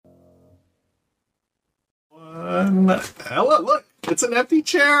everyone. Hello, look, it's an empty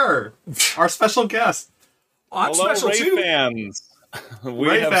chair. Our special guest. I'm Hello, special Ray too. fans. We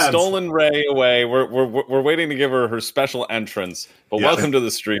Ray have fans. stolen Ray away. We're waiting to give her special entrance. But Yes. welcome to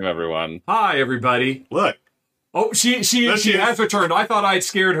the stream, everyone. Hi, everybody. Look. Oh, she There she is. has returned. I thought I'd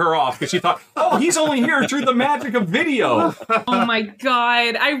scared her off because she thought, oh, he's only here through the magic of video. Oh my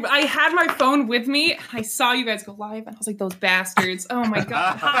god. I had my phone with me. I saw you guys go live and I was like, those bastards. Oh my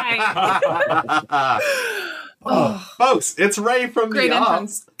god. Hi. Folks, it's Ray from Great the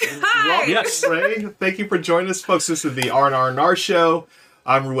entrance. Hi. Welcome, Yes. Ray. Thank you for joining us, folks. This is the R&R&R show.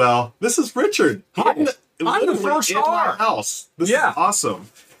 I'm Ruel. This is Richard. Hi. I'm the literally first in my R. house. This Yeah. is awesome.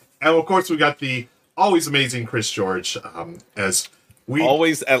 And of course, we got the always amazing Chris George, as we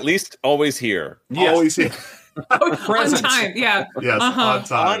Always here. Yes. always hear. On Presence. time. Yeah. Yes, on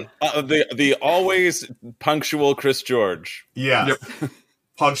time. The always punctual Chris George. Yes.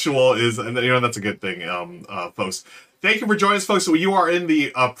 Punctual is, and that's a good thing, folks. Thank you for joining us, folks. So you are in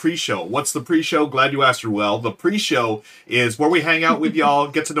the pre-show. What's the pre-show? Glad you asked, Ruel. The pre-show is where we hang out with y'all,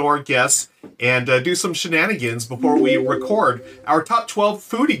 get to know our guests, and do some shenanigans before we record our top 12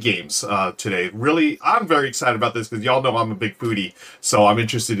 foodie games today. Really, I'm very excited about this because y'all know I'm a big foodie, so I'm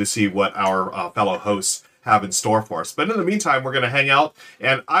interested to see what our fellow hosts have in store for us. But in the meantime, we're going to hang out,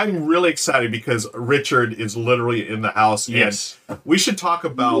 and I'm really excited because Richard is literally in the house. Yes. And we should talk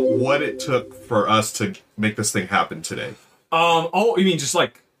about what it took for us to make this thing happen today. Oh, you mean just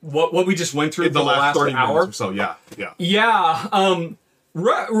like what we just went through In the last 30 hour? minutes or so, yeah. Yeah.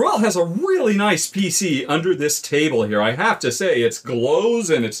 Ruel has a really nice PC under this table here. I have to say, it glows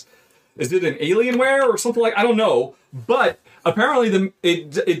and is it an Alienware or something like? I don't know, but apparently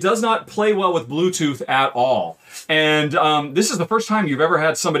it does not play well with Bluetooth at all. And this is the first time you've ever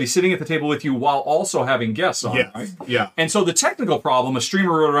had somebody sitting at the table with you while also having guests on, Yes. right? Yeah. And so the technical problem a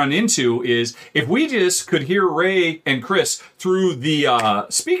streamer would run into is if we just could hear Ray and Chris through the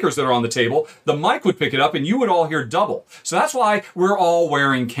speakers that are on the table, the mic would pick it up and you would all hear double. So that's why we're all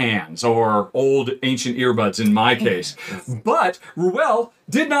wearing cans or old ancient earbuds in my case. But Ruel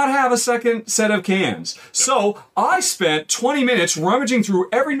did not have a second set of cans. So I spent 20 minutes rummaging through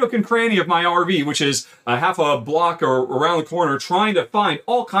every nook and cranny of my RV, which is a half a block or around the corner, trying to find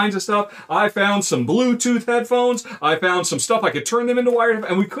all kinds of stuff. I found some Bluetooth headphones. I found some stuff I could turn them into wired,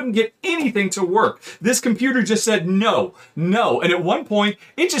 and we couldn't get anything to work. This computer just said no. And at one point,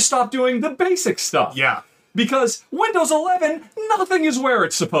 it just stopped doing the basic stuff. Yeah. Because Windows 11, nothing is where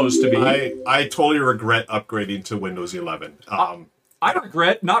it's supposed to be. I totally regret upgrading to Windows 11. I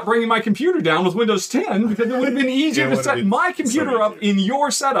regret not bringing my computer down with Windows 10 because it would have been easier to set my computer up in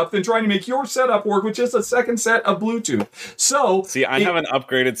your setup than trying to make your setup work with just a second set of Bluetooth. So, See, I haven't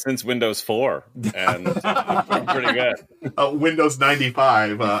upgraded since Windows 4, and I'm pretty good. Windows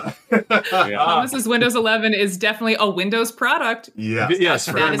 95. Mrs. Windows 11 is definitely a Windows product. yes,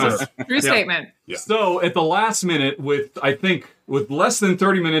 That very is much. a true statement. Yeah. So at the last minute, with less than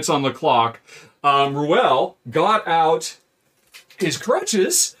 30 minutes on the clock, Ruel got out his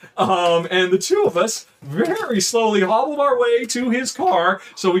crutches, and the two of us very slowly hobbled our way to his car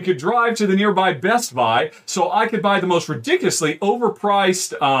so we could drive to the nearby Best Buy so I could buy the most ridiculously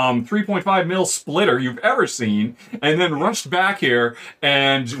overpriced 3.5 mil splitter you've ever seen, and then rushed back here,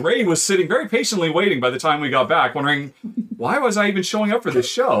 and Ray was sitting very patiently waiting by the time we got back, wondering, why was I even showing up for this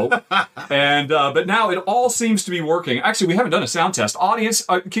show? And but now it all seems to be working. Actually, we haven't done a sound test. Audience,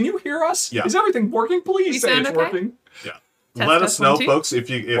 can you hear us? Yeah. Is everything working? Please You say sound it's okay? working. Yeah. Test, Let test, us know, 1, 2. folks, if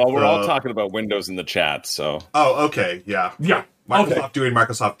you... Well, we're all talking about Windows in the chat, so... Oh, okay, yeah. Yeah. Microsoft Okay. doing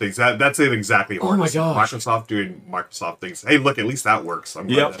Microsoft things. That's it exactly. Oh my gosh. Microsoft doing Microsoft things. Hey, look, at least that works. I'm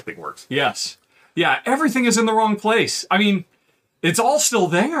glad that thing works. Yes. Yeah, everything is in the wrong place. I mean, it's all still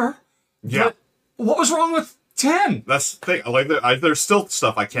there. Yeah. But what was wrong with 10? That's the thing. Like, there's still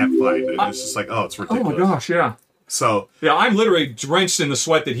stuff I can't find. And it's just like, oh, it's Oh ridiculous. my gosh, yeah. So, Yeah, I'm literally drenched in the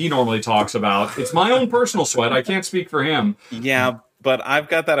sweat that he normally talks about. It's my own personal sweat. I can't speak for him. Yeah, but I've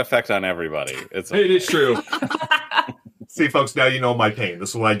got that effect on everybody. It is true. see, folks, now you know my pain. This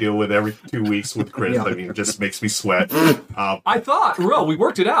is what I deal with every 2 weeks with Chris. Yeah. I mean, it just makes me sweat. I thought, well, we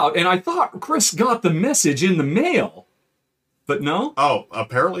worked it out, and I thought Chris got the message in the mail. But no? Oh,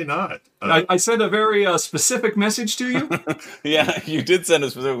 apparently not. I sent a very specific message to you. Yeah, you did send a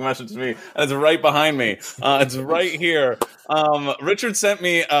specific message to me, and it's right behind me. It's right here. Richard sent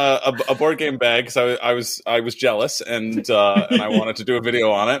me a board game bag because I was jealous and I wanted to do a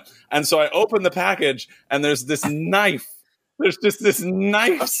video on it. And so I opened the package, and there's this knife. There's just this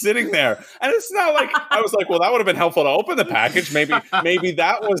knife sitting there, and it's not like I was like, well, that would have been helpful to open the package. Maybe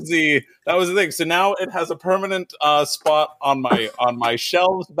that was the thing. So now it has a permanent spot on my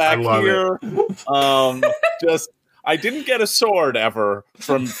shelves back here. I didn't get a sword ever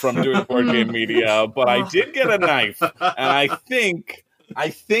from doing board game media, but I did get a knife, and I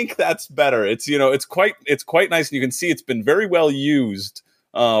think that's better. It's it's quite nice, and you can see it's been very well used.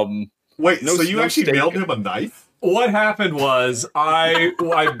 Wait, so you actually mailed him a knife? What happened was I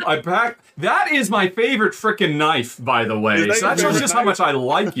packed. That is my favorite frickin' knife, by the way. So that shows just how much I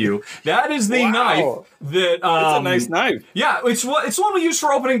like you. That is the knife that. It's a nice knife. Yeah, it's one we use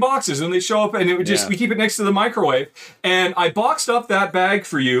for opening boxes, and they show up, and we keep it next to the microwave. And I boxed up that bag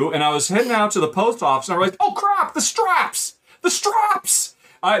for you, and I was heading out to the post office, and I was like, "Oh crap, the straps! The straps!"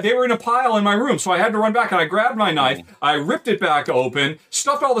 They were in a pile in my room, so I had to run back, and I grabbed my knife, I ripped it back open,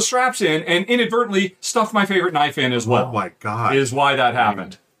 stuffed all the straps in, and inadvertently stuffed my favorite knife in as well. Oh my God. Is why that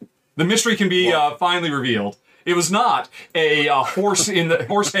happened. The mystery can be finally revealed. It was not a horse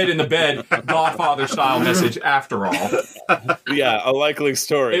head in the bed, Godfather-style message after all. Yeah, a likely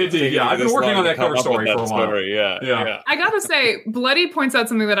story. It did, yeah. I've been working on that cover story for a while. Yeah. I gotta say, Bloody points out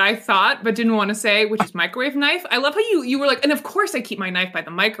something that I thought but didn't want to say, which is microwave knife. I love how you were like, and of course I keep my knife by the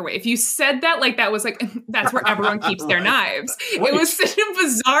microwave. You said that like that was like, that's where everyone keeps their knives. Wait. It was such a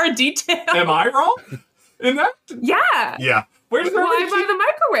bizarre detail. Am I wrong in that? Yeah. Yeah. Where does Why everybody by the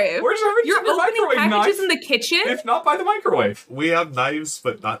microwave? Where's everybody You're keep their opening microwave packages knife? in the kitchen? If not by the microwave. We have knives,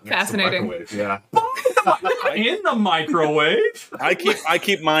 but not next to the Fascinating. microwave. Yeah. In the microwave? I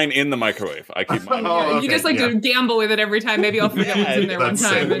keep mine in the microwave. I keep mine. Oh, You just like to gamble with it every time. Maybe I'll forget what's in there one that's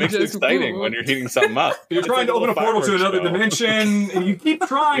time. It And makes it just, exciting ooh. when you're heating something up. You're trying to open a portal to another dimension, and you keep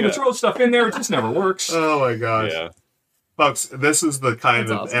trying to throw stuff in there. It just never works. Oh my gosh. Yeah. Folks, this is the kind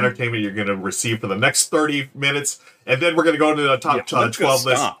That's of awesome. entertainment you're going to receive for the next 30 minutes, and then we're going to go into the top Let's go 12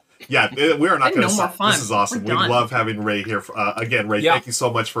 list. stop. Yeah, we are not going to No more stop. fun. This is awesome. We're We done. love having Ray here. Again, Ray, Yeah. thank you so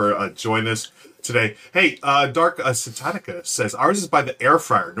much for joining us today. Hey, Dark Satanica says, ours is by the air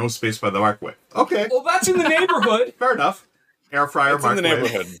fryer, no space by the microwave. Okay, Well, that's in the neighborhood. fair enough. Air fryer, It's in the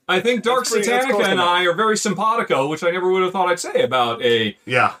microwave. neighborhood. I think Dark That's Satanica close and enough. I are very simpatico, which I never would have thought I'd say about a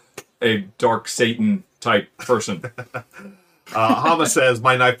Yeah. dark Satan type person. Hama says,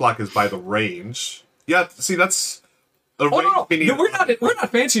 my knife block is by the range. Yeah, see, that's... Oh no, we're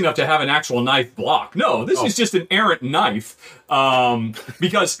not fancy enough to have an actual knife block. No, this is just an errant knife.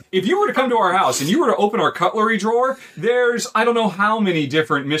 Because if you were to come to our house and you were to open our cutlery drawer, there's I don't know how many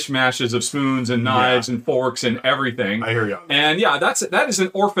different mishmashes of spoons and knives and forks and everything. I hear you. And yeah, that is an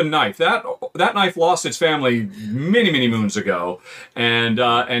orphan knife. That knife lost its family many moons ago, and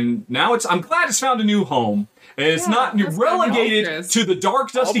now I'm glad it's found a new home. And it's not that's relegated fine, Chris. to the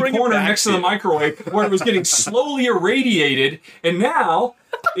dark, dusty bring it corner back next to to the you. microwave where it was getting slowly irradiated, and now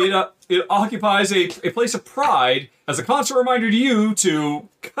it occupies a place of pride as a constant reminder to you to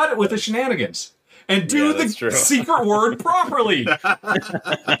cut it with the shenanigans and do Yeah, the that's true. secret word properly.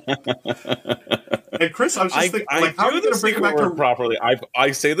 And Chris, I was just thinking, like, how are you do going the to bring it secret back word to... properly?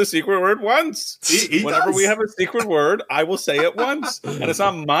 I say the secret word once. He Whenever does. we have a secret word, I will say it once. And it's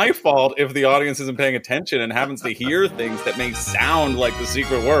not my fault if the audience isn't paying attention and happens to hear things that may sound like the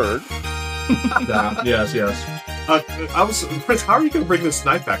secret word. Yes. Chris, how are you going to bring this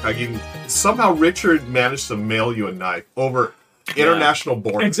knife back? I mean, somehow Richard managed to mail you a knife over international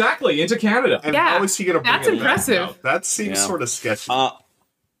borders. Exactly, into Canada. And Yeah, how is he going to bring that's it back impressive. now? That seems Yeah. sort of sketchy.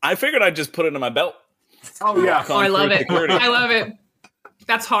 I figured I'd just put it in my belt. oh, yeah. Oh, I love it. Security. I love it.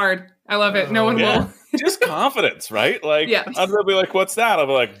 That's hard. I love it. No one Yeah. will. Just confidence, right? Like, Yeah. I'd be like, "What's that?" I'll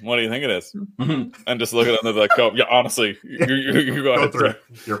be like, "What do you think it is?" And just look at them and be like, "Oh, yeah, honestly, you go Go ahead. through it.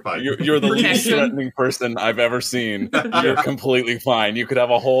 You're fine. You're the least Protection. threatening person I've ever seen. You're completely fine. You could have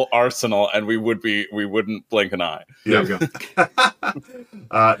a whole arsenal, and we wouldn't blink an eye." There we go.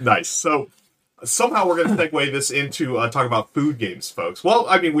 Nice. So somehow we're going to segue this into talk about food games, folks. Well,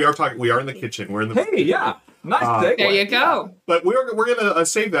 I mean, we are in the kitchen. We're in the... Hey, yeah. Nice segue. There you go. But we're going to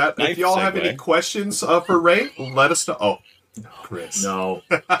save that. Nice If y'all have segue. any questions for Ray, let us know. Oh, Chris. No.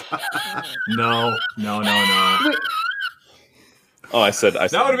 No. Oh, I said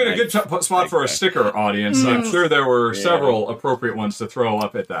That would have been a good spot for a sticker audience. I'm sure there were several appropriate ones to throw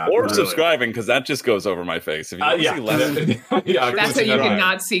up at that. or Really. subscribing, because that just goes over my face. If you want to Yeah. see less, Yeah, That's how you right. can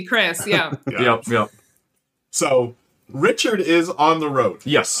not see Chris. Yeah. Yeah. Yep. So Richard is on the road.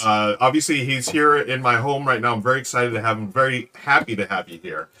 Yes. Obviously, he's here in my home right now. I'm very excited to have him. Very happy to have you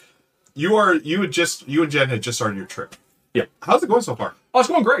here. You and Jen had just started your trip. Yeah. How's it going so far? Oh, it's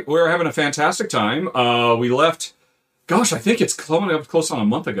going great. We're having a fantastic time. We left, gosh, I think it's coming up close on a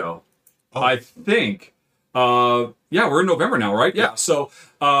month ago. Oh. I think. Yeah, we're in November now, right? Yeah. So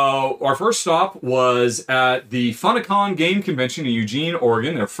our first stop was at the Funicon Game Convention in Eugene,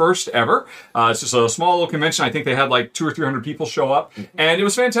 Oregon, their first ever. It's just a small little convention. I think they had like 200 or 300 people show up, and it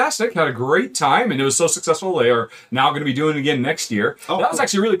was fantastic. Had a great time, and it was so successful. They are now going to be doing it again next year. Oh, that was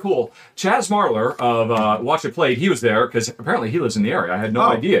actually really cool. Chaz Marler of Watch It Played, he was there because apparently he lives in the area. I had no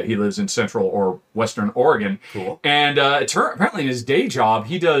idea he lives in Central or Western Oregon. Cool. And apparently in his day job,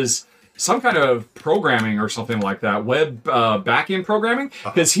 he does some kind of programming or something like that, web back-end programming,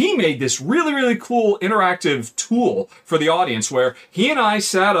 because he made this really, really cool interactive tool for the audience where he and I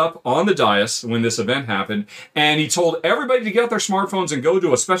sat up on the dais when this event happened, and he told everybody to get out their smartphones and go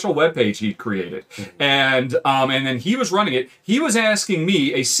to a special web page he'd created. And then he was running it. He was asking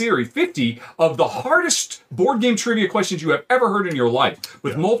me a series, 50, of the hardest board game trivia questions you have ever heard in your life,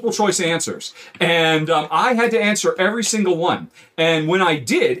 with multiple choice answers. And I had to answer every single one. And when I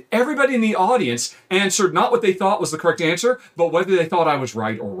did, everybody in the audience answered not what they thought was the correct answer, but whether they thought I was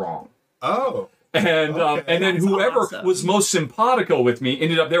right or wrong. Oh. And then whoever was most simpatico with me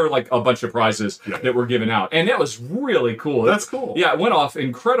ended up, there were like a bunch of prizes that were given out. And that was really cool. That's cool. Yeah, it went off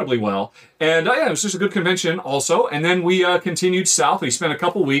incredibly well. And it was just a good convention also. And then we continued south. We spent a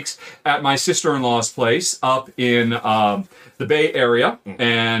couple weeks at my sister-in-law's place up in the Bay Area.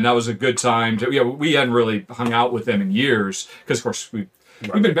 And that was a good time. We hadn't really hung out with them in years because, of course, we've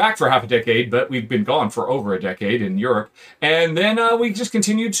been back for half a decade, but we've been gone for over a decade in Europe. And then we just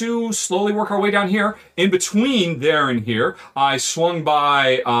continued to slowly work our way down here. In between there and here, I swung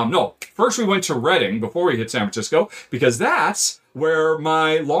by... first we went to Reading before we hit San Francisco, because that's where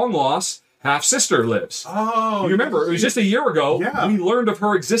my long-lost half-sister lives. Oh. You remember, it was just a year ago we learned of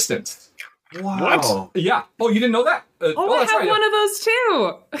her existence. Wow. What? Yeah. Oh, you didn't know that? I have one of those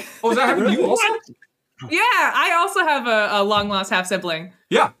too. Oh, is that happening to you also? Yeah, I also have a long lost half sibling.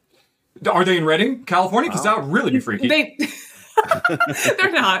 Yeah. Are they in Redding, California? Because that would really be freaky.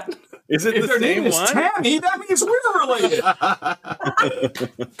 They're not. Is it if the their same name is one? Tammy, that means we're related.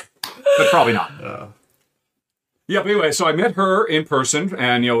 But probably not. Yeah, but anyway, so I met her in person,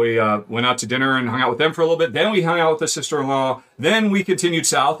 and we went out to dinner and hung out with them for a little bit. Then we hung out with the sister-in-law. Then we continued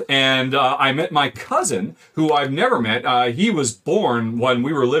south, and I met my cousin, who I've never met. He was born when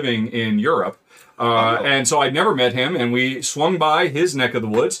we were living in Europe. And so I'd never met him, and we swung by his neck of the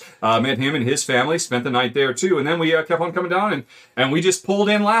woods, met him and his family, spent the night there too, and then we kept on coming down, and we just pulled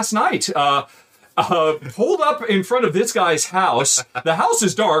in last night. Pulled up in front of this guy's house. The house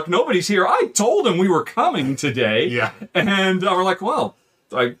is dark. Nobody's here. I told him we were coming today. Yeah. And we're like, well,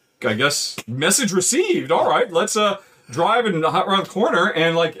 I guess message received. All right, let's drive and around the corner.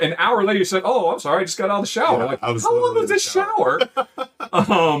 And like an hour later, you said, oh, I'm sorry, I just got out of the shower. Yeah, like, how long was this shower?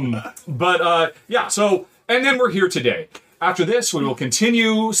 So, and then we're here today. After this, we will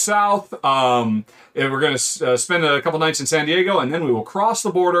continue south. And we're going to spend a couple nights in San Diego, and then we will cross the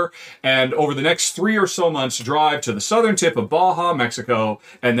border and over the next 3 or so months drive to the southern tip of Baja, Mexico,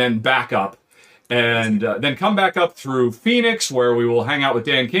 and then back up. And then come back up through Phoenix, where we will hang out with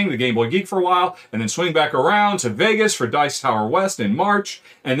Dan King, the Game Boy Geek, for a while, and then swing back around to Vegas for Dice Tower West in March,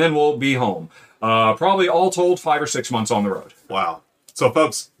 and then we'll be home. Probably all told 5 or 6 months on the road. Wow. So,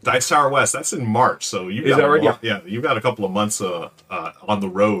 folks, Dice Tower West, that's in March. So you've got a couple of months on the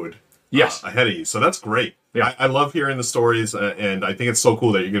road. Yes. Ahead of you. So that's great. Yeah. I love hearing the stories, and I think it's so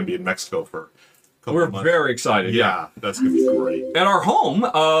cool that you're going to be in Mexico for a couple of months. We're very excited. Yeah, that's going to be great. At our home,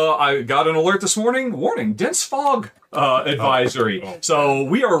 I got an alert this morning. Warning, dense fog advisory. So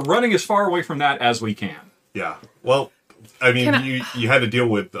we are running as far away from that as we can. Yeah. Well, I mean, you had to deal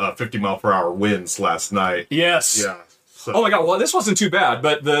with 50-mile-per-hour winds last night. Yes. Yeah. So. Oh my God! Well, this wasn't too bad,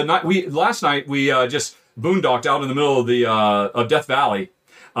 but last night we just boondocked out in the middle of the of Death Valley.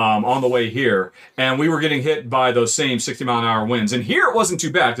 On the way here, and we were getting hit by those same 60-mile-an-hour winds. And here it wasn't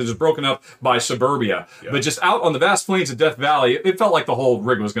too bad because it was broken up by suburbia. Yeah. But just out on the vast plains of Death Valley, it felt like the whole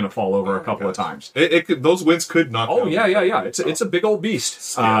rig was going to fall over a couple of times. Those winds could knock. Oh yeah. It's a big old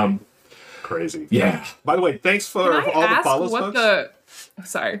beast. Crazy. Yeah. By the way, thanks for all the follows, folks.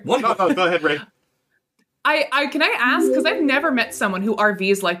 Sorry. No, go ahead, Ray. Can I ask, because I've never met someone who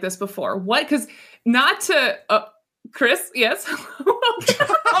RVs like this before. What? Because not to. Chris, yes.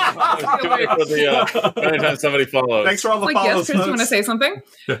 Anytime somebody follows. Thanks for all the follows. Yes, Chris, you want to say something?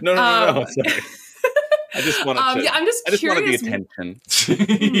 No. Sorry. I just wanted to. I'm just curious. I just wanted the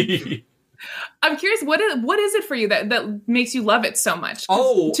attention. I'm curious, what is it for you that makes you love it so much?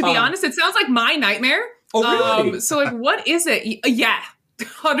 Oh, to be honest, it sounds like my nightmare. Oh, really? So, like, what is it? Yeah.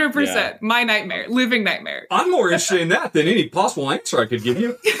 100%. Yeah. My nightmare. Living nightmare. I'm more interested in that than any possible answer I could give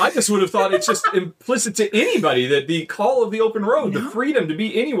you. I just would have thought it's just implicit to anybody that the call of the open road, the freedom to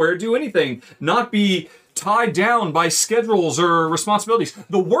be anywhere, do anything, not be tied down by schedules or responsibilities.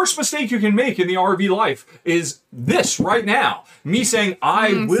 The worst mistake you can make in the RV life is this right now. Me saying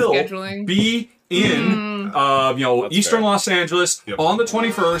I will scheduling. be in Eastern fair. Los Angeles on the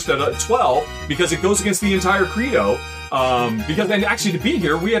 21st at 12 because it goes against the entire credo. Because then actually to be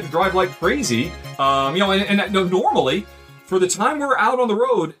here, we had to drive like crazy. Normally, for the time we're out on the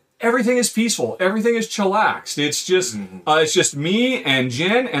road, everything is peaceful. Everything is chillaxed. It's just me and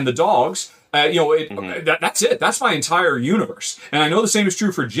Jen and the dogs. That's it. That's my entire universe. And I know the same is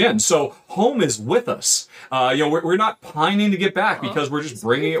true for Jen. So home is with us. We're not pining to get back because we're just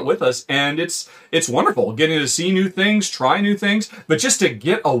bringing it with us. And it's wonderful getting to see new things, try new things, but just to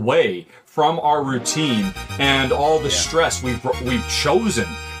get away from our routine and all the stress we've chosen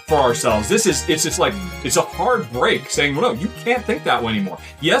for ourselves. It's a hard break saying, well, no, you can't think that way anymore.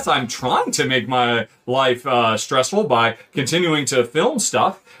 Yes, I'm trying to make my life stressful by continuing to film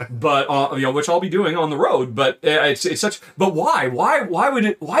stuff, but which I'll be doing on the road. But it's such. But why?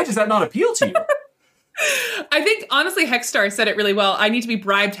 Why does that not appeal to you? I think, honestly, Hexstar said it really well. I need to be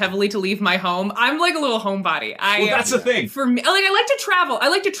bribed heavily to leave my home. I'm like a little homebody. That's the thing. For me, like, I like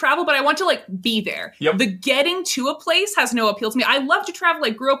to travel. But I want to, like, be there. Yep. The getting to a place has no appeal to me. I love to travel. I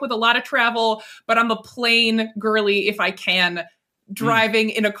grew up with a lot of travel, but I'm a plain girly if I can.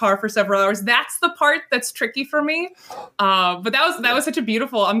 Driving in a car for several hours. That's the part that's tricky for me. But that was such a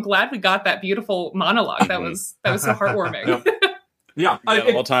beautiful, I'm glad we got that beautiful monologue. That was so heartwarming. Yeah.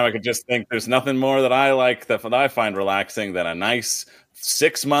 The whole time I could just think there's nothing more that I like, that I find relaxing than a nice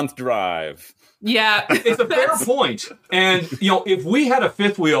 6-month drive. Yeah. It's a fair point. And, if we had a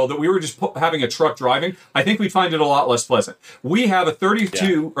fifth wheel that we were just having a truck driving, I think we'd find it a lot less pleasant. We have a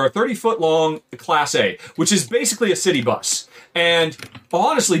 30-foot long Class A, which is basically a city bus. And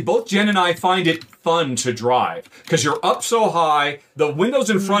honestly, both Jen and I find it fun to drive because you're up so high. The windows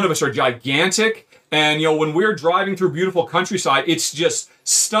in front of us are gigantic. And, when we're driving through beautiful countryside, it's just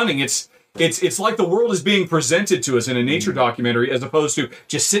stunning. It's like the world is being presented to us in a nature documentary as opposed to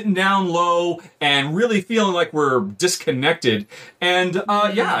just sitting down low and really feeling like we're disconnected. And,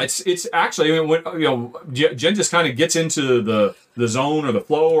 it's actually, Jen just kind of gets into the zone or the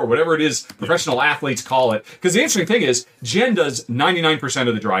flow or whatever it is professional athletes call it. Because the interesting thing is, Jen does 99%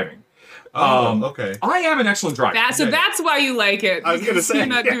 of the driving. Okay. I am an excellent driver. That's why you like it. I was going to say. You're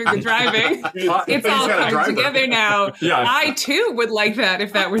not doing the driving. It's all coming together now. Yeah. I, too, would like that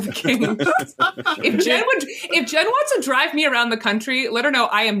if that were the case. If Jen wants to drive me around the country, let her know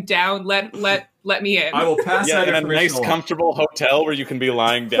I am down. Let me in. I will pass that in a information nice, along. comfortable hotel where you can be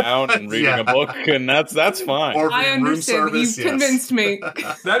lying down and reading a book, and that's fine. Or I room understand. service, You've convinced me.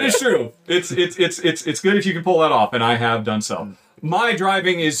 That is true. It's good if you can pull that off, and I have done so. My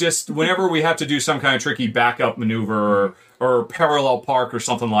driving is just whenever we have to do some kind of tricky backup maneuver or parallel park or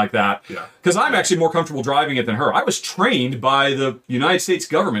something like that. Yeah. Because I'm actually more comfortable driving it than her. I was trained by the United States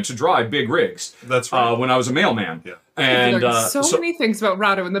government to drive big rigs. That's right. When I was a mailman. Yeah. And I've learned so many things about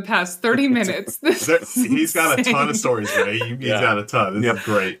Rado in the past 30 minutes. He's got a ton of stories, Ray. He's got a ton. This is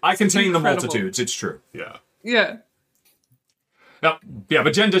great. I contain the Incredible. multitudes. It's true. Yeah. Yeah. Yeah,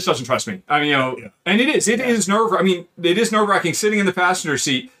 but Jen just doesn't trust me. I mean, and it is nerve-wracking sitting in the passenger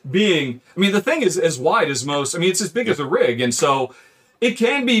seat the thing is as wide as most, it's as big as a rig. And so it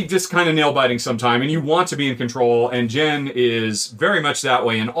can be just kind of nail-biting sometime and you want to be in control. And Jen is very much that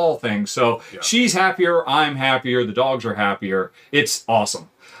way in all things. So she's happier. I'm happier. The dogs are happier. It's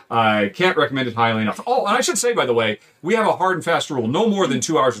awesome. I can't recommend it highly enough. Oh, and I should say, by the way, we have a hard and fast rule. No more than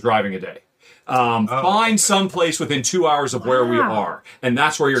 2 hours of driving a day. Find some place within 2 hours of where we are, and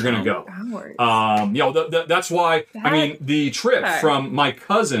that's where you're going to go. That's why. The trip from my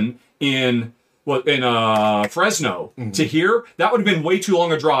cousin in Fresno to here, that would have been way too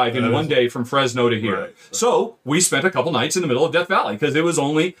long a drive in one day from Fresno to here. Right. So we spent a couple nights in the middle of Death Valley because it was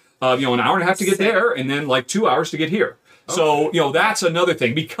only an hour and a half to get there, and then like 2 hours to get here. Okay. So that's another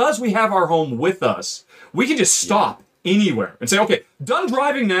thing because we have our home with us. We can just stop anywhere and say, okay, done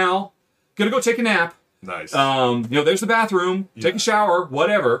driving now. Gonna go take a nap. Nice. There's the bathroom. Take a shower.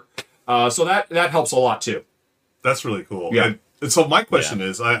 Whatever. So that helps a lot too. That's really cool. Yeah. And so my question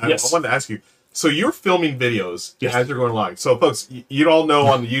is, I wanted to ask you. So you're filming videos as you're going along. So folks, you all know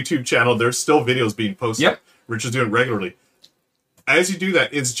on the YouTube channel, there's still videos being posted. Yep. Richard's doing it regularly. As you do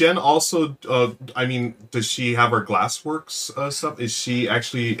that, is Jen also, does she have her Glassworks stuff? Is she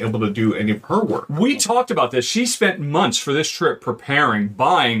actually able to do any of her work? We talked about this. She spent months for this trip preparing,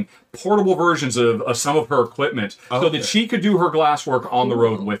 buying portable versions of some of her equipment so that she could do her glasswork on the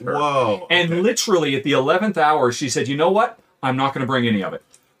road with her. Whoa. And literally at the 11th hour, she said, you know what? I'm not going to bring any of it.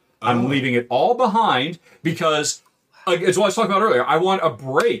 I'm leaving it all behind because, it's what I was talking about earlier, I want a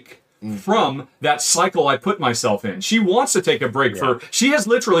break from that cycle I put myself in. She wants to take a break she has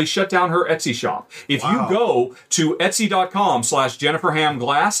literally shut down her Etsy shop. If you go to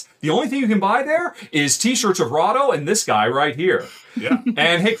etsy.com/JenniferHamGlass, the only thing you can buy there is t-shirts of Rado and this guy right here. Yeah.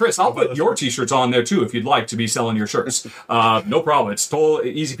 And hey, Chris, I'll put your t-shirts on there too if you'd like to be selling your shirts. No problem. It's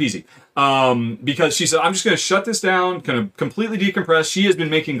totally easy peasy. Because she said, I'm just going to shut this down, kind of completely decompress. She has been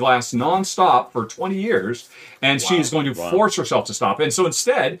making glass nonstop for 20 years, and she is going to force herself to stop. And so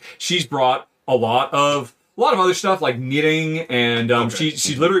instead, she's brought a lot of other stuff like knitting, and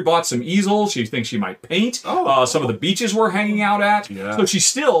she literally bought some easels. She thinks she might paint some of the beaches we're hanging out at. Yeah. So she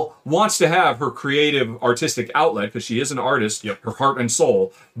still wants to have her creative artistic outlet because she is an artist, her heart and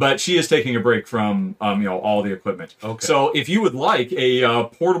soul, but she is taking a break from all the equipment. Okay. So if you would like a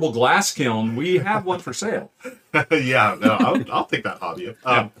portable glass kiln, we have one for sale. Yeah, no, I'll take that hobby.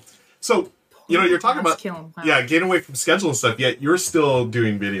 So, you're talking about getting away from schedule and stuff, yet you're still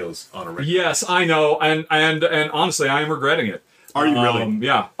doing videos on a regular. Yes, I know, and honestly, I am regretting it. Are you really?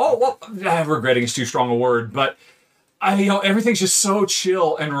 Yeah. Oh, well, regretting is too strong a word, but everything's just so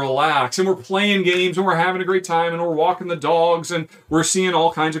chill and relaxed, and we're playing games, and we're having a great time, and we're walking the dogs, and we're seeing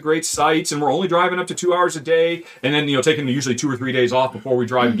all kinds of great sights, and we're only driving up to 2 hours a day, and then taking usually 2 or 3 days off before we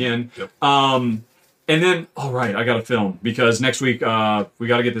drive again. Yep. And then, all right, I got to film because next week we got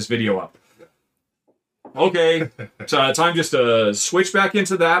to get this video up. Okay, so time just to switch back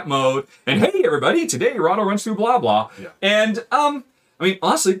into that mode. And hey, everybody, today Rado runs through blah blah. Yeah. And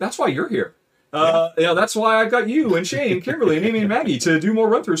honestly, that's why you're here. That's why I got you and Shane, Kimberly, and Amy and Maggie to do more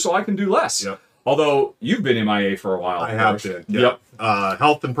run throughs so I can do less. Yep. Although you've been MIA for a while. I have been. Yeah. Yep.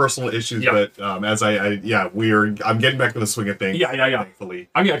 Health and personal issues, but as I'm getting back to the swing of things. Yeah. Thankfully.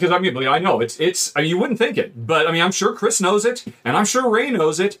 Because I know it's. You wouldn't think it, but I'm sure Chris knows it, and I'm sure Ray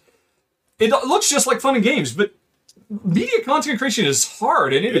knows it. It looks just like fun and games, but media content creation is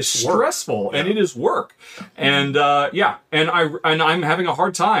hard, and it's stressful, and it is work. And I'm having a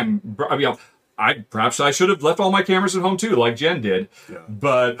hard time. Perhaps I should have left all my cameras at home too, like Jen did. Yeah.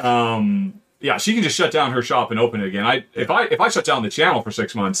 But she can just shut down her shop and open it again. If I shut down the channel for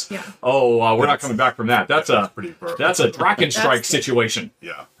 6 months, we're not coming back from that. That's a Drakenstrike situation.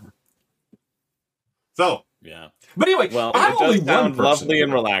 Yeah. So. Yeah. But anyway, it does sound lovely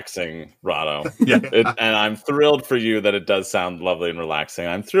and relaxing, Rado. And I'm thrilled for you that it does sound lovely and relaxing.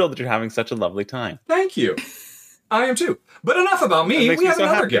 I'm thrilled that you're having such a lovely time. Thank you. I am too. But enough about me. We have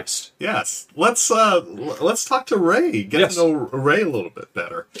another guest. Yes. Let's talk to Ray. Get to know Ray a little bit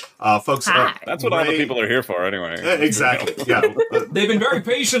better. Folks, that's what all the people are here for anyway. Exactly. Yeah. They've been very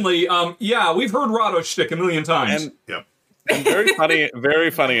patiently. We've heard Rado shtick a million times. And very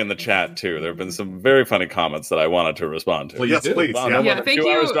funny in the chat too. There have been some very funny comments that I wanted to respond to. Please. Thank 2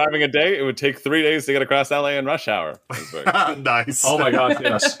 hours driving a day. It would take 3 days to get across LA in rush hour. Nice. Oh my gosh,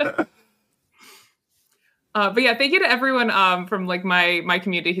 yes. Thank you to everyone from my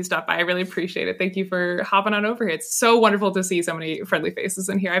community who stopped by. I really appreciate it. Thank you for hopping on over here. It's so wonderful to see so many friendly faces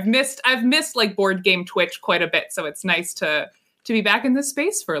in here. I've missed board game Twitch quite a bit, so it's nice to be back in this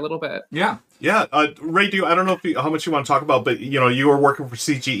space for a little bit. Yeah. Yeah. Ray, I don't know how much you want to talk about, but you were working for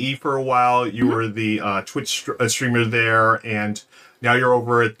CGE for a while. You were the Twitch streamer there, and now you're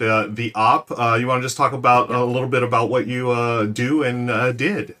over at the op. You want to just talk about a little bit about what you do and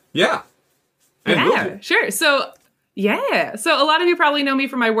did? Yeah. Sure. So a lot of you probably know me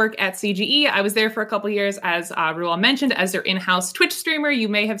from my work at CGE. I was there for a couple years, as Ruel mentioned, as their in-house Twitch streamer. You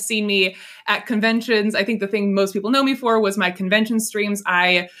may have seen me at conventions. I think the thing most people know me for was my convention streams.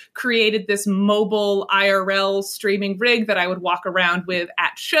 I created this mobile IRL streaming rig that I would walk around with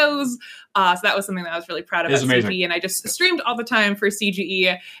at shows. So that was something that I was really proud of at CGE. And I just streamed all the time for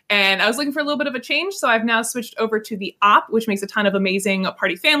CGE. And I was looking for a little bit of a change. So I've now switched over to the op, which makes a ton of amazing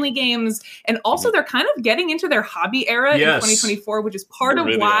party family games. And also they're kind of getting into their hobby era in 2024, which is part of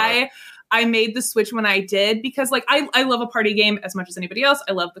why I made the switch when I did, because I love a party game as much as anybody else.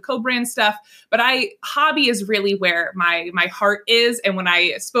 I love the co-brand stuff, but hobby is really where my heart is. And when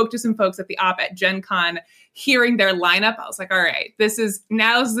I spoke to some folks at the op at Gen Con, hearing their lineup, I was like, all right,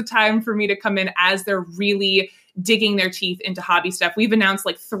 now's the time for me to come in as they're really digging their teeth into hobby stuff. We've announced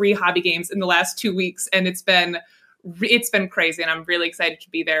 3 hobby games in the last 2 weeks, and it's been crazy, and I'm really excited to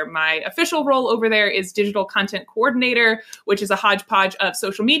be there. My official role over there is digital content coordinator, which is a hodgepodge of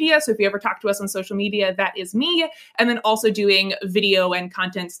social media. So if you ever talk to us on social media, that is me. And then also doing video and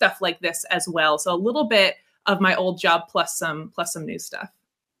content stuff like this as well. So a little bit of my old job plus some new stuff.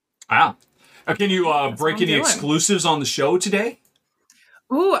 Wow. Can you break any exclusives on the show today?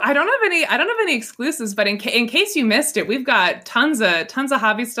 Ooh, I don't have any exclusives, but in case you missed it, we've got tons of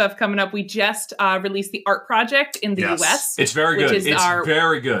hobby stuff coming up. We just released the art project in the US. It's very good.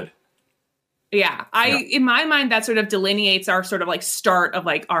 Very good. Yeah, in my mind, that sort of delineates our sort of like start of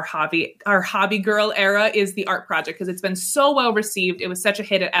like our hobby girl era is the art project, because it's been so well received. It was such a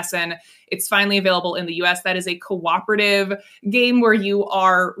hit at Essen. It's finally available in the US. That is a cooperative game where you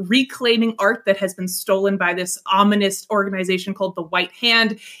are reclaiming art that has been stolen by this ominous organization called the White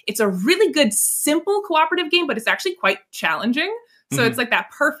Hand. It's a really good, simple cooperative game, but it's actually quite challenging. So it's like that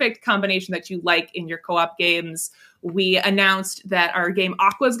perfect combination that you like in your co-op games. We announced that our game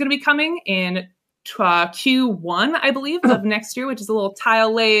Aqua is going to be coming in Q1, I believe, of next year, which is a little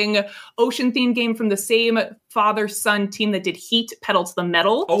tile-laying, ocean-themed game from the same father-son team that did Heat, Pedal to the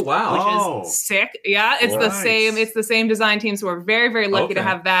Metal. Oh, wow. Which is sick. Yeah, it's the same design team, so we're very, very lucky to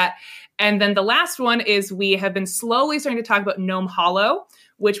have that. And then the last one is we have been slowly starting to talk about Gnome Hollow,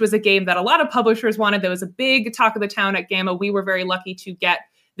 which was a game that a lot of publishers wanted. There was a big talk of the town at Gamma. We were very lucky to get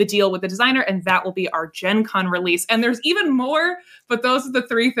the deal with the designer, and that will be our Gen Con release. And there's even more, but those are the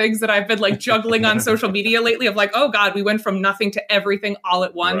three things that I've been like juggling on social media lately of like, oh God, we went from nothing to everything all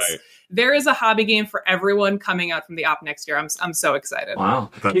at once. Right. There is a hobby game for everyone coming out from the op next year. I'm so excited. Wow.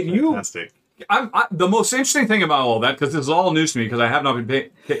 That's fantastic. The most interesting thing about all that, because this is all news to me, because I have not been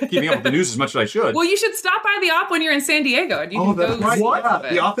keeping up with the news as much as I should. Well, you should stop by the op when you're in San Diego. And you can that's go right. What?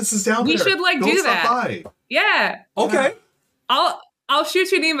 The office is down there. We should do that. By. Yeah. Okay. I'll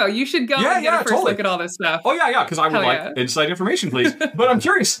shoot you an email. You should go and get a first look at all this stuff. Oh, yeah, because I would like inside information, please. But I'm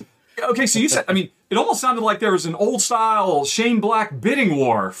curious. Okay, so you said, it almost sounded like there was an old-style Shane Black bidding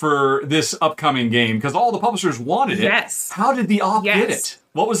war for this upcoming game, because all the publishers wanted it. Yes. How did the op get it?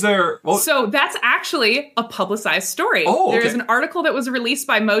 What was their... So that's actually a publicized story. Oh, okay. There is an article that was released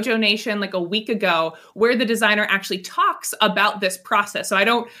by Mojo Nation like a week ago where the designer actually talks about this process. So I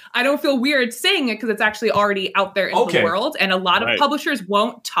don't feel weird saying it because it's actually already out there in the world. And a lot of publishers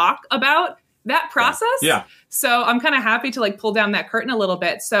won't talk about that process. Yeah. So I'm kind of happy to like pull down that curtain a little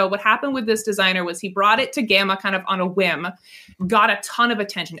bit. So what happened with this designer was he brought it to Gamma kind of on a whim, got a ton of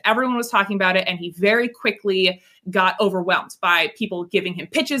attention. Everyone was talking about it, and he very quickly got overwhelmed by people giving him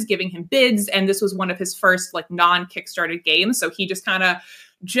pitches, giving him bids. And this was one of his first like non-Kickstarted games. So he just kind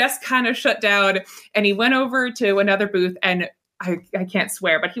of shut down, and he went over to another booth, and I can't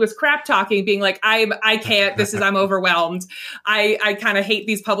swear, but he was crap talking, being like, I can't, I'm overwhelmed. I kind of hate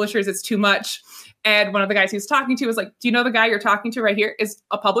these publishers. It's too much. And one of the guys he was talking to was like, do you know the guy you're talking to right here is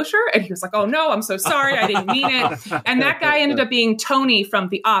a publisher? And he was like, oh no, I'm so sorry. I didn't mean it. And that guy ended up being Tony from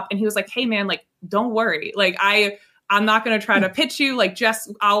the op. And he was like, hey man, like, don't worry. Like I'm not going to try to pitch you. Like,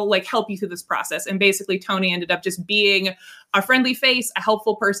 I'll like help you through this process. And basically Tony ended up just being a friendly face, a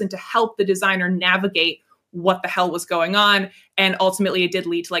helpful person to help the designer navigate what the hell was going on. And ultimately it did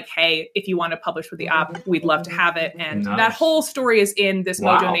lead to like, hey, if you want to publish with the op, we'd love to have it. And that whole story is in this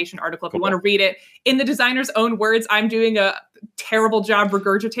Mojo Nation article. If you want to read it in the designer's own words, I'm doing a terrible job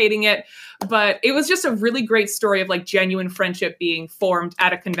regurgitating it, but it was just a really great story of like genuine friendship being formed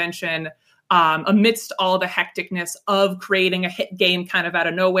at a convention amidst all the hecticness of creating a hit game kind of out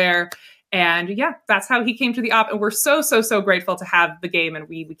of nowhere. And yeah, that's how he came to the op. And we're so grateful to have the game. And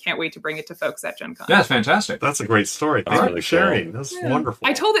we can't wait to bring it to folks at Gen Con. That's fantastic. That's a great story. Thank you for sharing. That's wonderful.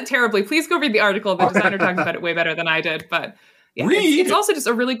 I told it terribly. Please go read the article. The designer talks about it way better than I did. But yeah, it's also just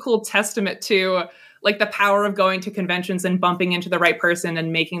a really cool testament to like the power of going to conventions and bumping into the right person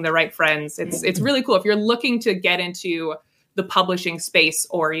and making the right friends. It's really cool. If you're looking to get into the publishing space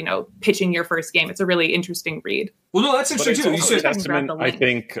or, pitching your first game, it's a really interesting read. Well, no, that's interesting too. You said testament. I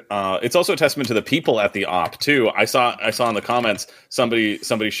think it's also a testament to the people at the op too. I saw in the comments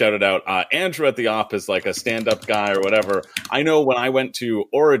somebody shouted out Andrew at the op is like a stand-up guy or whatever. I know when I went to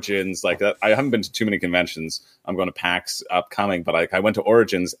Origins, like that, I haven't been to too many conventions. I'm going to PAX upcoming, but I went to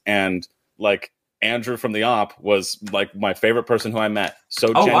Origins and like Andrew from the op was like my favorite person who I met.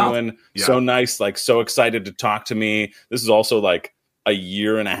 So genuine, so nice, like so excited to talk to me. This is also like a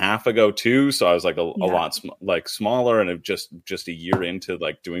year and a half ago too, so I was like a lot smaller, and just a year into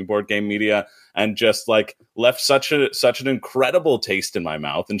like doing board game media, and just like left such an incredible taste in my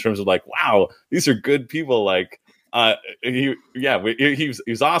mouth in terms of like, wow, these are good people. Like he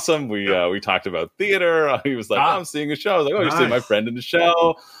was awesome. We talked about theater. He was like, I'm seeing a show. I was like, oh, you're seeing my friend in the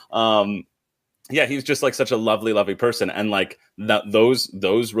show. Yeah, he's just like such a lovely, lovely person, and like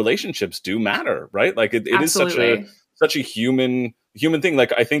those relationships do matter, right? Like it is such a human thing.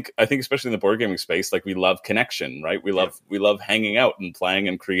 Like I think especially in the board gaming space, like we love connection, right? We love hanging out and playing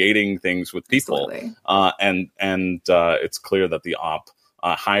and creating things with people. And it's clear that the op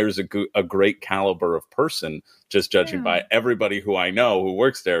hires a great caliber of person, just judging by everybody who I know who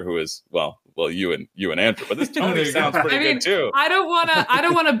works there, who is, well, well, you and Andrew, but this Tony There you go. sounds pretty good too. I don't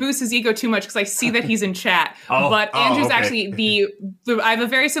want to boost his ego too much because I see that he's in chat. But Andrew's okay. actually the. I have a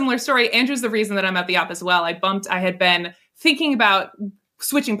very similar story. Andrew's the reason that I'm at the op as well. I had been thinking about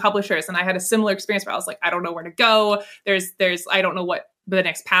switching publishers, and I had a similar experience where I was like, I don't know where to go. I don't know what the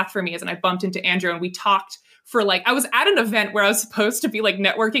next path for me is, and I bumped into Andrew, and we talked for like, I was at an event where I was supposed to be like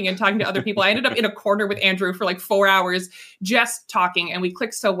networking and talking to other people. I ended up in a corner with Andrew for like 4 hours just talking, and we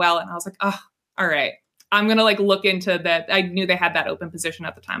clicked so well. And I was like, oh, all right, I'm going to like look into that. I knew they had that open position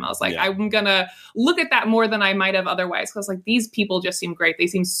at the time. I was like, I'm going to look at that more than I might have otherwise. Cause like these people just seem great. They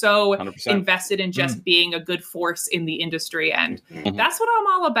seem so 100%. invested in just being a good force in the industry. And that's what I'm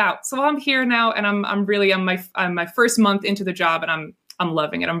all about. So I'm here now, and I'm really on my first month into the job, and I'm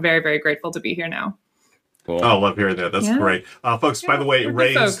loving it. I'm very, very grateful to be here now. Cool. Oh, love hearing that. That's great. Folks, by the way, we're good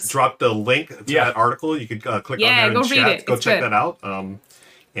Ray's folks. dropped the link to that article. You could click on there in go chat. read it. Go It's check good. that out.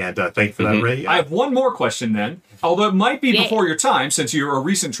 And thank you for that, Ray. I have one more question then, although it might be before your time since you're a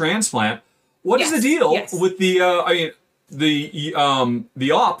recent transplant. What is the deal with the,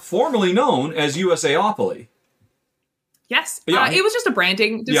 the op formerly known as USAopoly? Yes. Yeah. It was just a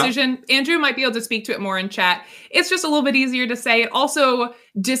branding decision. Andrew might be able to speak to it more in chat. It's just a little bit easier to say. It also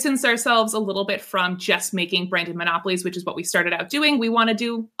distanced ourselves a little bit from just making branded monopolies, which is what we started out doing. We want to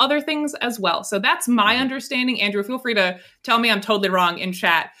do other things as well. So that's my understanding. Andrew, feel free to tell me I'm totally wrong in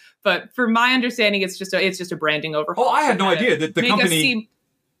chat. But for my understanding, it's just a branding overhaul. Oh, I had no idea that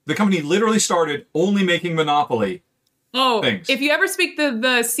the company literally started only making Monopoly. Things. If you ever speak to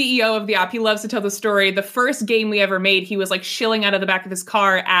the CEO of the op, he loves to tell the story. The first game we ever made, he was like shilling out of the back of his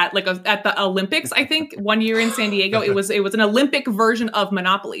car at at the Olympics. I think 1 year in San Diego, it was an Olympic version of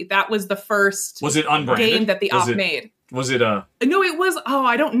Monopoly. That was the first. Was it unbranded? Game that the op made? Was it No, it was. Oh,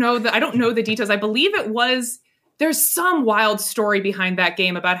 I don't know the details. I believe it was. There's some wild story behind that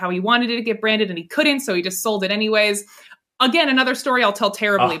game about how he wanted it to get branded and he couldn't, so he just sold it anyways. Again, another story I'll tell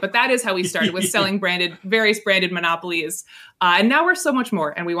terribly, but that is how we started, with selling various branded monopolies. And now we're so much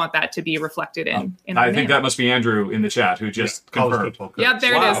more, and we want that to be reflected in our I think name. that must be Andrew in the chat who just confirmed. Yep,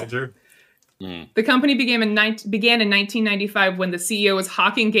 there it is. Andrew. The company began in 1995 when the CEO was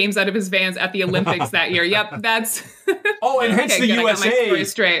hawking games out of his vans at the Olympics that year. Yep, that's... And hence the good, I got my USA. story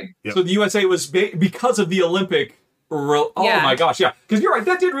straight. Yep. So the USA was because of the Olympic... my gosh, yeah. Because you're right,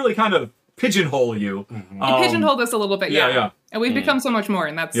 that did really kind of pigeonhole you. It pigeonholed us a little bit, yeah. And we've become so much more,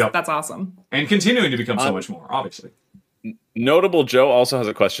 and that's awesome. And continuing to become so much more, obviously. Notable Joe also has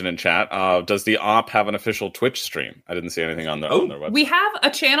a question in chat. Does the op have an official Twitch stream? I didn't see anything on their website. We have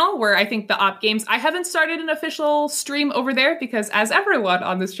a channel where I think the op games... I haven't started an official stream over there because, as everyone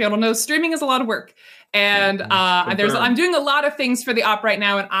on this channel knows, streaming is a lot of work. And I'm doing a lot of things for the op right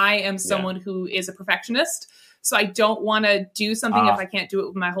now, and I am someone who is a perfectionist. So I don't want to do something if I can't do it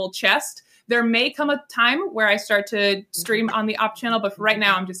with my whole chest. There may come a time where I start to stream on the op channel, but for right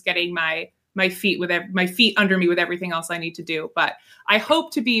now, I'm just getting my feet under me with everything else I need to do. But I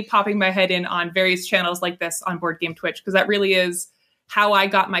hope to be popping my head in on various channels like this on Board Game Twitch, because that really is how I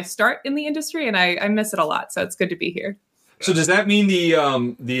got my start in the industry, and I miss it a lot. So it's good to be here. So does that mean the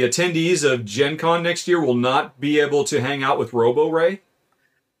attendees of Gen Con next year will not be able to hang out with Robo Ray?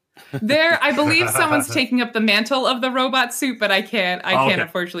 I believe someone's taking up the mantle of the robot suit, but I can't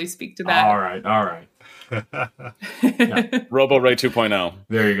unfortunately speak to that. All right. Robo Ray 2.0.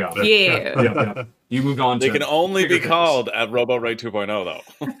 There you go. Yeah. Yep. You moved on. They to can only be called at Robo Ray 2.0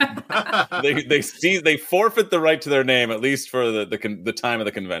 though. they forfeit the right to their name, at least for the time of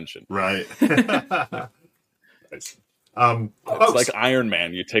the convention. Right. Nice. It's like Iron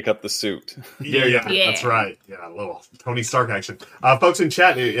Man. You take up the suit. Yeah, that's right. Yeah, a little Tony Stark action. Folks in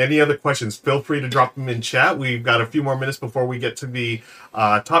chat, any other questions? Feel free to drop them in chat. We've got a few more minutes before we get to the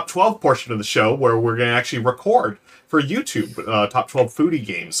top 12 portion of the show, where we're going to actually record for YouTube top 12 foodie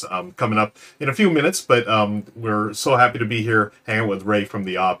games coming up in a few minutes. But we're so happy to be here hanging with Ray from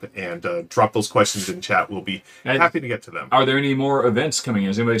the op, and drop those questions in chat. We'll be happy to get to them. Are there any more events coming in?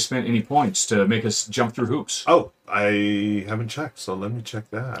 Has anybody spent any points to make us jump through hoops? Oh, I haven't checked, so let me check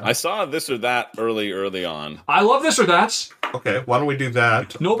that. I saw this or that early on. I love this or that. Okay, why don't we do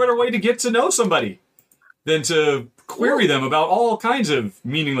that? No better way to get to know somebody than to query them about all kinds of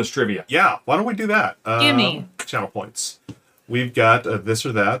meaningless trivia. Yeah, why don't we do that? Gimme. Channel points. We've got this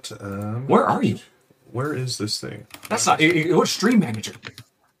or that. Where are you? Where is this thing? That's not... Go to Stream Manager.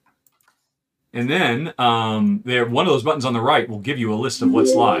 And then one of those buttons on the right will give you a list of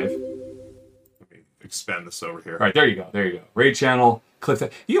what's live. Expand this over here. All right, there you go. Raid channel, click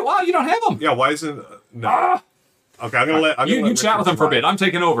that. You don't have them. Yeah, why isn't no? Okay, I'm gonna let you chat with them for a bit. I'm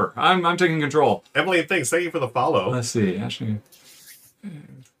taking over. I'm taking control. Emily and Things, thank you for the follow. Let's see. Actually,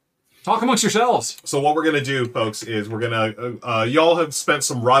 Talk amongst yourselves. So what we're gonna do, folks, is we're gonna y'all have spent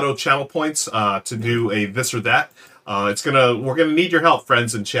some Rado channel points to do a this or that. We're gonna need your help,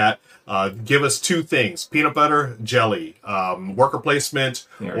 friends in chat. Give us 2 things: peanut butter, jelly, worker placement,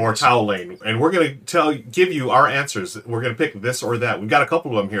 or towel lane, and we're gonna give you our answers. We're gonna pick this or that. We've got a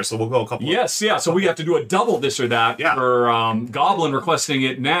couple of them here, so we'll go a couple. Yes, yeah. So we have to do a double this or that for Goblin requesting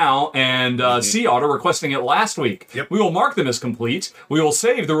it now and Sea Otter requesting it last week. Yep. We will mark them as complete. We will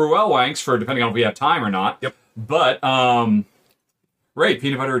save the Ruel Wanks for depending on if we have time or not. Yep. But Ray,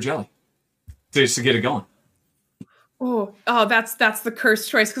 peanut butter or jelly, just to get it going. Oh, that's the cursed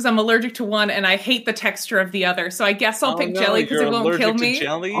choice because I'm allergic to one and I hate the texture of the other. So I guess I'll pick jelly because it won't kill me.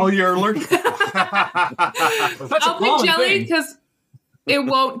 Jelly? Oh, you're allergic. I'll pick jelly because it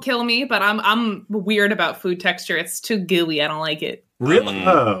won't kill me, but I'm weird about food texture. It's too gooey. I don't like it. Really?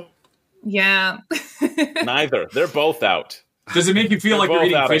 Oh. Yeah. Neither. They're both out. Does it make you feel They're like you're both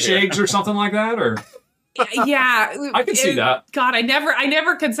eating outta fish here. eggs or something like that, or? Yeah. I can see that. God, I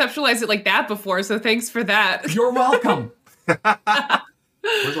never conceptualized it like that before, so thanks for that. You're welcome.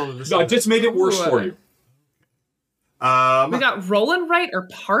 Where's all of this? No, I just made it worse for you. We got roll and write or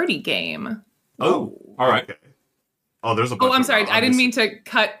party game. Oh, all right. Okay. Oh, there's a bunch. Oh, I'm of sorry. them, I didn't obviously. mean to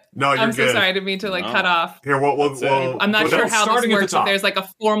cut. No, you're I'm so good. sorry. I didn't mean to cut off. Here, I'm not sure how this starting at the works, if top. there's like a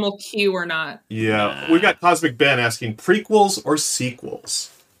formal cue or not. Yeah, we've got Cosmic Ben asking prequels or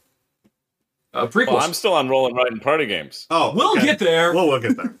sequels. Prequels. Well, I'm still on roll and write and party games. Oh, We'll okay. get there. We'll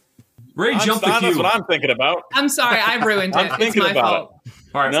get there. Ray jumped the That's queue. what I'm thinking about. I'm sorry. I ruined it. I'm It's thinking my about fault.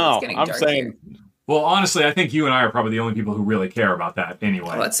 All right. No, getting I'm dark saying Well, honestly, I think you and I are probably the only people who really care about that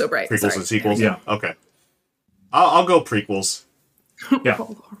anyway. Oh, that's so bright. Prequels Sorry. and sequels. Yeah. Okay. I'll go prequels. Yeah.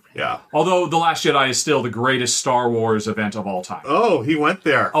 Yeah. Although The Last Jedi is still the greatest Star Wars event of all time. Oh, he went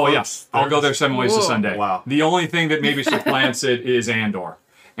there. Oh, Folks, yes. I'll go there 7 ways to Whoa. Sunday. Wow. The only thing that maybe supplants it is Andor.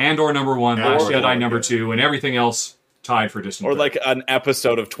 Andor number 1, Last Andor, Jedi number yeah. 2, and everything else tied for distant. or third. like an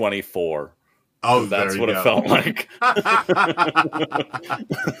episode of 24. Oh, That's there what you it go. felt like.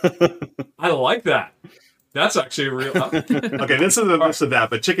 I like that. That's actually a real. Okay, this is this and that,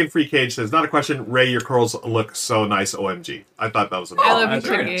 but Chicken Free Cage says, not a question, Ray, your curls look so nice, OMG. I thought that was I love you, that's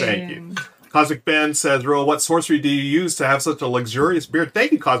chicken. right. Thank you. Cosmic Ben says, Ro, what sorcery do you use to have such a luxurious beard?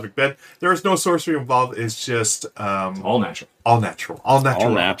 Thank you, Cosmic Ben. There is no sorcery involved. It's just all natural. all natural. All natural.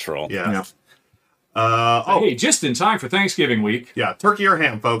 All natural. Yeah. Yeah. Oh, Hey, just in time for Thanksgiving week. yeah. Turkey or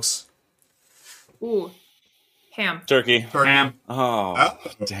ham, folks? Ooh. Ham. Turkey. Turkey. Ham. Oh,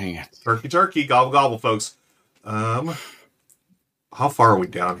 dang it. Turkey, turkey. Gobble, gobble, folks. How far are we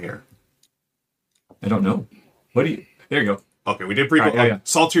down here? I don't know. What do you? There you go. Okay, we did prequel. All right, yeah.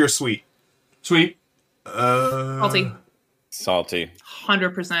 Salty or sweet? Sweet. Salty. Salty.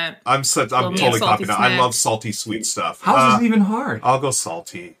 100%. I'm Love me a totally salty copying that. I snack. love salty sweet stuff. How's this even hard? I'll go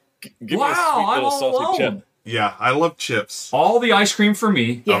salty. Give me a Wow, sweet I'm little all salty alone. chip. Yeah, I love chips. All the ice cream for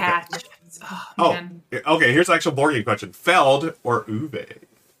me. Yeah. Oh, Oh, man. okay. Here's the actual board game question: Feld or Uwe?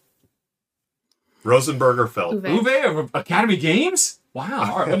 Rosenberg or Feld? Uwe. Uwe of Academy Games?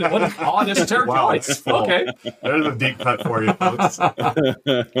 Wow. All right. What an odd esoteric Wow, choice. it's full. Okay. There's a deep cut for you, folks.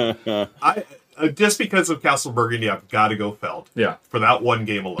 I just because of Castle Burgundy, I've got to go Feld Yeah. for that one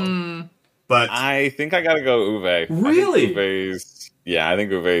game alone. But I think I gotta go Uwe. Really? I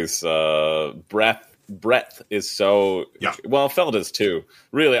think Uwe's breadth is so. Yeah. Well, Feld is too.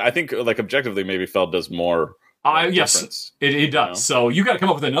 Really, I think like objectively, maybe Feld does more. Yes, difference. it does. You know? So you got to come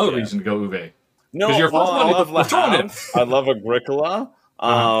up with another Yeah. reason to go Uwe. No, 'Cause you're I love we're throwing it. Lahoud. I love Agricola.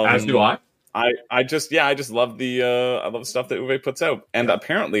 As do I. I just love the I love the stuff that Uwe puts out, and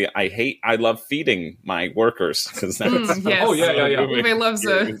apparently I love feeding my workers because that's Yes. Oh, yeah. Uwe loves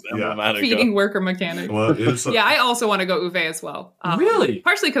a is emblematic feeding of- worker mechanic. well, it's Yeah, I also want to go Uwe as well. Really?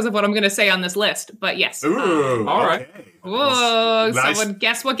 Partially because of what I'm going to say on this list, but yes. Ooh, all right. okay. Whoa, Nice. someone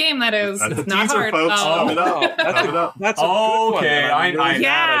guess what game that is. That's a It's not teaser, hard. folks. Oh. Sum it up. That's Sum it up. That's a good one. Okay, and I'm really Yeah.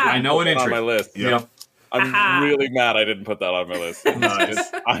 mad I know didn't an put it on entry. my list. Yeah. I'm Aha. really mad I didn't put that on my list.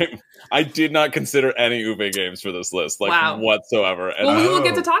 Nice. I did not consider any Uwe games for this list, like Wow. whatsoever. And Well, we will Oh.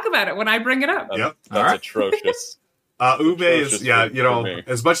 get to talk about it when I bring it up. Yep. that's All right. atrocious. Uwe Atrocious is, yeah, for me.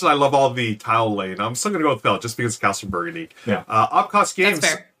 as much as I love all the tile lane, I'm still going to go with Feld just because of Castle Burgundy. Yeah. Upcost Games,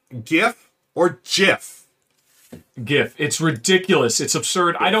 That's fair. GIF or GIF? GIF. It's ridiculous. It's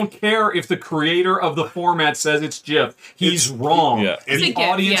absurd. I don't care if the creator of the format says it's GIF. He's wrong. Yeah. It's a The GIF,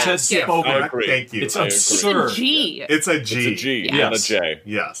 audience yeah, has GIF. spoken. I agree. Thank you. It's I agree. It's absurd. a G. It's a G. It's a G, Yes. not a J.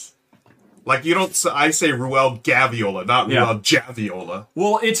 Yes. Like you don't. I say Ruel Gaviola, not Ruel Javiola.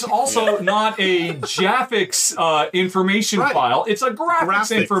 Well, it's also not a Jaffix information file. It's a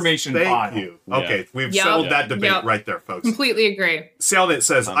graphics information file. Thank you. Okay, we've settled that debate right there, folks. Completely agree. Sailed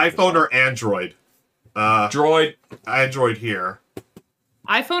says 100%. iPhone or Android? Droid. Android here.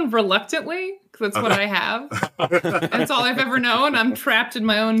 iPhone reluctantly, because that's what I have. That's all I've ever known. I'm trapped in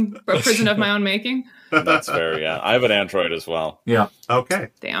my own prison of my own making. That's fair, yeah. I have an Android as well. Yeah. Okay.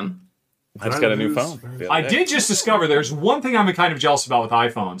 Damn. I just got a new phone. I did just discover there's one thing I'm kind of jealous about with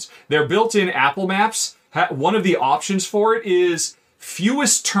iPhones. Their built-in Apple Maps, one of the options for it is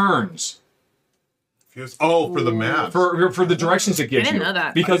fewest turns. Oh, for the map. For the directions it gives you. I didn't know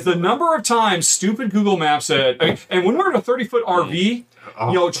that. Because the number of times stupid Google Maps said, and when we're in a 30-foot RV,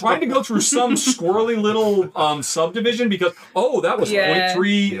 trying to go through some squirrely little subdivision because, that was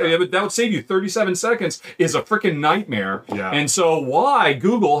 0.3, that would save you 37 seconds is a freaking nightmare. Yeah. And so why,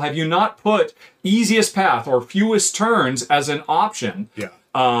 Google, have you not put easiest path or fewest turns as an option? Yeah.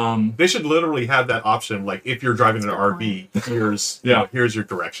 They should literally have that option, like if you're driving an RV, here's your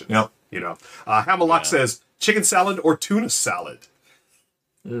directions. Yep. Hamalock says, chicken salad or tuna salad?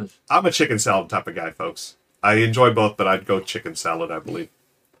 I'm a chicken salad type of guy, folks. I enjoy both, but I'd go chicken salad, I believe.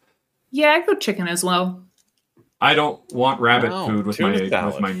 Yeah, I'd go chicken as well. I don't want rabbit food with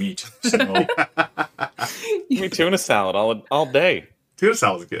my meat. So. Give me tuna salad all day. Tuna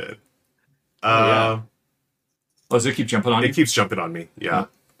salad's good. Does it keep jumping on you? It keeps jumping on me, yeah.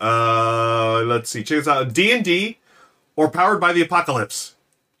 Let's see. Chicken salad. D&D or Powered by the Apocalypse?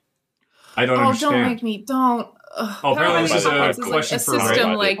 I don't understand. Don't make me, don't. Apparently this is a question for a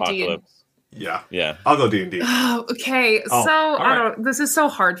system like D&D. Yeah. I'll go D&D. Okay, I don't. This is so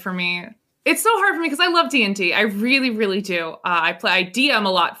hard for me. It's so hard for me because I love D&D. I really, really do. I DM a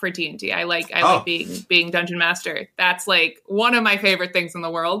lot for D&D. I like being dungeon master. That's like one of my favorite things in the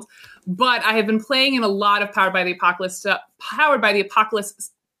world. But I have been playing in a lot of Powered by the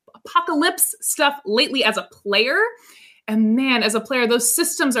Apocalypse stuff lately as a player. And man, as a player, those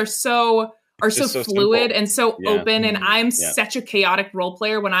systems are so fluid simple. And so open. And I'm such a chaotic role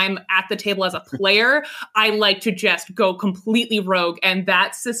player. When I'm at the table as a player, I like to just go completely rogue. And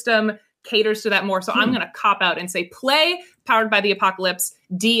that system caters to that more. So I'm going to cop out and say play Powered by the Apocalypse,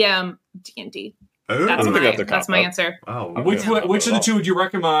 DM D&D. That's my answer. Oh, okay. Which of the two would you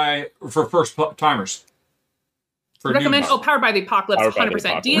recommend for first timers? Recommend Powered by the Apocalypse,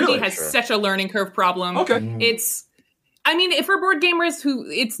 100%. D&D really? has such a learning curve problem. Okay. If for board gamers who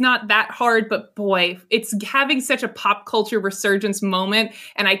it's not that hard, but boy, it's having such a pop culture resurgence moment.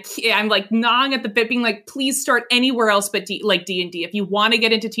 And I'm like gnawing at the bit being like, please start anywhere else but D&D. If you want to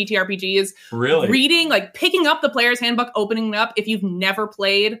get into TTRPGs, reading, like picking up the player's handbook, opening it up. If you've never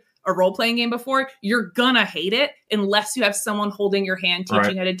played a role-playing game before, you're gonna hate it unless you have someone holding your hand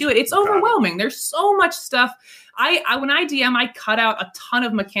teaching how to do it. It's overwhelming. There's so much stuff. When I DM, I cut out a ton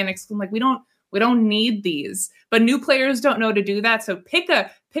of mechanics. I'm like, we don't need these. But new players don't know how to do that. So pick a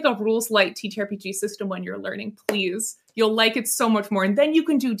rules light TTRPG system when you're learning, please. You'll like it so much more. And then you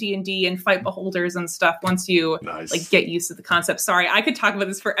can do D&D and fight beholders and stuff once you get used to the concept. Sorry, I could talk about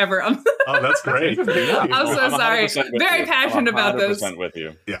this forever. That's great. I'm so sorry. Very passionate about this. I'm 100% with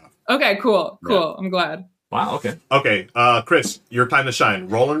you. Yeah. Okay, cool. Yeah. I'm glad. Wow, okay. Okay, Chris, your time to shine.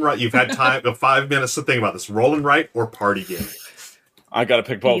 Roll and write. You've had 5 minutes to think about this. Roll and write or party game? I got to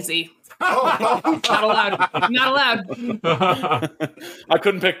pick both. Easy. Not allowed. I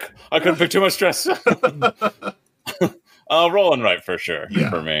couldn't pick too much stress. Roll and write for sure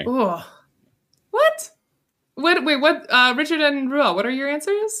for me. Ooh. What? What? Richard and Ruel, what are your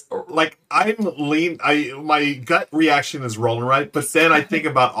answers? Like my gut reaction is roll and write, but then I think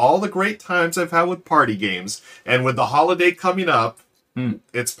about all the great times I've had with party games, and with the holiday coming up,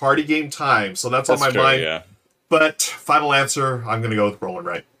 it's party game time. So that's on my mind. Yeah. But final answer, I'm going to go with roll and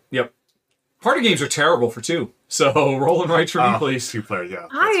write. Yep. Party games are terrible for two. So roll and write for me, please. 2 player, yeah.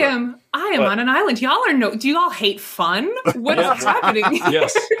 I am on an island. Do you all hate fun? What is happening?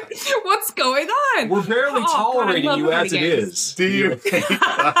 Yes. What's going on? We're barely tolerating you as it is. Do you hate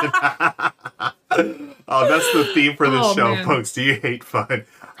fun? That's the theme for this show, folks. Do you hate fun?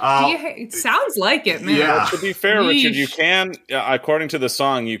 Sounds like it, man. Yeah. Well, to be fair, Richard, you can, according to the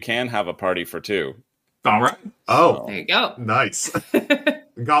song, you can have a party for 2. All right. Oh. There you go. Nice.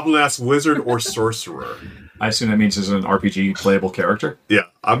 Goblin asks wizard or sorcerer. I assume that means there's an RPG playable character. Yeah,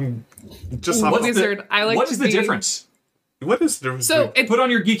 I'm just. Wizard. What is the difference? What is the difference? So put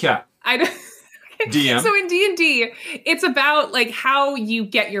on your geek hat. DM. So in D&D, it's about like how you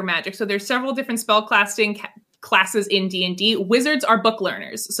get your magic. So there's several different spell classes in D&D. Wizards are book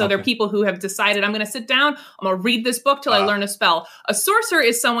learners. So they're people who have decided, I'm going to sit down, I'm going to read this book till I learn a spell. A sorcerer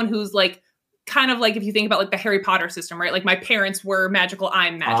is someone who's like kind of like if you think about like the Harry Potter system, right? Like my parents were magical,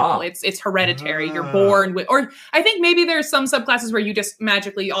 I'm magical. It's hereditary. You're born with, or I think maybe there's some subclasses where you just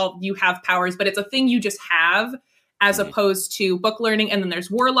magically you have powers, but it's a thing you just have as opposed to book learning. And then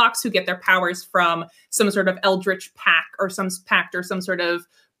there's warlocks who get their powers from some sort of eldritch pact or some sort of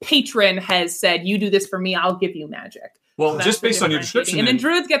patron has said, you do this for me, I'll give you magic. Well, so just based on your description. And then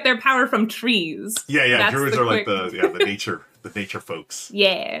druids get their power from trees. Yeah. Druids are like the nature folks.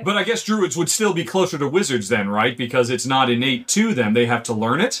 Yeah. But I guess druids would still be closer to wizards then, right? Because it's not innate to them. They have to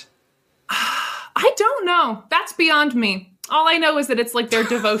learn it? I don't know. That's beyond me. All I know is that it's like their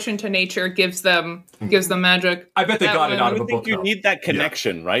devotion to nature gives them magic. I bet they got it out of a book. You need that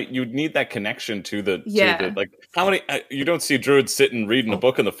connection, right? You need that connection to the like how many you don't see druids sitting reading a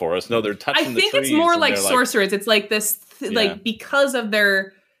book in the forest. No, they're touching the trees. I think it's more like sorcerers. It's like this like because of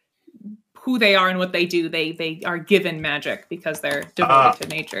their who they are and what they do, they are given magic because they're devoted to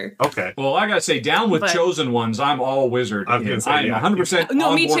nature. Okay. Well, I gotta say, down with chosen ones. I'm all wizard. I'm 100%.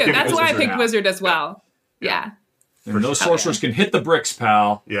 No, me too. That's why I picked now. wizard as well. Yeah. And those sorcerers can hit the bricks,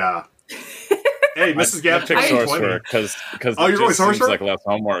 pal. Yeah. Hey, Mrs. Gab picked sorcerer because you're going sorcerer? Seems like less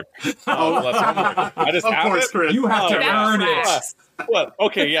homework. Less homework. I just have it. Chris. You have to earn it. What?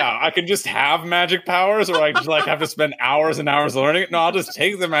 Okay, yeah, I can just have magic powers, or I just like have to spend hours and hours learning it. No, I'll just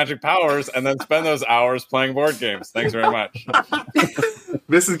take the magic powers and then spend those hours playing board games. Thanks very much.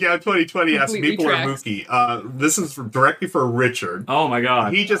 Mrs. Gab 2020 asks Meeple or Mookie. This is directly for Richard. Oh my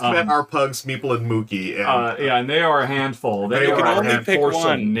god. He just met our pugs, Meeple and Mookie. And, and they are a handful. They can only pick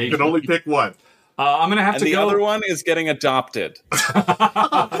one. You can only pick one. I'm going to have to go. The other one is getting adopted.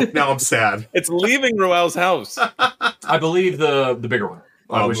 Now I'm sad. It's leaving Ruel's house. I believe the bigger one.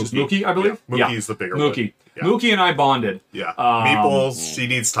 Which is Mookie, I believe? Yeah. Mookie's the bigger one. Yeah. Mookie and I bonded. Yeah. Meeples, she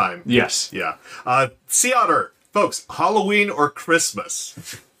needs time. Yes. Yeah. Sea Otter, folks, Halloween or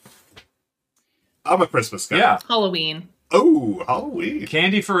Christmas? I'm a Christmas guy. Yeah. Halloween. Oh, Halloween.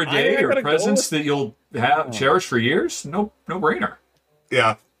 Candy for a day or presents that you'll cherish for years? No brainer.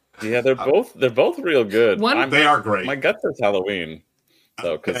 Yeah. Yeah, they're both real good. They are great. My gut says Halloween,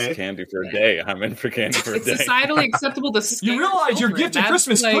 though, because candy for a day. I'm in for candy for a day. It's societally acceptable to scare You realize your gift at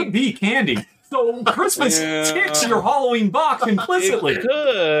Christmas could be candy. So Christmas ticks your Halloween box implicitly. It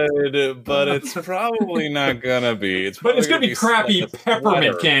could, but it's probably not gonna be. It's gonna be crappy like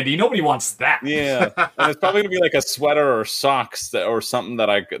peppermint candy. Nobody wants that. Yeah, and it's probably gonna be like a sweater or socks or something that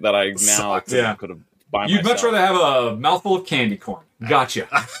I now could have. You'd much rather have a mouthful of candy corn. Gotcha.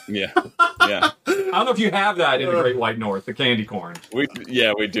 Yeah. I don't know if you have that in the Great White North, the candy corn. We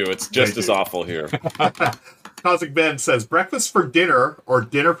do. It's just as awful here. Cosmic Ben says, breakfast for dinner or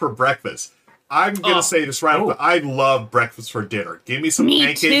dinner for breakfast? I'm going to say this right up. I love breakfast for dinner. Give me some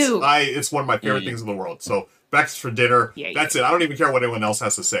pancakes. Too. It's one of my favorite things in the world. So breakfast for dinner. That's it. I don't even care what anyone else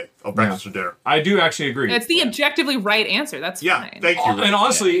has to say. Breakfast for dinner. I do actually agree. It's the objectively right answer. That's fine. Thank you. And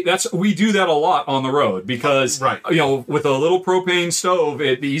honestly, we do that a lot on the road because with a little propane stove,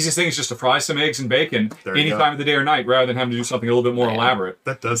 the easiest thing is just to fry some eggs and bacon any time of the day or night, rather than having to do something a little bit more elaborate.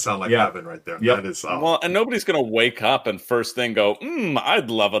 That does sound like heaven right there. Yep. That is well, and nobody's gonna wake up and first thing go,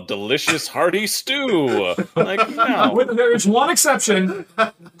 I'd love a delicious hearty stew. Like no. There's one exception: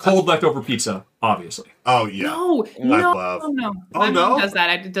 cold leftover pizza. Obviously. Oh yeah. No. Oh My mom does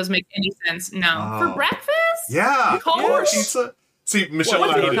that. It doesn't make any sense. No. For breakfast? Yeah. Cold pizza. See, Michelle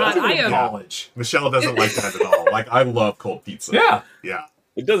Michelle doesn't like that at all. Like I love cold pizza. Yeah. Yeah.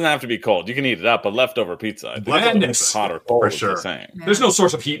 It doesn't have to be cold. You can eat it up, but leftover pizza. Hot or cold for sure. Yeah. There's no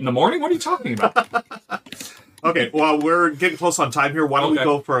source of heat in the morning. What are you talking about? Okay, well, we're getting close on time here. Why don't we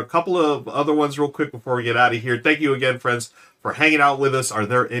go for a couple of other ones real quick before we get out of here? Thank you again, friends, for hanging out with us. Are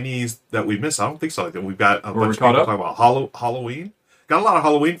there any that we missed? I don't think so. We've got a bunch of people talking about Halloween. Got a lot of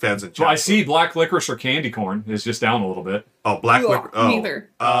Halloween fans in chat. Well, I see black licorice or candy corn is just down a little bit. Oh, black licorice. Oh. Neither.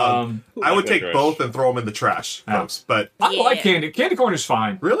 I would take both and throw them in the trash, folks. But I like candy. Candy corn is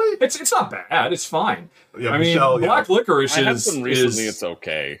fine. Really? It's not bad. It's fine. Yeah, I mean, black licorice it's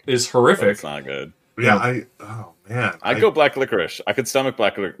okay. Is horrific. It's not good. Yeah, oh man. I'd go black licorice. I could stomach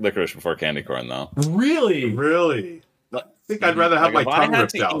black licorice before candy corn, though. Really? I think I'd rather have my tongue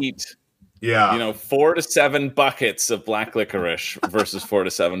ripped out. Yeah. 4 to 7 buckets of black licorice versus 4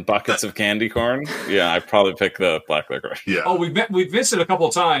 to 7 buckets of candy corn. Yeah, I'd probably pick the black licorice. Yeah. Oh, we've missed it a couple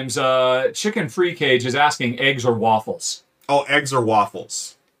of times. Chicken Free Cage is asking eggs or waffles. Oh, eggs or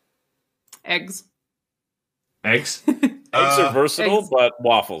waffles? Eggs. Eggs? Eggs are versatile, but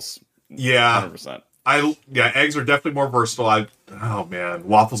waffles. Yeah. 100%. Eggs are definitely more versatile. Oh man,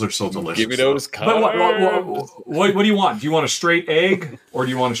 waffles are so delicious. Give me those colors. But what do you want? Do you want a straight egg or do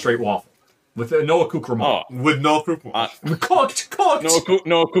you want a straight waffle? With no accoutrement. Oh, with no proof. Cooked.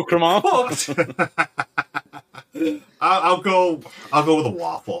 no accoutrement. Cooked. I'll go with a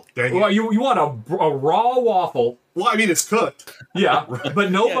waffle. Dang it. Well, you want a raw waffle. Well, I mean, it's cooked. Yeah,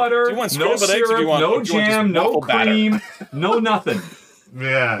 but no Yeah, butter, do you want no scrambled eggs or do syrup, you want- no do you want just jam, no waffle batter? cream, no nothing.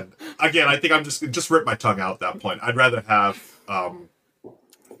 Man, again, I think I'm just rip my tongue out at that point. I'd rather have,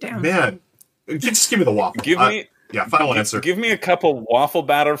 Damn. man, just give me the waffle. Give me- final answer. Give me a cup of waffle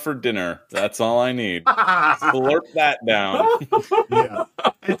batter for dinner. That's all I need. Slurp that down. Yeah.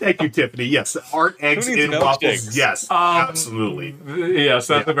 And thank you, Tiffany. Yes, art, eggs, Who needs in waffles. milkshakes? Yes, absolutely. Yes,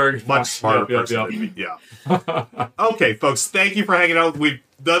 that's a very Much smarter person than me. Yeah. Okay, folks, thank you for hanging out. We've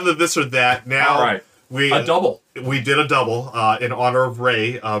done the this or that. Now, All right. A double. We did a double in honor of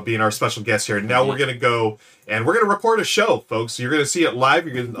Ray being our special guest here. Now we're going to go and we're going to record a show, folks. You're going to see it live.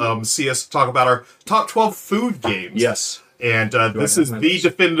 You're going to see us talk about our top 12 food games. Yes. And this is the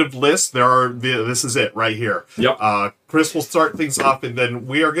definitive list. This is it right here. Yep. Chris will start things off, and then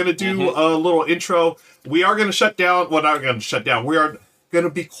we are going to do a little intro. We are going to shut down. Well, not going to shut down. We are going to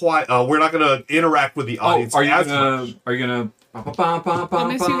be quiet. We're not going to interact with the audience. Are you as gonna? much. Are you gonna? I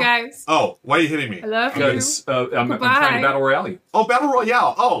miss you guys. Oh, why are you hitting me? I love you. Because I'm Goodbye. trying to battle royale you. Oh, Battle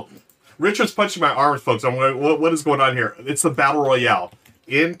Royale. Oh, Richard's punching my arms, folks. I'm going, what is going on here? It's the Battle Royale.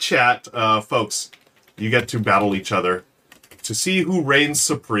 In chat, folks, you get to battle each other to see who reigns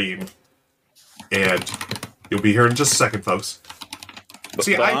supreme. And you'll be here in just a second, folks.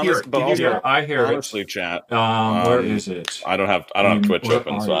 See, I hear it. But Did you also, hear it? I hear honestly, chat. Where is it? I don't have Twitch where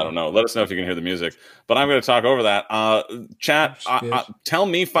open, are so I you? don't know. Let us know if you can hear the music. But I'm going to talk over that. Chat, tell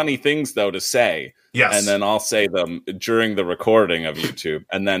me funny things though to say. Yes. And then I'll say them during the recording of YouTube,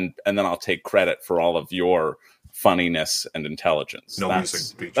 and then I'll take credit for all of your funniness and intelligence. No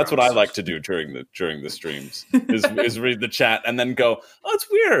music, beat That's what I drums. like to do during the streams. is read the chat and then go, oh, it's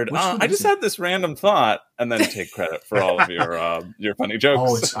weird. I just had this random thought, and then take credit for all of your funny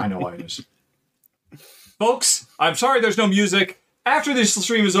jokes. I know why it is. Folks, I'm sorry there's no music. After this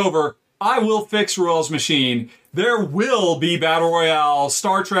stream is over, I will fix Ruel's machine. There will be Battle Royale,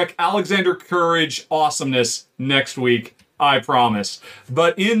 Star Trek, Alexander Courage awesomeness next week. I promise.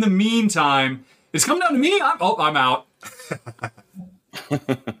 But in the meantime, it's coming down to me. I'm out. All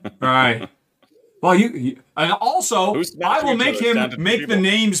right. Well, you and also, Who's I will each make other? him Sounded make the people.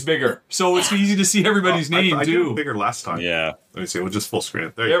 names bigger, so it's easy to see everybody's name I did too. it bigger last time. Yeah. Let me see. We'll just full screen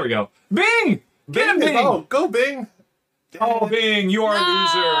it. There There we go. Bing! Get him, Bing! Oh, go Bing. Oh, Bing, you are a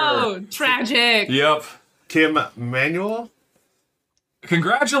Oh, loser. tragic. Yep. Kim Manuel.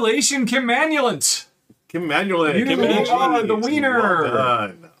 Congratulations, Kim Manulant. Kim Manuel. You are the wiener. Well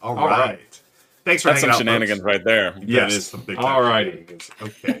done. All All right. right. Thanks for That's hanging some out, shenanigans right there. folks. Yes. That is some big time All righty. shenanigans.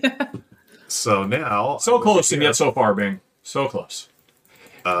 Okay. So now. So I'm close over and here. yet so far, Bing. So close.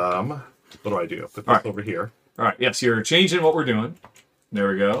 What do I do? Put this All right. over here. All right. Yes, you're changing what we're doing. There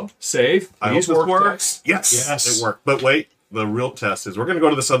we go. Save. I hope Please this work. works. Yes, Yes. it worked. But wait, the real test is we're going to go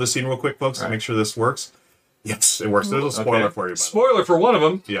to this other scene real quick, folks, All to right. make sure this works. Yes, it works. There's a spoiler Okay. for you. By the way. Spoiler for one of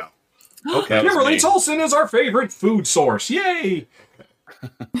them. Yeah. Okay. Kimberly me. Tolson is our favorite food source. Yay!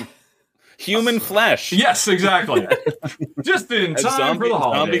 Human flesh. Yes, exactly. Just in time for the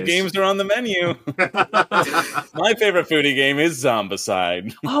holidays. Zombie games are on the menu. My favorite foodie game is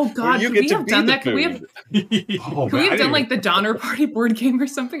Zombicide. Oh God, you could get we to have be done the that? Could we have? food. Oh, Could we man, have I done like didn't the Donner Party board game or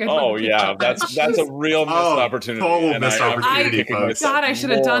something? I'd Oh love to yeah, check that. that's a real missed Oh, opportunity. total and missed I'm opportunity, kicking folks. myself God, I should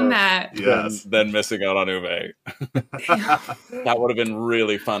have done more that. Yes. Than missing out on Uwe. That would have been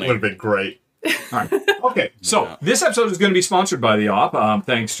really funny. Would have been great. All right. Okay. So this episode is going to be sponsored by the Op.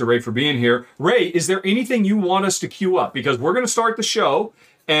 Thanks to Ray for being here. Ray, is there anything you want us to queue up? Because we're going to start the show,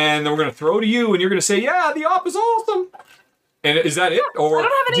 and then we're going to throw to you, and you're going to say, "Yeah, the Op is awesome." And is that it? Or I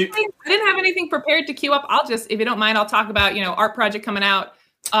don't have anything. I didn't have anything prepared to queue up. I'll just, if you don't mind, I'll talk about art project coming out.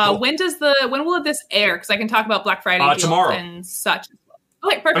 When will this air? Because I can talk about Black Friday deals tomorrow. and such.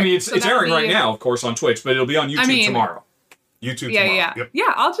 Okay, perfect. I mean, it's So that'll airing right be- now, of course, on Twitch, but it'll be on YouTube tomorrow. YouTube Yeah, tomorrow. yeah, Yep.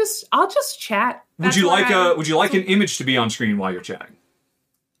 yeah. I'll just chat. Would That's you what like Would you like an image to be on screen while you're chatting,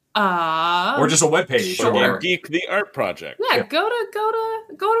 or just a web page? Sure. Or Or, Geek the Art Project. Yeah, Yeah. go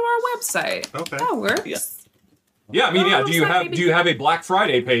to our website. Okay. That works. Yeah. yeah, I mean, yeah. Do you website, have maybe? Do you have a Black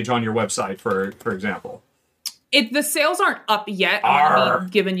Friday page on your website, for example? The sales aren't up yet. I'm Arr. gonna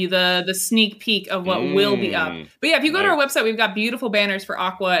be giving you the sneak peek of what will be up. But yeah, if you go to our website, we've got beautiful banners for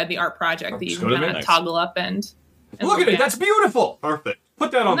Aqua and the art project that you Just can go to kind the of nice. toggle up and Look at look it. That's beautiful. Perfect.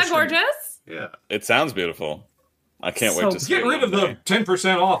 Put that on Isn't the that screen. gorgeous? Yeah. It sounds beautiful. I can't So wait to see Get it rid of one day. the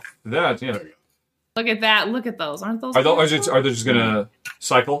 10% off. That yeah. There you go. Look at that. Look at those. Aren't those? Are beautiful? they just gonna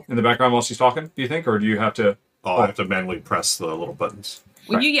cycle in the background while she's talking? Do you think, or do you have to? Oh, I have to manually press the little buttons.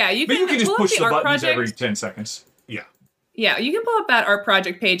 Well, you But you can just pull up push the art buttons project. every 10 seconds. Yeah. Yeah, you can pull up that art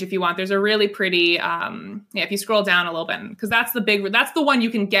project page if you want. There's a really pretty, if you scroll down a little bit, because that's the one you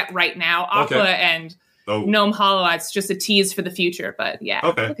can get right now. Aqua and Gnome Hollow, it's just a tease for the future. But yeah,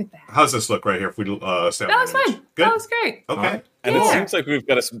 Okay. Look at that. How's this look right here? If we stay on That was the image? fine. Good. That was great. Okay. Right. And it seems like we've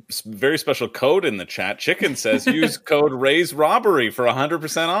got a very special code in the chat. Chicken says use code Ray's Robbery for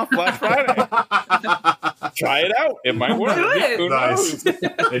 100% off Black Friday. Try it out. It might work. Do it. Who Nice. knows?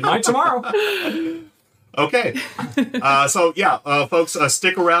 It might tomorrow. Okay. Folks,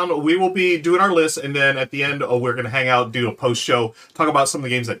 stick around. We will be doing our list, and then at the end, we're going to hang out, do a post-show, talk about some of the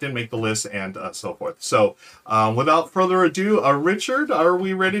games that didn't make the list, and so forth. So, without further ado, Richard, are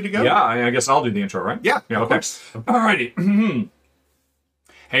we ready to go? Yeah, I guess I'll do the intro, right? Yeah, Yeah, of okay. course. Alrighty.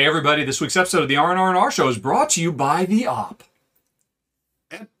 Hey, everybody. This week's episode of the R&R&R Show is brought to you by the Op.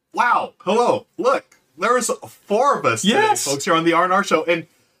 And, wow. Hello. Look, there's 4 of us today, folks, here on the R&R Show. And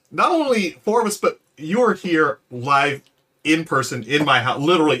not only 4 of us, but you're here live in person in my house,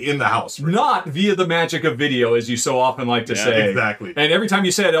 literally in the house. Not via the magic of video, as you so often like to say. Exactly. And every time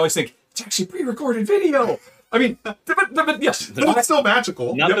you say it, I always think, it's actually pre-recorded video. I mean, but yes. But it's still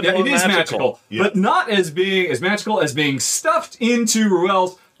magical. Not Yeah, it is magical, Yeah. but not as being as magical as being stuffed into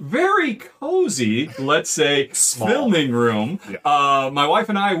Ruel's very cozy, let's say, Small. filming room. Yeah. My wife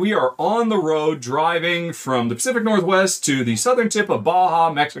and I, we are on the road driving from the Pacific Northwest to the southern tip of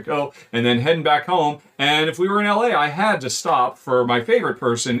Baja, Mexico, and then heading back home. And if we were in LA, I had to stop for my favorite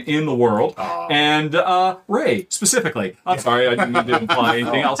person in the world, and Ray, specifically. I'm sorry, I didn't mean to imply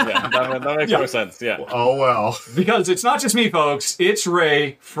anything else. Yeah, that makes more sense. Yeah. Oh, well. Because it's not just me, folks. It's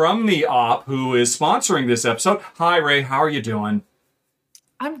Ray from the Op who is sponsoring this episode. Hi, Ray. How are you doing?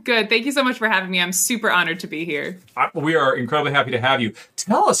 I'm good. Thank you so much for having me. I'm super honored to be here. We are incredibly happy to have you.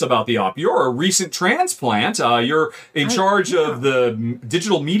 Tell us about the Op. You're a recent transplant. You're in charge of the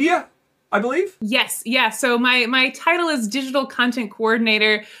digital media, I believe? Yes, yeah. So my title is Digital Content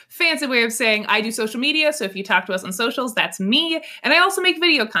Coordinator. Fancy way of saying I do social media. So if you talk to us on socials, that's me. And I also make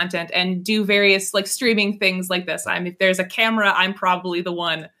video content and do various like streaming things like this. If there's a camera, I'm probably the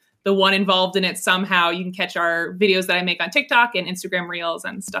one involved in it somehow. You can catch our videos that I make on TikTok and Instagram Reels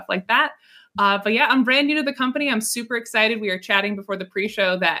and stuff like that. But yeah, I'm brand new to the company. I'm super excited. We were chatting before the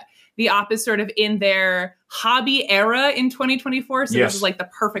pre-show that the Op is sort of in their hobby era in 2024. So This is like the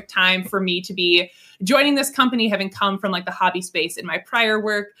perfect time for me to be joining this company, having come from like the hobby space in my prior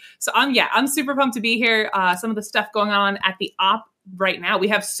work. So I'm super pumped to be here. Some of the stuff going on at the Op right now, we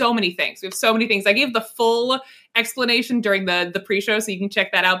have so many things. I gave the full explanation during the pre-show, so you can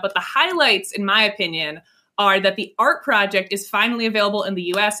check that out. But the highlights, in my opinion, are that the art project is finally available in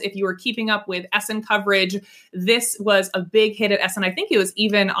the US. If you were keeping up with Essen coverage, this was a big hit at Essen. I think it was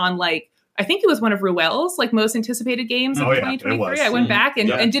even on I think it was one of Ruel's most anticipated games of 2023. I went back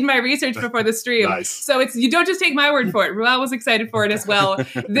and did my research before the stream. Nice. So you don't just take my word for it. Ruel was excited for it as well.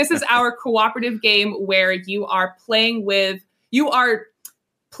 This is our cooperative game where you are players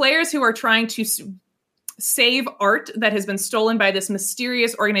who are trying to save art that has been stolen by this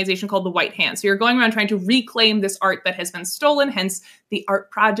mysterious organization called the White Hand. So you're going around trying to reclaim this art that has been stolen, hence the art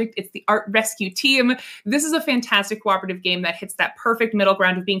project. It's the art rescue team. This is a fantastic cooperative game that hits that perfect middle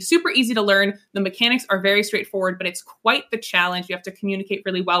ground of being super easy to learn. The mechanics are very straightforward, but it's quite the challenge. You have to communicate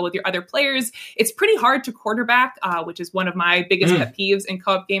really well with your other players. It's pretty hard to quarterback, which is one of my biggest pet peeves in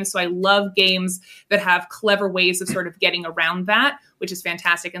co-op games. So I love games that have clever ways of sort of getting around that, which is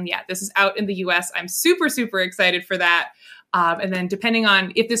fantastic. And yeah, this is out in the US. I'm super, super excited for that. And then depending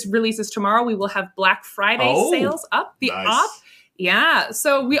on if this releases tomorrow, we will have Black Friday sales up. The Op. Yeah,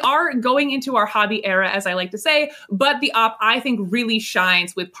 so we are going into our hobby era, as I like to say, but the Op, I think, really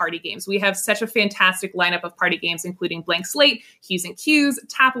shines with party games. We have such a fantastic lineup of party games, including Blank Slate, Hues and Cues,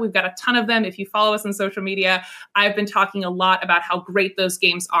 Tappa. We've got a ton of them. If you follow us on social media, I've been talking a lot about how great those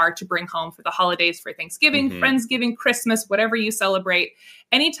games are to bring home for the holidays, for Thanksgiving, Friendsgiving, Christmas, whatever you celebrate.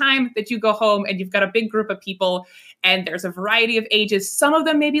 Anytime that you go home and you've got a big group of people and there's a variety of ages, some of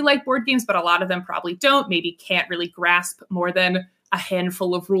them maybe like board games, but a lot of them probably don't, maybe can't really grasp more than a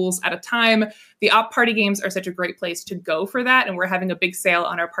handful of rules at a time. The Op party games are such a great place to go for that. And we're having a big sale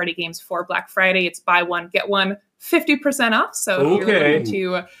on our party games for Black Friday. It's buy one, get one, 50% off. So if you're looking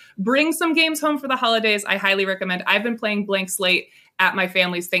to bring some games home for the holidays, I highly recommend. I've been playing Blank Slate at my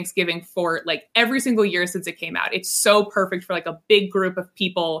family's Thanksgiving for like every single year since it came out. It's so perfect for like a big group of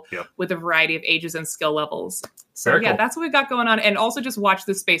people with a variety of ages and skill levels. So Very cool. that's what we've got going on. And also just watch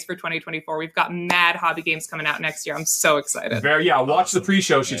this space for 2024. We've got mad hobby games coming out next year. I'm so excited. Watch the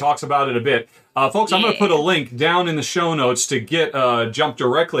pre-show. She talks about it a bit. Folks, I'm going to put a link down in the show notes to get jump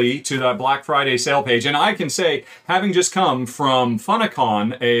directly to that Black Friday sale page. And I can say, having just come from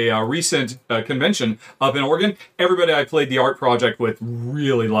Funicon, a recent convention up in Oregon, everybody I played the art project with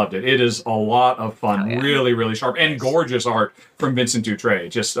really loved it. It is a lot of fun. Really, really sharp and gorgeous art from Vincent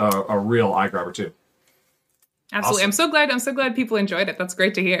Dutray. Just a real eye grabber too. Absolutely. Awesome. I'm so glad people enjoyed it. That's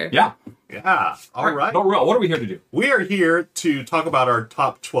great to hear. Yeah. Yeah. All right. But what are we here to do? We are here to talk about our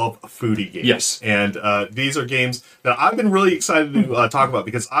top 12 foodie games. Yes. And these are games that I've been really excited to talk about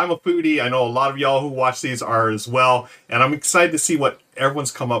because I'm a foodie. I know a lot of y'all who watch these are as well. And I'm excited to see what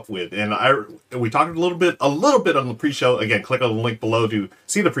everyone's come up with. And we talked a little bit on the pre-show. Again, click on the link below to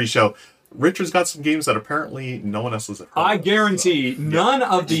see the pre-show. Richard's got some games that apparently no one else has heard of. I guarantee none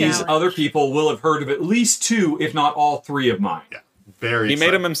of these other people will have heard of at least 2, if not all 3 of mine. Yeah. Very He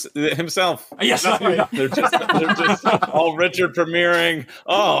made excited. them himself. Yes. They're just all Richard premiering.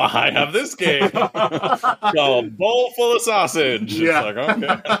 Oh, I have this game. A bowl full of sausage. Yeah. It's like,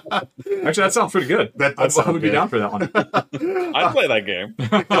 okay. Actually, that sounds pretty good. I would be down for that one. I'd play that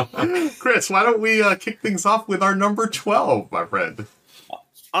game. Chris, why don't we kick things off with our number 12, my friend?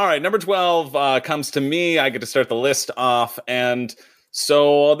 All right, number 12 comes to me. I get to start the list off, and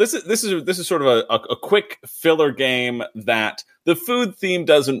so this is sort of a quick filler game that the food theme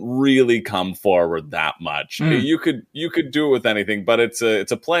doesn't really come forward that much. You could do it with anything, but it's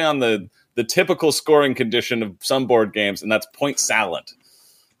a play on the typical scoring condition of some board games, and that's point salad.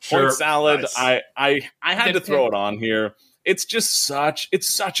 Sure. Point salad. Nice. I had to throw it on here. It's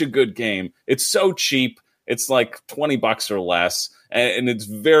such a good game. It's so cheap. It's like $20 or less. And it's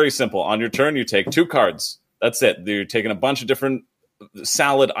very simple. On your turn, you take 2 cards. That's it. You're taking a bunch of different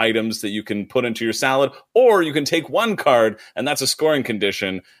salad items that you can put into your salad, or you can take 1 card, and that's a scoring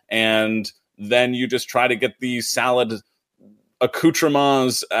condition. And then you just try to get the salad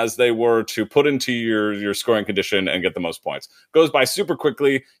accoutrements, as they were, to put into your scoring condition and get the most points. Goes by super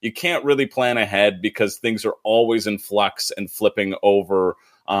quickly. You can't really plan ahead because things are always in flux and flipping over.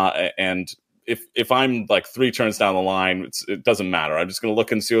 And if I'm like 3 turns down the line, it doesn't matter. I'm just going to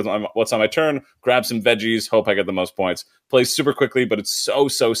look and see what's on my turn, grab some veggies, hope I get the most points. Plays super quickly, but it's so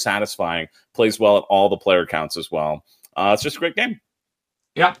satisfying. Plays well at all the player counts as well. It's just a great game.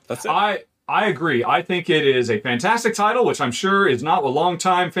 Yeah, that's it. I agree. I think it is a fantastic title, which I'm sure is not what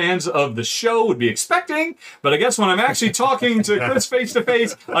longtime fans of the show would be expecting. But I guess when I'm actually talking to Chris face to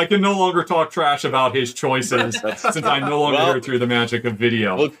face, I can no longer talk trash about his choices since I'm no longer here through the magic of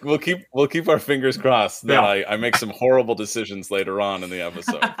video. We'll keep our fingers crossed that I make some horrible decisions later on in the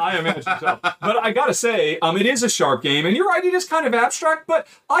episode. I imagine so. But I gotta say, it is a sharp game, and you're right, it is kind of abstract, but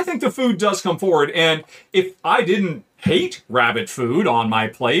I think the food does come forward. And if I didn't hate rabbit food on my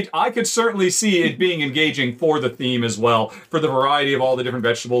plate, I could certainly see it being engaging for the theme as well, for the variety of all the different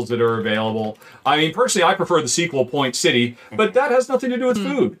vegetables that are available. I mean, personally, I prefer the sequel Point City, but that has nothing to do with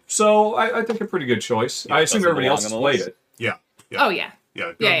food. So I think a pretty good choice. I assume everybody else has played it. Yeah. Oh, yeah.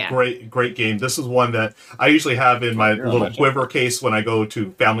 Yeah, great game. This is one that I usually have in my little quiver case when I go to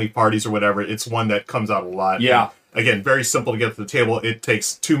family parties or whatever. It's one that comes out a lot. Yeah. And again, very simple to get to the table. It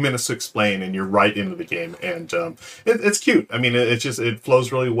takes 2 minutes to explain, and you're right into the game. And it's cute. I mean, it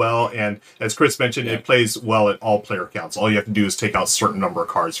flows really well. And as Chris mentioned, it plays well at all player counts. All you have to do is take out a certain number of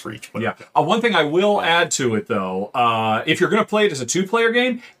cards for each player. Yeah. One thing I will add to it, though, if you're going to play it as a 2-player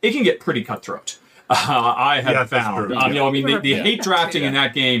game, it can get pretty cutthroat. I have found. The hate drafting in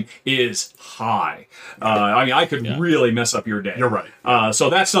that game is high. I could really mess up your day. You're right. So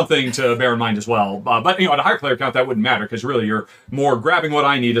that's something to bear in mind as well. But at a higher player count, that wouldn't matter because really you're more grabbing what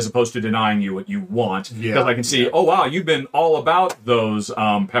I need as opposed to denying you what you want. Because I can see, oh wow, you've been all about those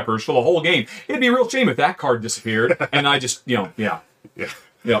peppers for the whole game. It'd be a real shame if that card disappeared and I just, Yeah.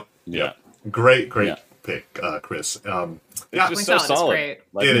 Great pick, Chris. It's just so solid. Great.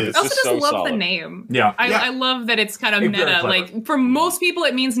 Like, it is. I also just love solid. the name. Yeah. I love that it's kind of meta. Like for most people,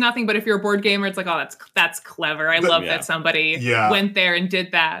 it means nothing, but if you're a board gamer, it's like, oh, that's clever. I love that somebody went there and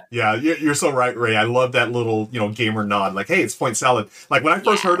did that. Yeah, you're so right, Ray. I love that little gamer nod. Like, hey, it's point salad. Like when I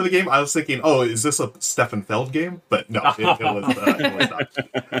first heard of the game, I was thinking, oh, is this a Stefan Feld game? But no, it was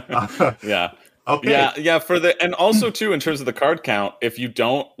not. Yeah. Okay. Yeah, and also too in terms of the card count, if you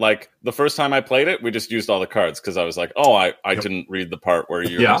don't like the first time I played it, we just used all the cards because I was like, oh, I didn't read the part where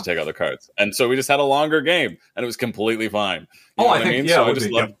you're going to take other cards, and so we just had a longer game, and it was completely fine. You know what I mean? So I just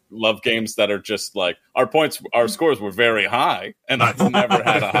love games that are just like our scores were very high, and I've never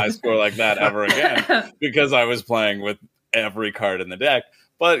had a high score like that ever again because I was playing with every card in the deck.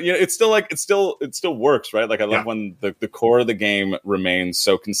 But you know, it's still it still works, right? Like I love when the core of the game remains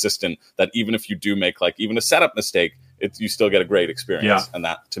so consistent that even if you do make like even a setup mistake, you still get a great experience. And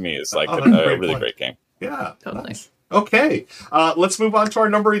that to me is like a really great game. Yeah, totally. Nice. Okay, let's move on to our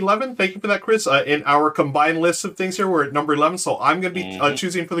number 11. Thank you for that, Chris. In our combined list of things here, we're at number 11, so I'm going to be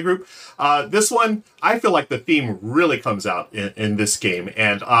choosing for the group. This one, I feel like the theme really comes out in this game,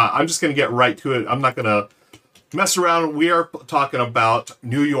 and I'm just going to get right to it. I'm not going to mess around. We are talking about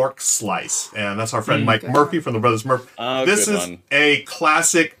New York Slice, and that's our friend Mike Murphy from the Brothers Murphy. This is a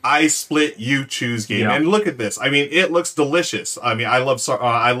classic I split you choose game, and look at this. I mean, it looks delicious. I mean, I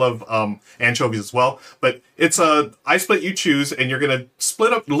love anchovies as well, but it's a I split you choose, and you're gonna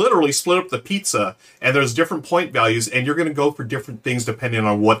literally split up the pizza, and there's different point values, and you're gonna go for different things depending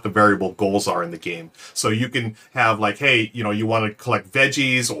on what the variable goals are in the game. So you can have like, hey, you know, you want to collect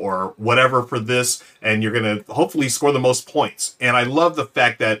veggies or whatever for this, and you're gonna hopefully score the most points. And I love the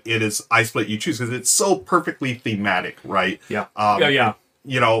fact that it is I split you choose because it's so perfectly thematic, right?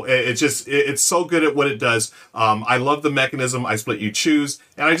 You know, it's so good at what it does. I love the mechanism, I split you choose,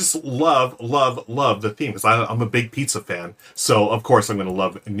 and I just love the theme because I'm a big pizza fan. So of course I'm going to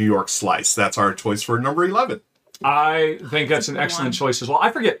love New York Slice. That's our choice for number 11. I think that's an excellent choice as well.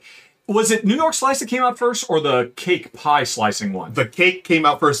 I forget. Was it New York Slice that came out first, or the cake pie slicing one? The cake came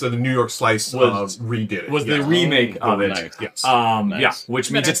out first, and the New York Slice redid it. Was the remake of it? Nice. Yes. Nice. Yeah,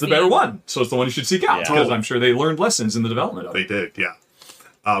 which means it's the better one. So it's the one you should seek out because I'm sure they learned lessons in the development of it. They did,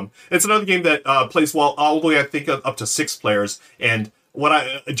 yeah. It's another game that plays well all the way, I think, up to 6 players. And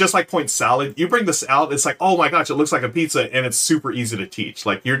just like point salad, you bring this out, it's like, oh my gosh, it looks like a pizza, and it's super easy to teach.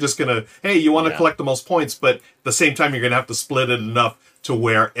 Like you're just gonna, hey, you want to collect the most points, but at the same time, you're gonna have to split it enough to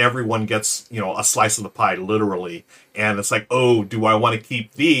where everyone gets, you know, a slice of the pie, literally. And it's like, oh, do I want to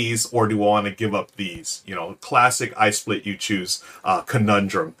keep these or do I want to give up these? You know, classic I split you choose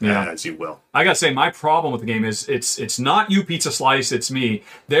conundrum, as you will. I gotta say, my problem with the game is it's not you, Pizza Slice, it's me.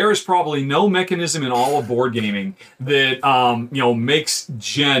 There is probably no mechanism in all of board gaming that makes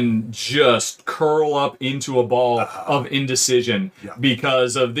Jen just curl up into a ball of indecision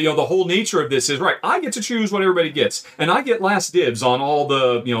because of the whole nature of this is right. I get to choose what everybody gets, and I get last dibs on all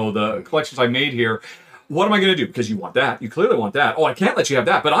the collections I made here. What am I going to do? Because you want that. You clearly want that. Oh, I can't let you have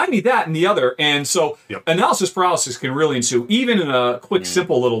that, but I need that and the other. And so analysis paralysis can really ensue, even in a quick,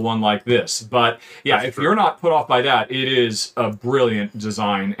 simple little one like this. But yeah, if you're not put off by that, it is a brilliant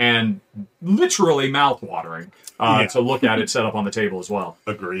design and literally mouth-watering to look at it set up on the table as well.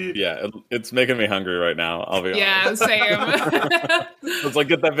 Agreed. Yeah, it's making me hungry right now, I'll be honest. Yeah, same. It's like,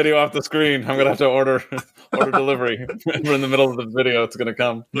 get that video off the screen. I'm going to have to order delivery. We're in the middle of the video. It's going to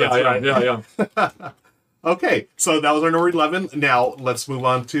come. Yeah. Okay, so that was our number 11. Now, let's move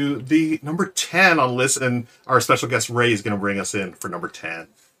on to the number 10 on the list, and our special guest, Ray, is going to bring us in for number 10.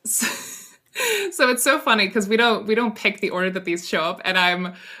 So it's so funny, because we don't pick the order that these show up,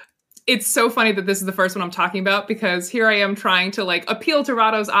 and it's so funny that this is the first one I'm talking about, because here I am trying to, like, appeal to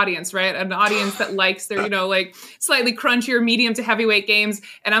Rado's audience, right? An audience that likes their, like, slightly crunchier, medium to heavyweight games,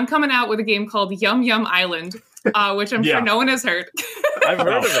 and I'm coming out with a game called Yum Yum Island, which I'm sure no one has heard. I've heard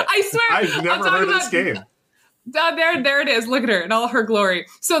of it. I swear. I've never heard of this game. There it is. Look at her in all her glory.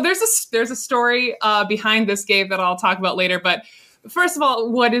 So there's a story behind this game that I'll talk about later. But first of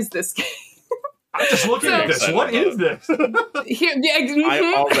all, what is this game? I'm just looking at this. What is this?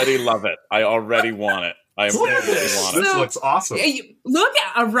 I already love it. I already want it. This looks awesome. Look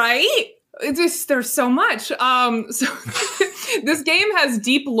at right. There's so much. So this game has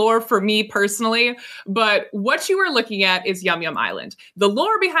deep lore for me personally, but what you are looking at is Yum Yum Island. The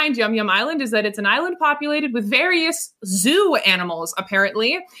lore behind Yum Yum Island is that it's an island populated with various zoo animals,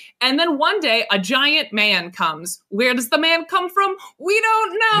 apparently. And then one day, a giant man comes. Where does the man come from? We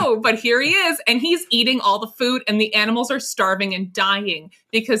don't know, but here he is, and he's eating all the food, and the animals are starving and dying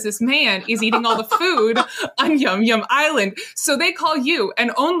because this man is eating all the food on Yum Yum Island. So they call you,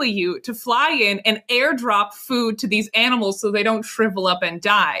 and only you, to fly in and airdrop food to these animals so they don't shrivel up and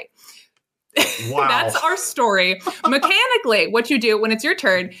die. Wow. That's our story. Mechanically, what you do when it's your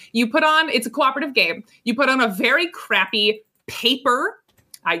turn, you put on, it's a cooperative game, you put on a very crappy paper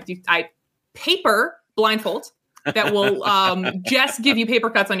blindfold. that will just give you paper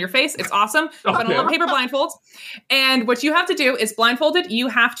cuts on your face. It's awesome. But I love paper blindfolds. And what you have to do is blindfolded. You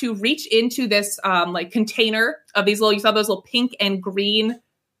have to reach into this like container of these little, you saw those little pink and green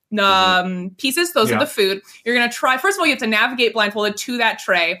pieces. Those are the food. You're going to try, first of all, you have to navigate blindfolded to that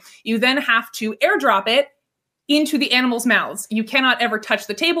tray. You then have to airdrop it into the animals' mouths. You cannot ever touch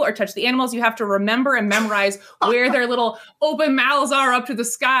the table or touch the animals. You have to remember and memorize where their little open mouths are up to the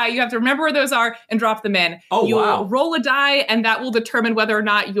sky. You have to remember where those are and drop them in. You'll roll a die, and that will determine whether or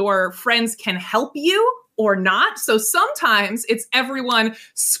not your friends can help you or not. So sometimes it's everyone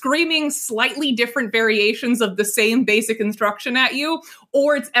screaming slightly different variations of the same basic instruction at you,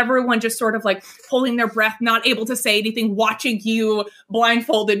 or it's everyone just sort of like holding their breath, not able to say anything, watching you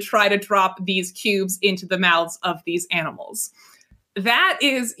blindfolded try to drop these cubes into the mouths of these animals. That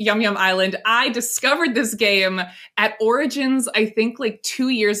is Yum Yum Island. I discovered this game at Origins, I think like 2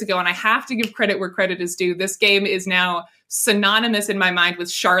 years ago, and I have to give credit where credit is due. This game is now synonymous in my mind with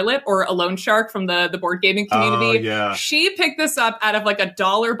Charlotte, or Alone Shark from the board gaming community. Oh, yeah. She picked this up out of like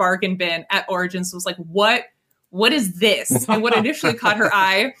 $1 bargain bin at Origins. Was like, what is this? And what initially caught her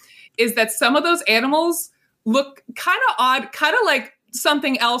eye is that some of those animals look kind of odd, kind of like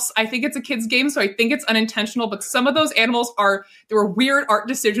something else. I think it's a kid's game, so I think it's unintentional, but some of those animals there were weird art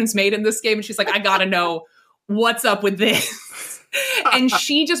decisions made in this game, and she's like, I gotta know what's up with this. And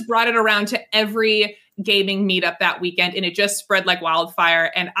she just brought it around to every gaming meetup that weekend, and it just spread like wildfire.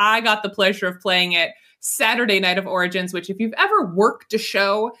 And I got the pleasure of playing it Saturday night of Origins, which if you've ever worked a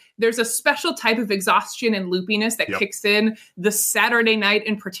show, there's a special type of exhaustion and loopiness that kicks in the Saturday night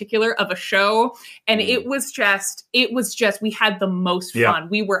in particular of a show. And it was just, we had the most fun.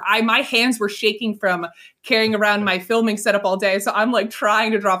 My hands were shaking from carrying around my filming setup all day. So I'm like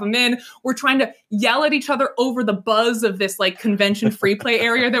trying to drop them in. We're trying to yell at each other over the buzz of this like convention free play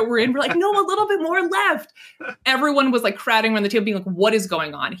area that we're in. We're like, no, a little bit more left. Everyone was like crowding around the table being like, what is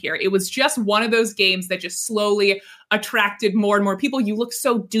going on here? It was just one of those games that just slowly attracted more and more people. You look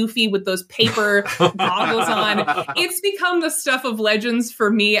so doofy with those paper goggles on. It's become the stuff of legends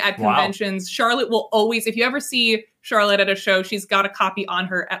for me at conventions. Charlotte will always, if you ever see Charlotte at a show, she's got a copy on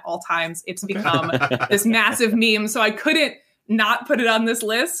her at all times. It's become this massive meme. So I couldn't not put it on this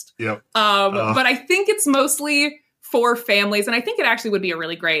list. But I think it's mostly for families. And I think it actually would be a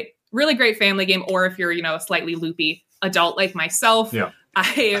really great family game. Or if you're, a slightly loopy adult like myself.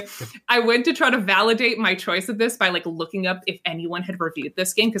 I went to try to validate my choice of this by like looking up if anyone had reviewed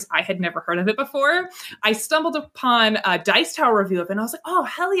this game, because I had never heard of it before. I stumbled upon a Dice Tower review of it, and I was like, oh,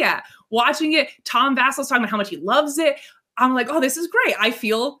 hell yeah. Watching it, Tom Vassel's talking about how much he loves it. I'm like, oh, this is great. I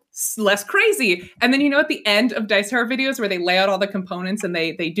feel less crazy. And then, at the end of Dice Tower videos where they lay out all the components and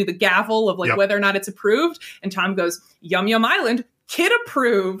they do the gavel of like whether or not it's approved, and Tom goes, Yum Yum Island, kid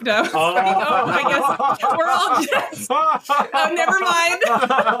approved. I was like, I guess we're all just, never mind.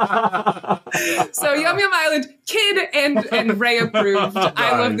 So Yum Yum Island, kid and Ray approved. Nice.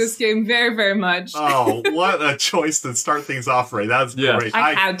 I love this game very, very much. Oh, what a choice to start things off, Ray. That's great.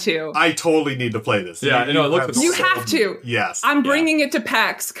 I had to. I totally need to play this. You have to. Yes. I'm bringing it to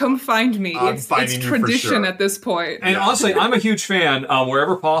PAX. Come find me. It's tradition at this point. And honestly, I'm a huge fan,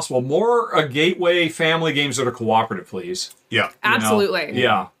 wherever possible, more gateway family games that are cooperative, please. Yeah. Absolutely.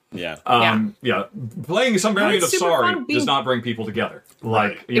 Yeah. Playing some variant of Sorry does not bring people together.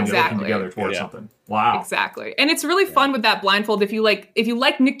 Like, working together towards something. Wow. Exactly. And it's really fun with that blindfold. If you like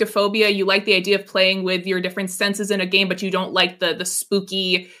nyctophobia, you like the idea of playing with your different senses in a game, but you don't like the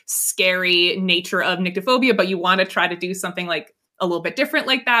spooky, scary nature of nyctophobia, but you want to try to do something like a little bit different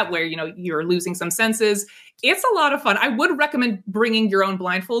like that, where, you're losing some senses. It's a lot of fun. I would recommend bringing your own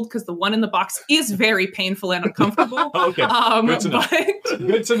blindfold, because the one in the box is very painful and uncomfortable. Okay. Good to know.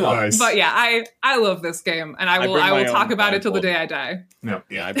 Good to know. Nice. But yeah, I love this game, and I will talk about it till the day I die.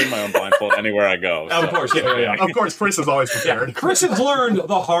 Yeah, I bring my own blindfold anywhere I go. So. Of course, Of course, Chris is always prepared. Chris has learned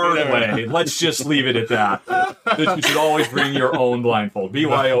the hard way. Let's just leave it at that. That you should always bring your own blindfold.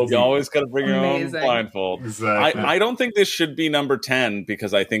 BYOB. You always got to bring your own blindfold. Exactly. I don't think this should be number 10,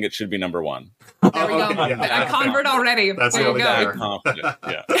 because I think it should be number 1. There we go. I convert already. That's there the you only go. Confident.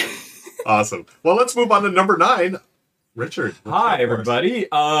 Yeah. Awesome. Well, let's move on to number 9. Richard. Hi, everybody.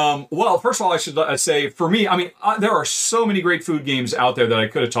 Well, first of all, I should say, for me, there are so many great food games out there that I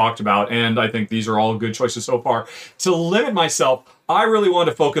could have talked about, and I think these are all good choices so far. To limit myself, I really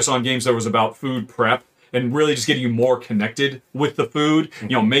wanted to focus on games that was about food prep and really just getting you more connected with the food,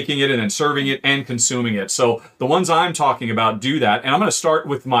 making it and then serving it and consuming it. So the ones I'm talking about do that. And I'm going to start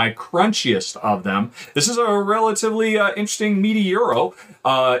with my crunchiest of them. This is a relatively interesting meaty Euro.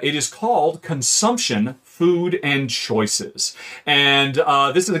 It is called Consumption, Food, and Choices. And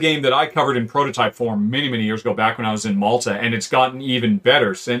this is a game that I covered in prototype form many, many years ago, back when I was in Malta, and it's gotten even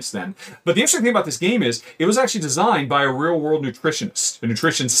better since then. But the interesting thing about this game is it was actually designed by a real-world nutritionist, a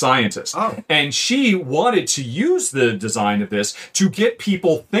nutrition scientist. Oh. And she wanted to use the design of this to get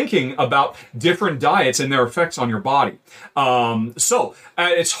people thinking about different diets and their effects on your body. So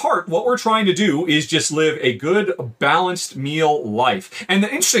at its heart, what we're trying to do is just live a good, balanced meal life. And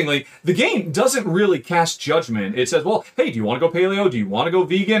interestingly, the game doesn't really cast judgment. It says, well, hey, do you want to go paleo? Do you want to go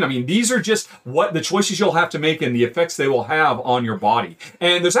vegan? I mean, these are just what the choices you'll have to make and the effects they will have on your body.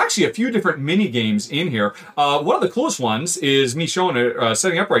 And there's actually a few different mini games in here. One of the coolest ones is me showing it,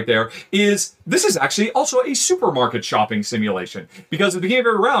 setting up right there, is this is actually also a supermarket shopping simulation. Because at the beginning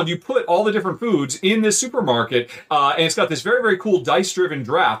of every round, you put all the different foods in this supermarket, and it's got this very, very cool dice-driven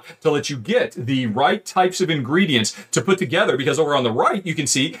draft to let you get the right types of ingredients to put together. Because over on the right, you can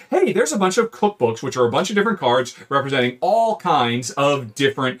see, hey, there's a bunch of cookbooks, which are a bunch of different cards representing all kinds of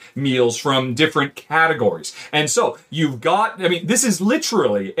different meals from different categories. And so you've got, this is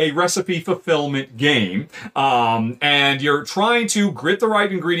literally a recipe fulfillment game. And you're trying to grit the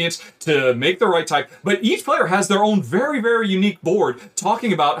right ingredients to make the right type. But each player has their own very, very unique board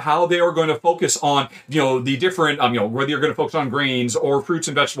talking about how they are going to focus on, the different, whether you're going to focus on grains or fruits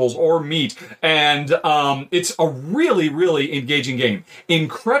and vegetables or meat. And it's a really, really engaging game.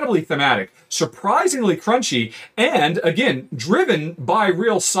 Incredibly thematic, surprisingly crunchy, and again, driven by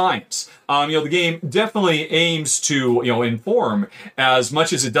real science. The game definitely aims to, inform as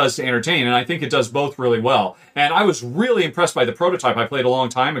much as it does to entertain, and I think it does both really well. And I was really impressed by the prototype I played a long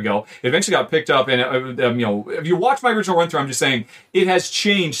time ago. It eventually got picked up, and if you watch my original run-through, I'm just saying it has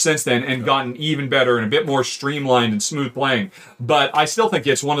changed since then and gotten even better and a bit more streamlined and smooth playing. But I still think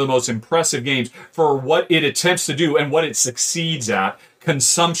it's one of the most impressive games for what it attempts to do and what it succeeds at: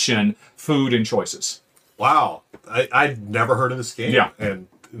 consumption, food, and choices. Wow, I'd never heard of this game. Yeah. And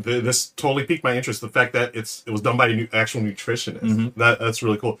this totally piqued my interest. The fact that it was done by an actual nutritionist. That's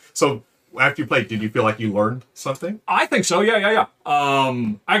really cool. So after you played, did you feel like you learned something? I think so. Yeah.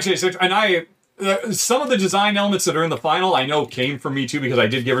 Actually, some of the design elements that are in the final, I know came from me too, because I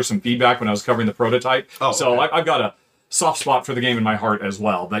did give her some feedback when I was covering the prototype. Oh, so okay. I've got a soft spot for the game in my heart as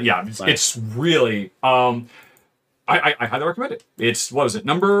well. But yeah, it's really. I highly recommend it. It's, what is it,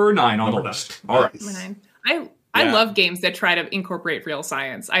 number 9 on the list. All right. Nice. Number 9. I love games that try to incorporate real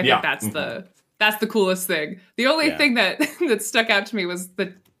science. I think that's the coolest thing. The only thing that stuck out to me was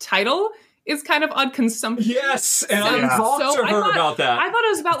the title is kind of on consumption. Yes, and I talked to her about that. I thought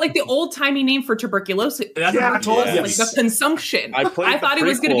it was about like the old-timey name for tuberculosis. Like the consumption. I thought it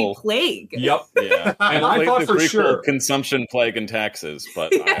was going to be plague. Yep. Yeah. And I thought for sure consumption, plague, and taxes,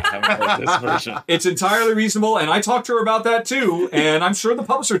 but I haven't heard this version. It's entirely reasonable, and I talked to her about that too, and I'm sure the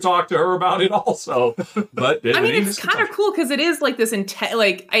publisher talked to her about it also. But it's kind of cool because it is like this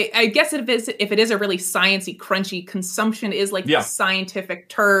I guess if it is a really sciencey, crunchy, consumption is like the scientific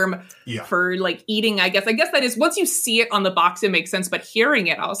term for like eating. I guess that is, once you see it on the box, it makes sense. But hearing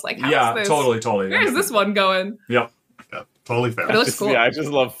it, I was like, how is this? Totally. Where's this one going? Yep. Yeah, totally fair. But it looks cool. Yeah, I just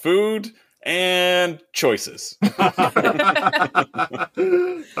love food and choices.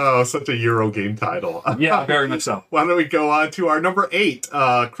 Oh, such a Euro game title. Yeah, very much so. Why don't we go on to our number 8?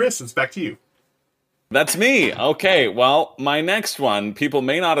 Chris, it's back to you. That's me. Okay, well, my next one, people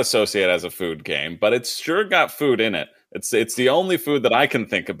may not associate as a food game, but it's sure got food in it. It's the only food that I can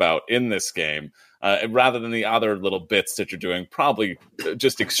think about in this game, rather than the other little bits that you're doing, probably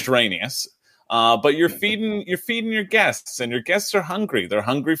just extraneous. But you're feeding your guests, and your guests are hungry. They're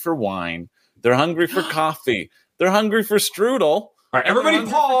hungry for wine. They're hungry for coffee. They're hungry for strudel. All right, everybody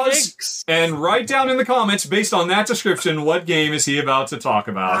pause and write down in the comments, based on that description, what game is he about to talk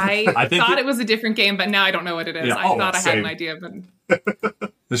about. I thought it was a different game, but now I don't know what it is. Yeah. I thought I had an idea, but...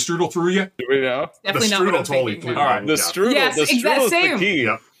 The strudel threw you? Do we know? Definitely the not what strudel I'm totally thinking. flew. All right. The strudel, yes, the strudel's same. the key.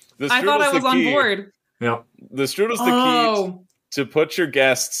 Yeah. I thought I was on board. Yeah. The strudel's the key to put your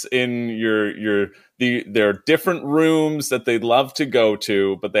guests in their different rooms that they'd love to go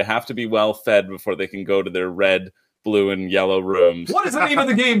to, but they have to be well fed before they can go to their red, blue, and yellow rooms. What is the name of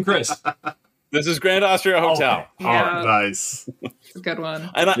the game, Chris? This is Grand Austria Hotel. Okay. Yeah. Nice. It's a good one.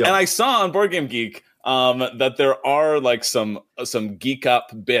 And I saw on Board Game Geek that there are like some geek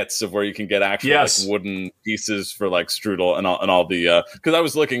up bits of where you can get actual like wooden pieces for like strudel and all the because I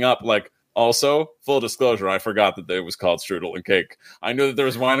was looking up like Also, full disclosure, I forgot that it was called strudel and cake. I knew that there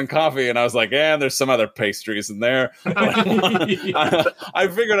was wine and coffee, and I was like, and there's some other pastries in there. I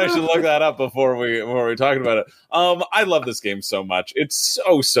figured I should look that up before we talked about it. I love this game so much. It's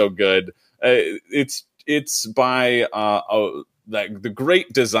so good. It's by the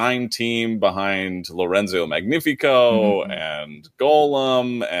great design team behind Lorenzo Magnifico and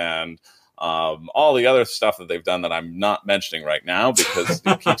Golem and all the other stuff that they've done that I'm not mentioning right now because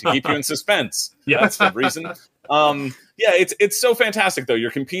to keep you in suspense. Yeah, that's the reason. It's so fantastic though. You're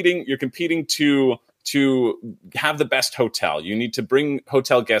competing to have the best hotel. You need to bring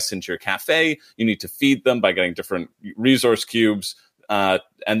hotel guests into your cafe. You need to feed them by getting different resource cubes.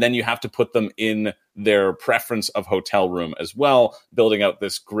 And then you have to put them in their preference of hotel room as well, building out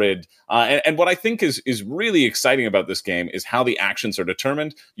this grid. And what I think is really exciting about this game is how the actions are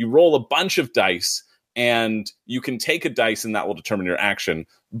determined. You roll a bunch of dice, and you can take a dice, and that will determine your action.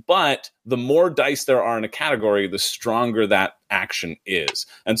 But the more dice there are in a category, the stronger that action is.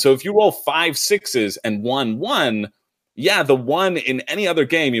 And so if you roll 5 6s and 1 1, yeah, the 1 in any other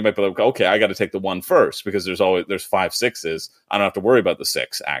game, you might be like, okay, I got to take the 1 first because there's 5 6s. I don't have to worry about the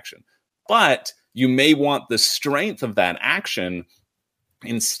 6 action. But you may want the strength of that action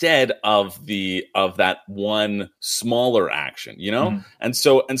instead of that one smaller action, you know? And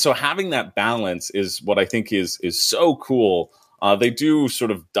so having that balance is what I think is so cool. They do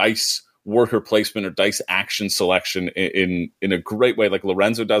sort of dice worker placement or dice action selection in a great way. Like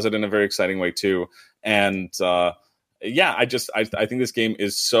Lorenzo does it in a very exciting way too. And I think this game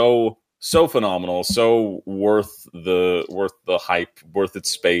is so phenomenal, so worth the hype, worth its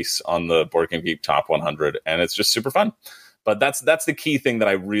space on the Board Game Geek Top 100, and it's just super fun. But that's the key thing that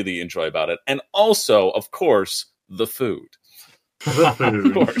I really enjoy about it, and also, of course, the food. The food,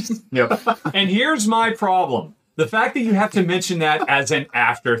 of course. Yep. And here's my problem. The fact that you have to mention that as an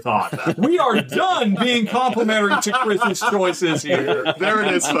afterthought. We are done being complimentary to Chris's choices here. There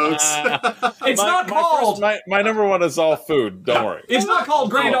it is, folks. It's not called... My number one is all food. Don't worry. It's not called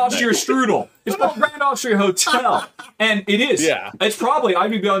Grand Austria Strudel. It's called Grand Austria Hotel. And it is. Yeah. It's probably, I'd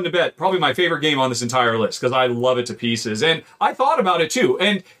be willing to bet, probably my favorite game on this entire list because I love it to pieces. And I thought about it too.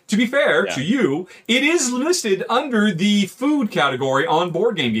 And to be fair to you, it is listed under the food category on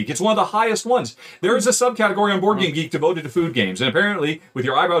Board Game Geek. It's one of the highest ones. There is a subcategory on Board Game Geek devoted to food games. And apparently, with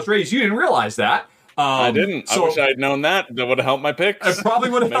your eyebrows raised, you didn't realize that. I didn't. I wish I had known that. That would have helped my picks. It probably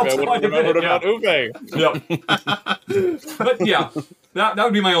would have helped. Maybe I would have remembered about Uwe. Yep. But yeah, that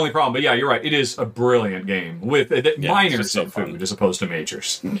would be my only problem. But yeah, you're right. It is a brilliant game with minors in food as opposed to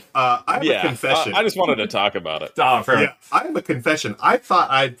majors. I have a confession. I just wanted to talk about it. Fair. Yeah, I have a confession. I thought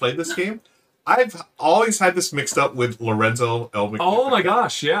I had played this game. I've always had this mixed up with Lorenzo El Magnifico. Oh my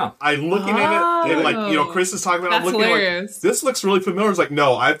gosh, yeah. I'm looking at it, and like, Chris is talking about it. I'm looking hilarious. like, this looks really familiar. It's like,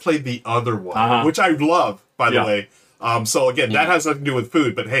 no, I've played the other one, which I love, by the way. So again, that has nothing to do with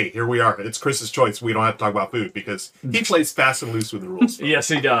food, but hey, here we are. It's Chris's choice. We don't have to talk about food because he plays fast and loose with the rules. Yes,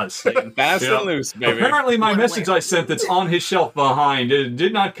 he does. Fast and loose, baby. Apparently, my message I sent that's on his shelf behind it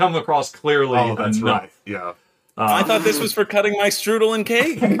did not come across clearly. Oh, that's right. Yeah. I thought this was for cutting my strudel and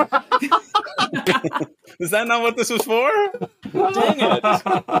cake. Is that not what this was for? Dang it!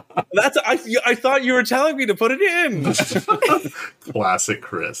 I thought you were telling me to put it in. Classic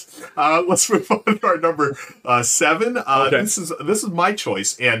Chris. Let's move on to our number 7. Okay. This is my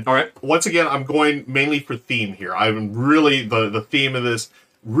choice, and all right. Once again, I'm going mainly for theme here. I'm really the theme of this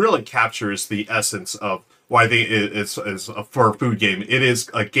really captures the essence of why I think it's for a food game. It is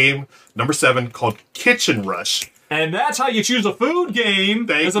a game number 7 called Kitchen Rush. And that's how you choose a food game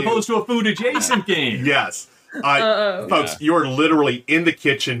opposed to a food adjacent game. Yes. Folks, you're literally in the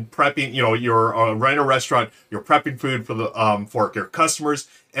kitchen prepping, you're running a restaurant, you're prepping food for your customers.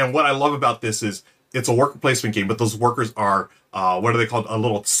 And what I love about this is it's a worker placement game, but those workers are, what are they called?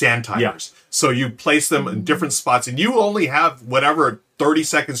 Little sand timers. Yeah. So you place them in different spots and you only have whatever, 30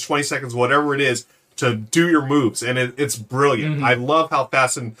 seconds, 20 seconds, whatever it is, to do your moves, and it's brilliant. I love how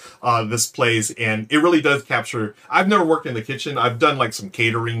fast this plays, and it really does capture. I've never worked in the kitchen. I've done like some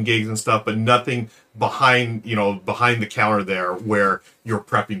catering gigs and stuff, but nothing behind the counter there where you're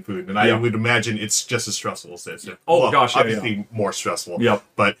prepping food. And I would imagine it's just as stressful as this. Obviously more stressful. Yep.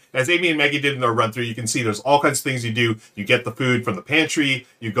 But as Amy and Maggie did in their run through, you can see there's all kinds of things you do. You get the food from the pantry.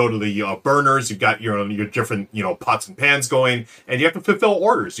 You go to the burners. You've got your different pots and pans going, and you have to fulfill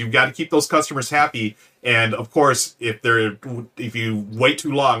orders. You've got to keep those customers happy. And of course, if you wait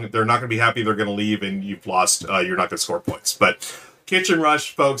too long, they're not going to be happy. They're going to leave, and you've lost. You're not going to score points. But Kitchen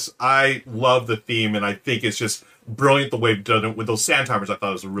Rush, folks, I love the theme, and I think it's just brilliant the way they've done it with those sand timers. I thought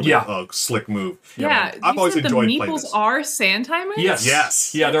it was a really slick move. Yeah, I've always enjoyed the playing meeples this. are sand timers.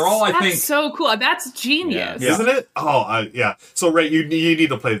 Yes. Yeah, they're all. I think so cool. That's genius, isn't it? Oh, yeah. So Ray, you need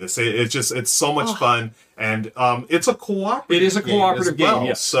to play this. It's so much fun. And it's a cooperative. It is a cooperative game,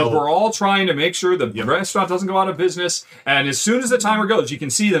 yes. So we're all trying to make sure the restaurant doesn't go out of business. And as soon as the timer goes, you can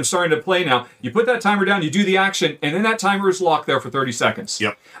see them starting to play now. You put that timer down, you do the action, and then that timer is locked there for 30 seconds.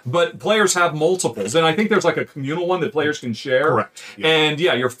 Yep. But players have multiples, and I think there's like a communal one that players can share. Correct. Yep. And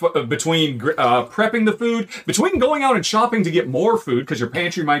you're between prepping the food, between going out and shopping to get more food because your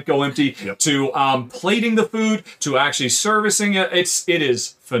pantry might go empty, to plating the food, to actually servicing it. It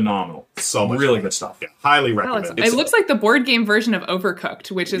is phenomenal. So much really fun. good stuff. Yeah, highly recommend. It looks like the board game version of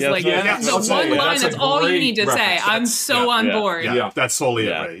Overcooked, which is the one line. That's all you need to say. I'm so on board. Yeah, that's totally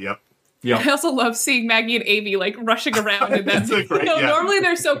it, Ray. Yep. Yeah. I also love seeing Maggie and Amy like rushing around in that. Normally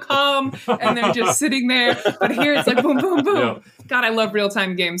they're so calm and they're just sitting there, but here it's like boom, boom, boom. Yeah. God, I love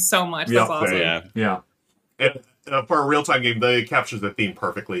real-time games so much. That's awesome. Yeah. And, for a real-time game, it captures the theme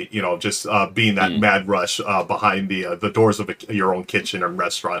perfectly. Just being that mad rush behind the doors of your own kitchen and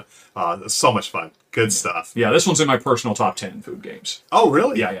restaurant. So much fun. Good stuff. Yeah, this one's in my personal top 10 food games. Oh,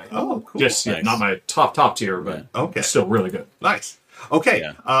 really? Yeah. Oh, cool. Just nice. Not my top tier, but still really good. Nice. Okay.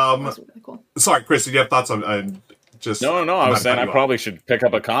 That's really cool. Sorry, Chris, did you have thoughts on just... No, I was saying I probably should pick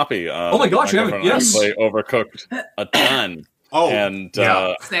up a copy. Oh my gosh, you haven't... Yes. I play Overcooked a ton. And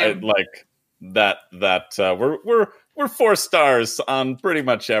like that we're 4 stars on pretty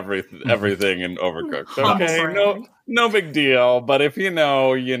much everything in Overcooked. Okay, no big deal. But if you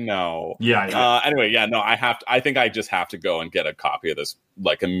know, you know. Yeah. Anyway, I think I just have to go and get a copy of this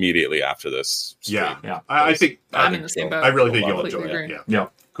like immediately after this stream. Yeah. I think I'm in the same boat. I really think you'll enjoy it. Yeah.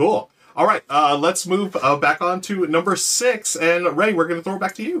 Cool. All right. Let's move back on to number 6, and Ray, we're going to throw it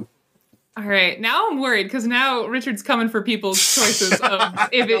back to you. All right, now I'm worried because now Richard's coming for people's choices of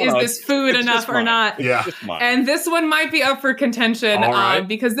is this food enough or not. Yeah, and this one might be up for contention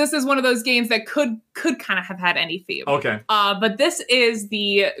because this is one of those games that could kind of have had any theme. Okay, but this is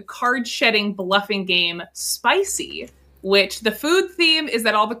the card shedding bluffing game Spicy, which the food theme is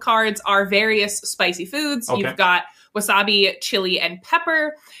that all the cards are various spicy foods. Okay. You've got wasabi, chili, and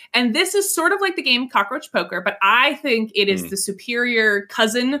pepper. And this is sort of like the game Cockroach Poker, but I think it is the superior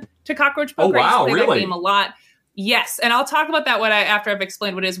cousin to Cockroach Poker. Oh, wow, I play really? that game a lot. Yes, and I'll talk about that after I've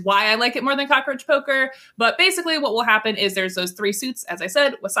explained what it is, why I like it more than Cockroach Poker. But basically what will happen is there's those 3 suits, as I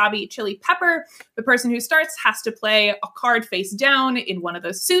said, wasabi, chili, pepper. The person who starts has to play a card face down in one of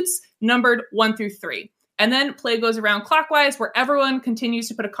those suits, numbered 1 through 3. And then play goes around clockwise where everyone continues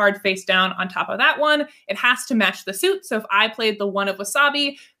to put a card face down on top of that one. It has to match the suit. So if I played the 1 of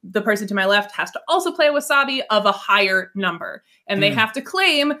wasabi, the person to my left has to also play a wasabi of a higher number. And they have to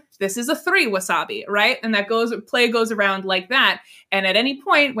claim this is a 3 wasabi, right? And play goes around like that. And at any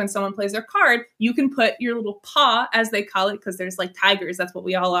point when someone plays their card, you can put your little paw, as they call it, because there's like tigers. That's what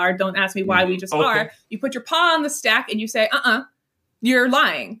we all are. Don't ask me why we just are. You put your paw on the stack and you say, you're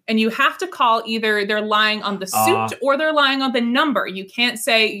lying. And you have to call either they're lying on the suit or they're lying on the number. You can't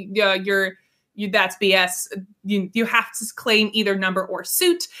say that's BS. You have to claim either number or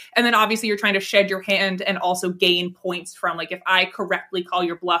suit. And then obviously you're trying to shed your hand and also gain points from, like, if I correctly call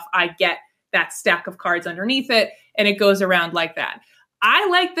your bluff, I get that stack of cards underneath it. And it goes around like that. I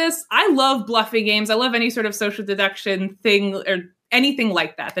like this. I love bluffing games. I love any sort of social deduction thing or anything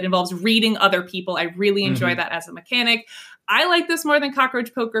like that involves reading other people. I really enjoy that as a mechanic. I like this more than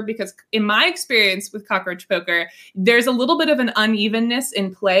Cockroach Poker because in my experience with Cockroach Poker, there's a little bit of an unevenness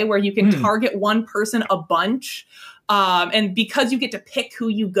in play where you can target one person a bunch. And because you get to pick who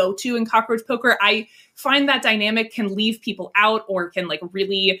you go to in Cockroach Poker, I find that dynamic can leave people out or can like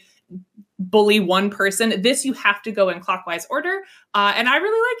really bully one person. This you have to go in clockwise order. And I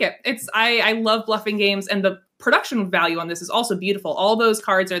really like it. I love bluffing games, and the production value on this is also beautiful. All those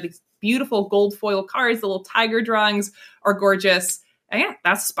cards are these beautiful gold foil cards. The little tiger drawings are gorgeous. And yeah,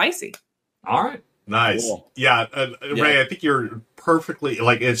 that's Spicy. All right. Nice. Cool. Yeah. Ray, I think you're perfectly,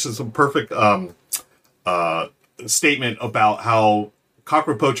 like, it's just a perfect statement about how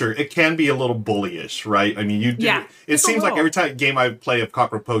Cockroach Poacher, it can be a little bullyish, right? I mean, it seems like every game I play of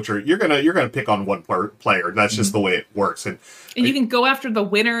Cockroach Poacher, you're gonna pick on one player. That's just the way it works. And you can go after the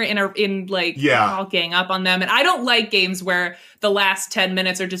winner all gang up on them. And I don't like games where the last 10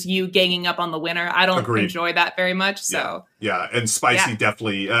 minutes are just you ganging up on the winner. I don't enjoy that very much. So yeah. And Spicy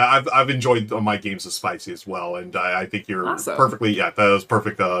definitely. I've enjoyed my games of Spicy as well, and I think you're perfectly. Yeah, that was a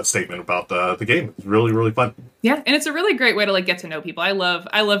perfect statement about the game. It's really, really fun. Yeah, and it's a really great way to like get to know people. I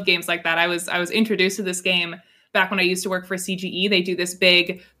love games like that. I was introduced to this game back when I used to work for CGE, they do this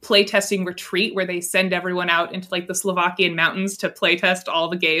big playtesting retreat where they send everyone out into like the Slovakian mountains to playtest all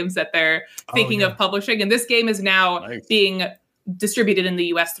the games that they're thinking of publishing. And this game is now being distributed in the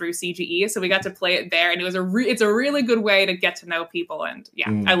US through CGE. So we got to play it there, and it was it's a really good way to get to know people. And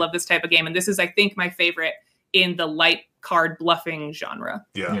I love this type of game. And this is, I think, my favorite in the light card bluffing genre.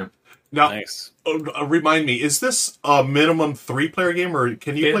 Yeah. Now, remind me, is this a minimum 3-player game, or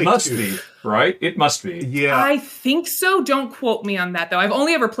can you play 2? It must be, right? It must be. Yeah. I think so. Don't quote me on that, though. I've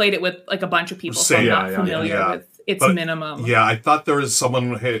only ever played it with like a bunch of people, so I'm not familiar with its minimum. Yeah, I thought there was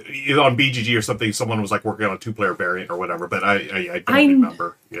someone either on BGG or something, someone was like working on a 2-player variant or whatever, but I don't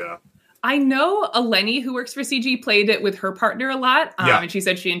remember. Yeah. I know Eleni, who works for CG, played it with her partner a lot, and she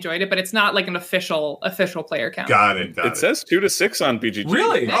said she enjoyed it, but it's not like an official player count. Got it. It says 2 to 6 on BGG.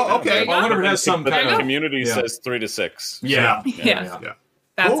 Really? Oh, okay. I wonder if it has some but kind the of community says 3 to 6. Yeah.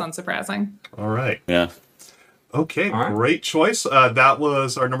 That's unsurprising. All right. Yeah. Okay, great choice. That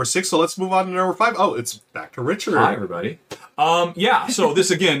was our number 6. So let's move on to number 5. Oh, it's back to Richard. Hi, everybody. So this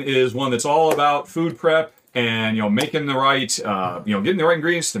again is one that's all about food prep and making the right, getting the right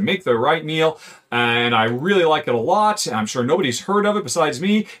ingredients to make the right meal. And I really like it a lot. I'm sure nobody's heard of it besides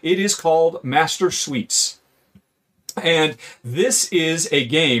me. It is called Master Sweets, and this is a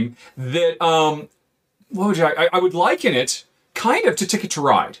game that I would liken it kind of to Ticket to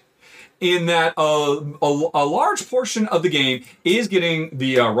Ride, in that a large portion of the game is getting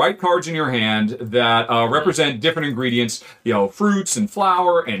the right cards in your hand that represent different ingredients, fruits and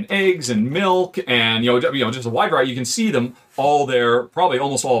flour and eggs and milk and just a wide variety. You can see them all there, probably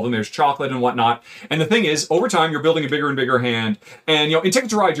almost all of them. There's chocolate and whatnot. And the thing is, over time, you're building a bigger and bigger hand. And in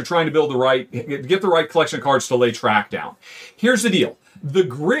Ticket to Ride, you're trying to get the right collection of cards to lay track down. Here's the deal. The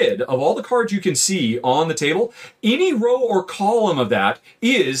grid of all the cards you can see on the table, any row or column of that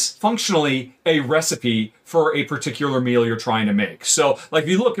is functionally a recipe for a particular meal you're trying to make. So, like if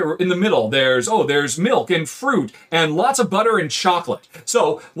you look in the middle, there's milk and fruit and lots of butter and chocolate.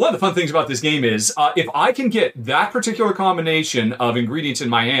 So, one of the fun things about this game is if I can get that particular combination of ingredients in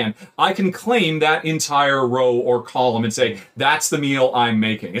my hand, I can claim that entire row or column and say, that's the meal I'm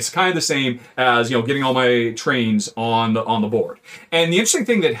making. It's kind of the same as, getting all my trains on the board. And the interesting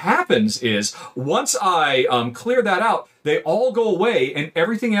thing that happens is once I clear that out, they all go away and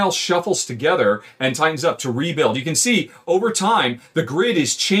everything else shuffles together and tightens up to rebuild. You can see over time, the grid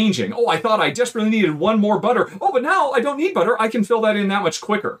is changing. Oh, I thought I desperately needed one more butter. Oh, but now I don't need butter. I can fill that in that much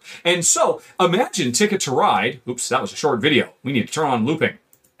quicker. And so imagine Ticket to Ride. Oops, that was a short video. We need to turn on looping.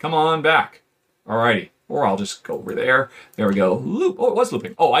 Come on back. Alrighty. Or I'll just go over there. There we go. Loop. Oh, it was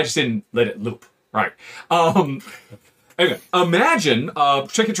looping. Oh, I just didn't let it loop. Right. Anyway, imagine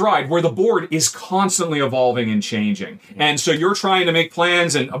Ticket to Ride where the board is constantly evolving and changing. And so you're trying to make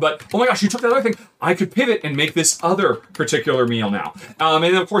plans, but oh my gosh, you took that other thing. I could pivot and make this other particular meal now. And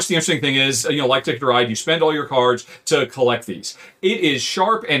then, of course, the interesting thing is, like Ticket to Ride, you spend all your cards to collect these. It is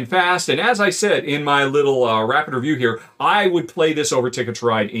sharp and fast. And as I said in my little rapid review here, I would play this over Ticket to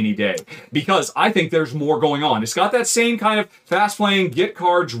Ride any day because I think there's more going on. It's got that same kind of fast playing, get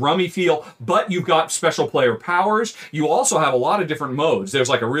cards, rummy feel, but you've got special player powers. You also have a lot of different modes. There's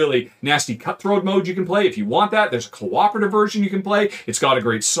like a really nasty cutthroat mode you can play if you want that. There's a cooperative version you can play. It's got a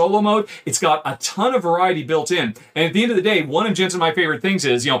great solo mode. It's got a ton of variety built in. And at the end of the day, one of Jensen, my favorite things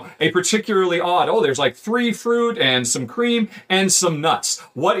is, a particularly odd, there's like 3 fruit and some cream and some nuts.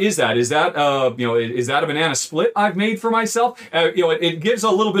 What is that? Is that, is that a banana split I've made for myself? It gives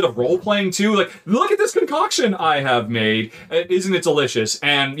a little bit of role playing too. Like, look at this concoction I have made. Isn't it delicious?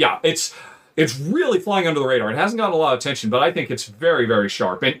 And yeah, it's really flying under the radar. It hasn't gotten a lot of attention, but I think it's very, very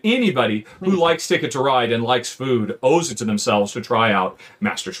sharp. And anybody who likes Ticket to Ride and likes food owes it to themselves to try out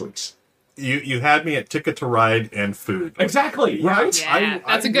Master Sweets. You had me at Ticket to Ride and food. Exactly, right? Yeah,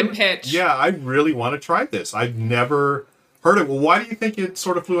 that's a good pitch. Yeah, I really want to try this. I've never heard it. Well, why do you think it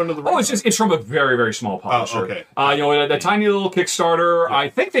sort of flew under the radar? It's from a very, very small publisher. Oh, okay. The tiny little Kickstarter. Yeah. I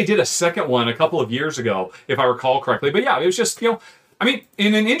think they did a second one a couple of years ago, if I recall correctly. But yeah, it was just, in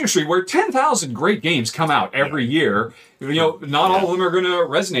an industry where 10,000 great games come out every year, not all of them are going to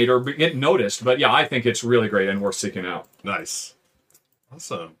resonate or get noticed. But yeah, I think it's really great and worth seeking out. Nice.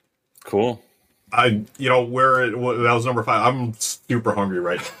 Awesome. Cool. That was number 5. I'm super hungry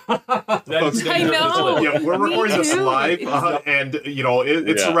right now. I know. Yeah, we're recording this live, and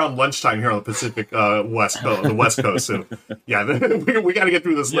it's around lunchtime here on the Pacific West Coast, the West Coast. So yeah, we got to get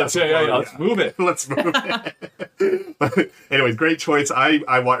through this list. Let's move it. Let's move it. But anyways, great choice. I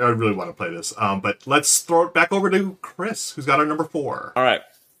really want to play this. But let's throw it back over to Chris, who's got our number 4. All right.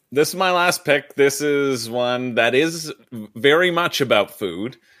 This is my last pick. This is one that is very much about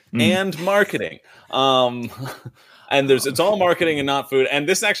food. and marketing. And it's all marketing and not food. And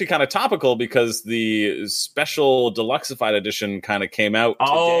this is actually kind of topical because the special deluxeified edition kind of came out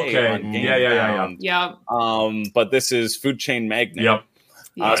today on Game Yeah. But this is Food Chain Magnate.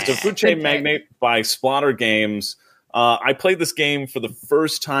 Yep. So Food Chain Magnate by Splotter Games. I played this game for the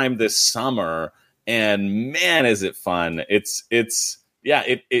first time this summer, and man, is it fun! It's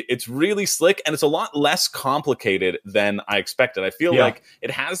really slick, and it's a lot less complicated than I expected. I feel like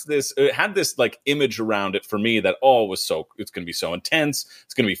it had this like image around it for me that it's going to be so intense.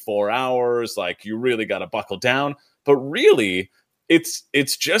 It's going to be 4 hours. Like, you really got to buckle down. But really, it's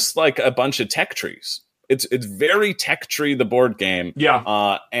just like a bunch of tech trees. It's very tech tree, the board game.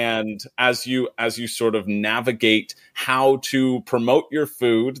 Yeah. And as you sort of navigate how to promote your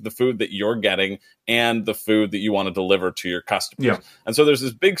food, the food that you're getting, and the food that you want to deliver to your customers. Yeah. And so there's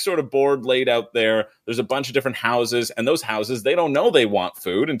this big sort of board laid out there. There's a bunch of different houses, and those houses, they don't know they want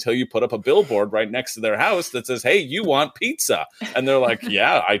food until you put up a billboard right next to their house that says, "Hey, you want pizza?" And they're like,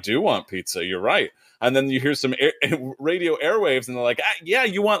 "Yeah, I do want pizza. You're right." And then you hear some radio airwaves, and they're like, "Yeah,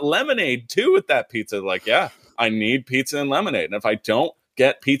 you want lemonade too with that pizza?" They're like, "Yeah, I need pizza and lemonade. And if I don't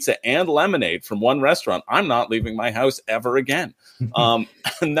get pizza and lemonade from one restaurant, I'm not leaving my house ever again."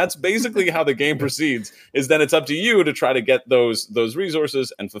 And that's basically how the game proceeds. Is then it's up to you to try to get those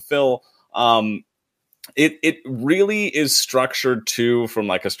resources and fulfill. It really is structured too from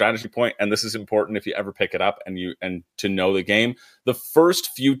like a strategy point, and this is important if you ever pick it up and to know the game. The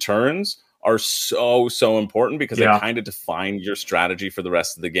first few turns are so important because they kind of define your strategy for the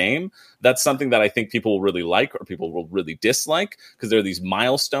rest of the game. That's something that I think people will really like or people will really dislike, because there are these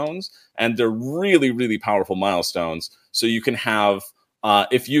milestones, and they're really, really powerful milestones. So you can have,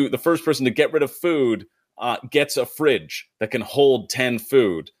 the first person to get rid of food gets a fridge that can hold 10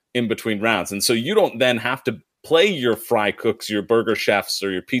 food in between rounds. And so you don't then have to play your fry cooks, your burger chefs,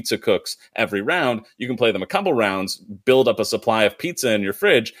 or your pizza cooks every round. You can play them a couple rounds, build up a supply of pizza in your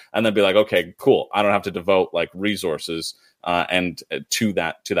fridge, and then be like, okay, cool. I don't have to devote like resources and to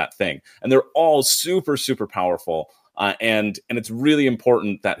that thing. And they're all super, super powerful. And it's really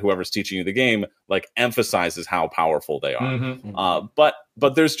important that whoever's teaching you the game like emphasizes how powerful they are. Mm-hmm.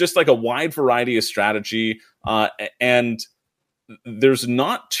 But there's just like a wide variety of strategy, and there's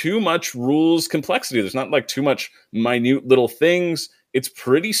not too much rules complexity. There's not like too much minute little things. It's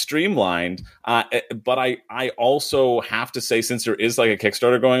pretty streamlined. But I also have to say, since there is like a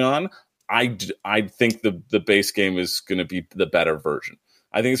Kickstarter going on, I think the base game is going to be the better version.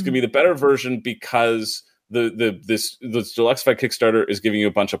 I think it's going to be the better version because this Deluxeified Kickstarter is giving you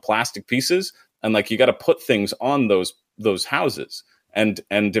a bunch of plastic pieces, and like you got to put things on those houses. And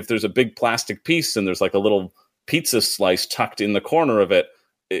if there's a big plastic piece and there's like a little pizza slice tucked in the corner of it,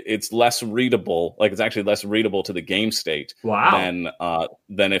 it's less readable. Like, it's actually less readable to the game state. Wow.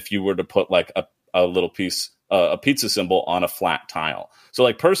 Than if you were to put like a little piece, a pizza symbol on a flat tile. So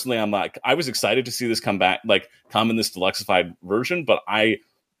like personally, I was excited to see this come in this Deluxeified version, but I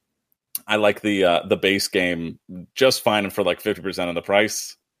like the base game just fine, and for like 50% of the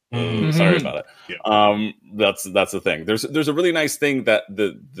price. Sorry about it. Yeah. That's the thing. There's a really nice thing that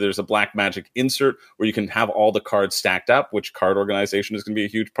there's a black magic insert where you can have all the cards stacked up, which card organization is going to be a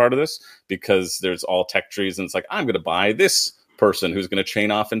huge part of this, because there's all tech trees, and it's like, I'm going to buy this person who's going to chain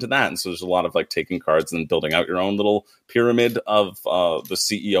off into that. And so there's a lot of like taking cards and building out your own little pyramid of the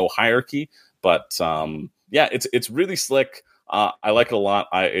CEO hierarchy. But it's really slick. I like it a lot.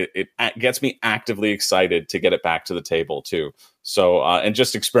 It gets me actively excited to get it back to the table too. So, and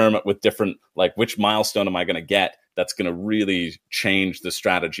just experiment with different, like, which milestone am I going to get that's going to really change the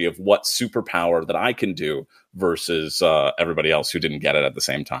strategy of what superpower that I can do versus everybody else who didn't get it at the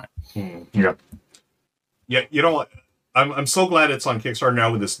same time. Yeah. Yeah, you know what? I'm so glad it's on Kickstarter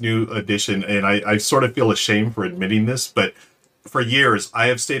now with this new edition, and I sort of feel ashamed for admitting this, but for years, I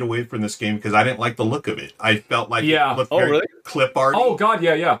have stayed away from this game because I didn't like the look of it. I felt like it looked very clip art. Oh, God,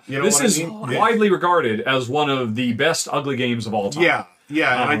 yeah. You know this is I mean? widely regarded as one of the best ugly games of all time.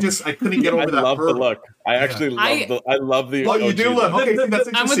 Yeah, and I couldn't get over that. I love the look. I actually love the. Oh, you do look. Okay, that's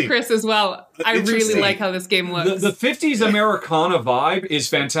interesting. I'm with Chris as well. I really like how this game looks. The 50s Americana vibe is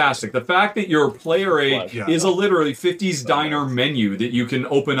fantastic. The fact that your player aid is a literally 50s diner menu that you can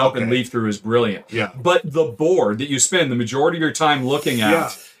open up and leaf through is brilliant. Yeah. But the board that you spend the majority of your time looking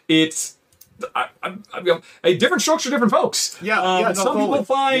at, it's a different strokes for different folks. Some people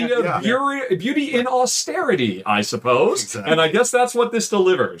find beauty in austerity, I suppose, exactly. And I guess that's what this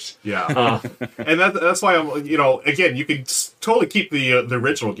delivers. Yeah, and that's why I'm. Again, you can totally keep the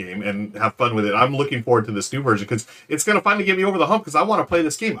original game and have fun with it. I'm looking forward to this new version because it's going to finally get me over the hump because I want to play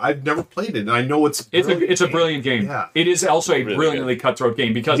this game. I've never played it, and I know it's a brilliant game. Yeah. It is also a Really brilliantly cutthroat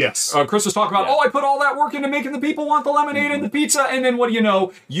game because Chris was talking about, I put all that work into making the people want the lemonade and the pizza, and then what do you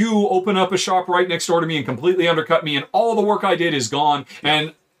know? You open up a shop right next door to me and completely undercut me, and all the work I did is gone,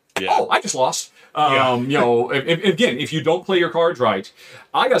 and I just lost. If you don't play your cards right,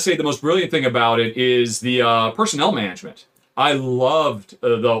 I gotta say the most brilliant thing about it is the personnel management. I loved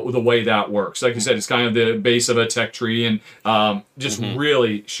the way that works. Like I said, it's kind of the base of a tech tree and just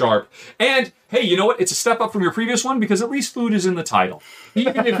really sharp. And hey, you know what? It's a step up from your previous one because at least food is in the title.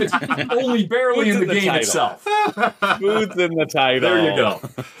 Even if it's only barely in the game title. itself. Food's in the title. There you go.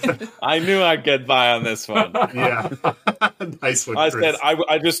 I knew I'd get by on this one. Yeah. Nice one, I Chris. said,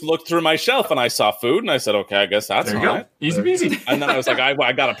 I just looked through my shelf and I saw food and I said, okay, I guess that's There you all go. right. Easy peasy. And then I was like,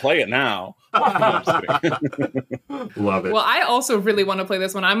 I got to play it now. No, I'm just kidding. Love it. Well, I also really want to play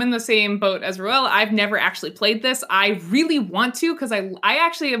this one. I'm in the same boat as Roel. I've never actually played this. I really want to because I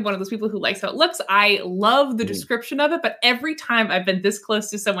actually am one of those people who likes how it looks. I love the description of it, but every time I've been this close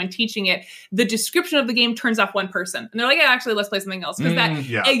to someone teaching it, the description of the game turns off one person. And they're like, actually, let's play something else. Because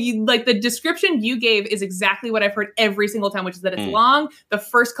like the description you gave is exactly what I've heard every single time, which is that it's long. The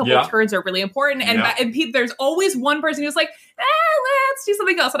first couple of turns are really important. And, there's always one person who's like, let's do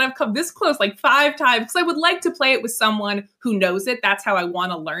something else. And I've come this close like 5 times because I would like to play it with someone who knows it. That's how I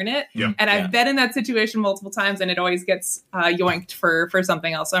want to learn it. Yeah. And I've been in that situation multiple times and it always gets yoinked for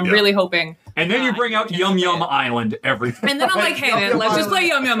something else. So I'm really hoping. And then you bring out Yum Yum Island every time. And then I'm like, hey man, let's just play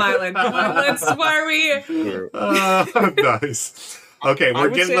Yum Yum Island. Why are we? Nice. Okay, we're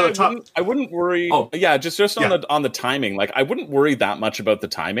getting to the top. I wouldn't worry. Just on the timing. Like, I wouldn't worry that much about the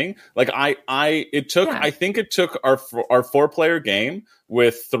timing. Like, I think it took our 4-player game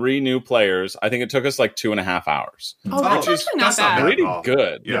with 3 new players. I think it took us like 2.5 hours. Oh, that's actually not bad. Pretty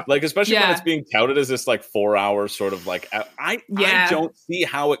good. Yeah. Like, especially when it's being touted as this like 4-hour sort of like. I don't see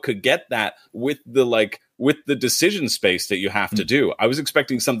how it could get that with the decision space that you have to do. I was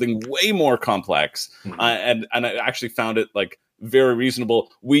expecting something way more complex, and I actually found it like very reasonable.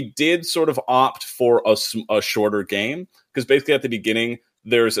 We did sort of opt for a shorter game because basically at the beginning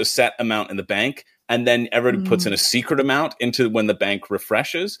there's a set amount in the bank and then everybody puts in a secret amount into when the bank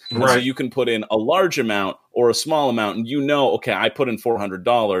refreshes. Right. So you can put in a large amount or a small amount and okay, I put in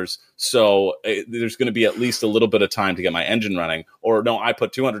 $400, so there's going to be at least a little bit of time to get my engine running. Or no, I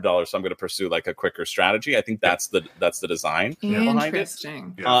put $200, so I'm going to pursue like a quicker strategy. I think that's the design behind it.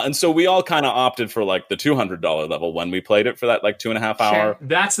 And so we all kind of opted for like the $200 level when we played it for that like 2.5 hour.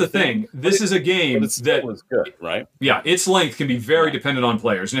 That's the thing. This is a game that was good, right? Yeah, its length can be very dependent on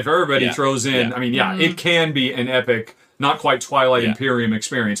players, and if everybody throws in, it can be an epic. Not quite Twilight Imperium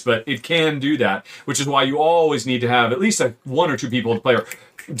experience, but it can do that, which is why you always need to have at least 1 or 2 people at the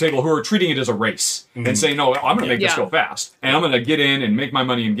table who are treating it as a race and saying, no, I'm going to make this go fast, and I'm going to get in and make my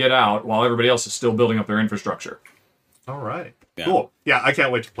money and get out while everybody else is still building up their infrastructure. All right. Yeah. Cool. Yeah, I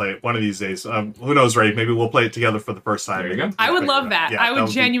can't wait to play it one of these days. Who knows, Ray? Maybe we'll play it together for the first time. There you go. I would love that. I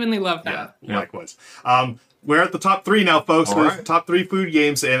would genuinely love that. Yeah, likewise. We're at the top 3 now, folks. There's top 3 food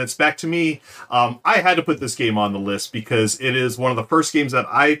games, and it's back to me. I had to put this game on the list because it is one of the first games that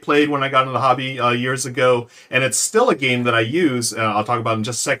I played when I got into the hobby years ago, and it's still a game that I use, I'll talk about in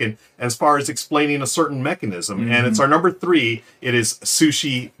just a second, as far as explaining a certain mechanism. And it's our number 3. It is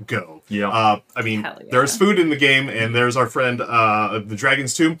Sushi Go. Yeah. There's food in the game, and there's our friend, the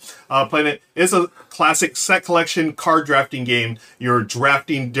Dragon's Tomb, playing it. It's a classic set collection card drafting game. You're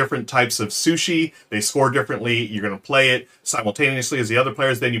drafting different types of sushi. They score differently. You're going to play it simultaneously as the other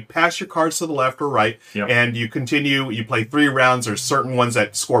players. Then you pass your cards to the left or right, and you continue. You play 3 rounds. There's certain ones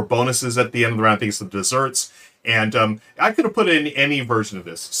that score bonuses at the end of the round. I think it's the desserts. And I could have put in any version of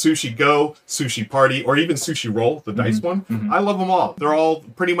this. Sushi Go, Sushi Party, or even Sushi Roll, the dice one. I love them all. They're all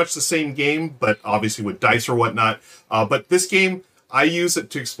pretty much the same game, but obviously with dice or whatnot. But this game, I use it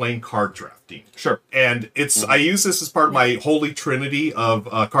to explain card drafting. Sure. And I use this as part of my holy trinity of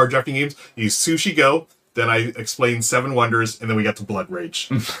card drafting games. I use Sushi Go, then I explain 7 Wonders, and then we get to Blood Rage.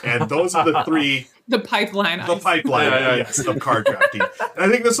 And those are the 3... The pipeline. Yes, of card drafting. And I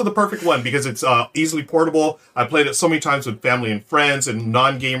think this is the perfect one because it's easily portable. I played it so many times with family and friends and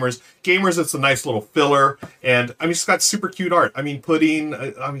non-gamers. Gamers, it's a nice little filler. And, it's got super cute art. Come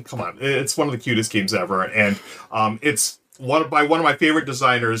on. It's one of the cutest games ever. And it's... by one of my favorite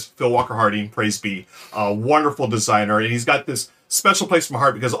designers, Phil Walker Harding, praise be, a wonderful designer, and he's got this special place in my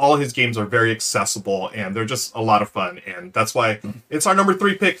heart because all his games are very accessible and they're just a lot of fun, and that's why it's our number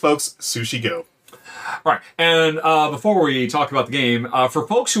 3 pick, folks. Sushi Go. All right, and before we talk about the game, for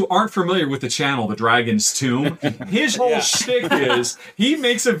folks who aren't familiar with the channel, The Dragon's Tomb, his whole shtick is he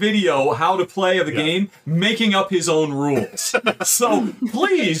makes a video how to play the game, making up his own rules. So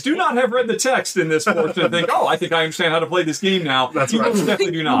please do not have read the text in this portion and think, oh, I think I understand how to play this game now. That's you right. most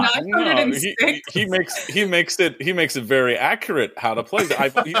definitely do not. No, he makes it very accurate how to play.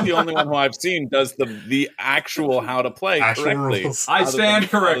 He's the only one who I've seen does the actual how to play correctly. Rules. I stand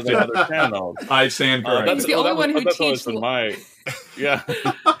corrected. Other channels. I stand corrected. He's the only one who that's always been my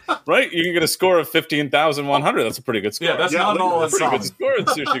right. You can get a score of 15,100. That's a pretty good score. Yeah, that's not at all That's a pretty good score in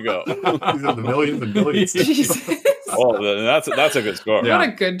Sushi Go. He's in the millions and millions. Jesus. Oh, that's a good score. Yeah. What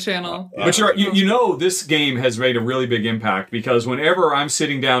a good channel. But you're right. You know this game has made a really big impact because whenever I'm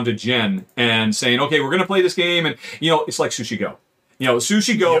sitting down to Jen and saying, okay, we're going to play this game, and it's like Sushi Go.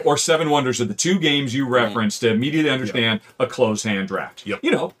 Sushi Go or Seven Wonders are the two games you reference to immediately understand a closed hand draft. Yep.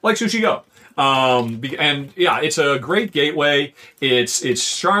 Like Sushi Go. And yeah, it's a great gateway.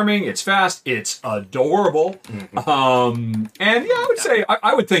 It's charming. It's fast. It's adorable. And yeah, I would say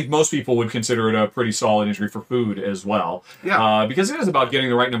I would think most people would consider it a pretty solid entry for food as well. Yeah. Because it is about getting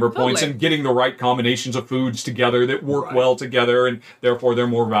the right number of points and getting the right combinations of foods together that work well together, and therefore they're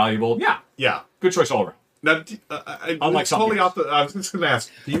more valuable. Yeah. Yeah. Good choice all around. Now, Unlike totally something off the. I was just going to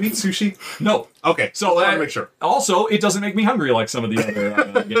ask. Do you eat sushi? No. Okay. So I want to make sure. Also, it doesn't make me hungry like some of the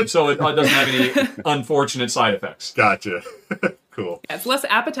other games, so it doesn't have any unfortunate side effects. Gotcha. Cool. Yeah, it's less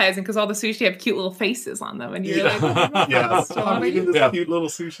appetizing because all the sushi have cute little faces on them, and you're like, Yeah. I'm eating this Yeah. cute little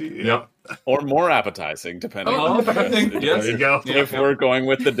sushi. Yep. Or more appetizing, depending Oh, on depending. Yes. There you go. if we're going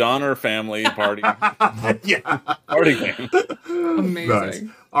with the Donner family party Yeah. party game. amazing. Nice.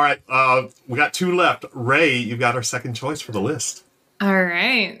 All right. We got two left. Ray, you've got our second choice for the list. All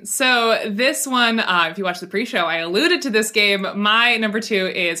right. So this one, if you watch the pre-show, I alluded to this game. My number 2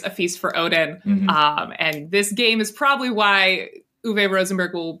 is A Feast for Odin. And this game is probably why Uwe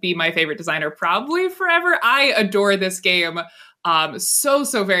Rosenberg will be my favorite designer probably forever. I adore this game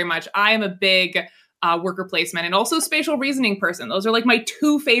so very much. I am a big worker placement and also spatial reasoning person. Those are like my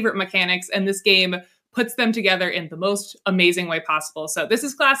two favorite mechanics, and this game puts them together in the most amazing way possible. So this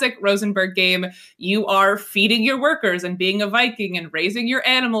is classic Rosenberg game. You are feeding your workers and being a Viking and raising your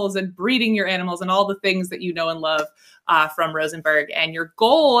animals and breeding your animals and all the things that you know and love from Rosenberg. And your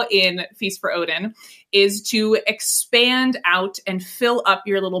goal in Feast for Odin is to expand out and fill up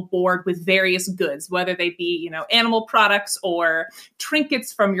your little board with various goods, whether they be, animal products or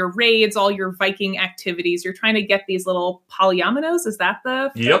trinkets from your raids, all your Viking activities. You're trying to get these little polyominoes. Is that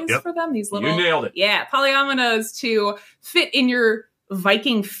the phrase for them? These little, You nailed it. Yeah, polyominoes to fit in your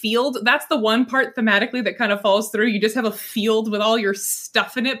Viking field. That's the one part thematically that kind of falls through. You just have a field with all your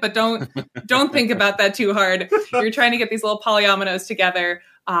stuff in it, but don't think about that too hard. You're trying to get these little polyominoes together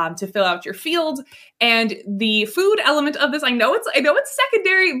to fill out your field. And the food element of this, I know it's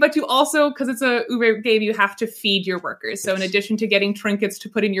secondary, but you also, because it's a Uber game, you have to feed your workers. So in addition to getting trinkets to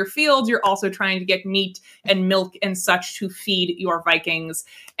put in your field, you're also trying to get meat and milk and such to feed your Vikings.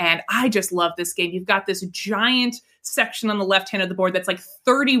 And I just love this game. You've got this giant section on the left hand of the board that's like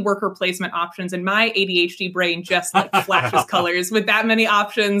 30 worker placement options, and my ADHD brain just like flashes colors with that many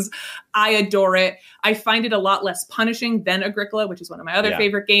options. I adore it. I find it a lot less punishing than Agricola, which is one of my other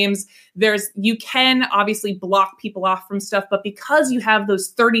favorite games. You can obviously block people off from stuff, but because you have those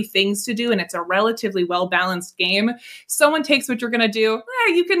 30 things to do and it's a relatively well-balanced game, someone takes what you're going to do,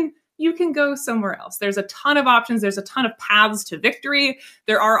 you can go somewhere else. There's a ton of options. There's a ton of paths to victory.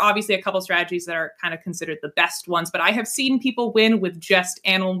 There are obviously a couple strategies that are kind of considered the best ones, but I have seen people win with just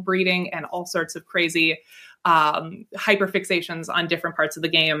animal breeding and all sorts of crazy hyperfixations on different parts of the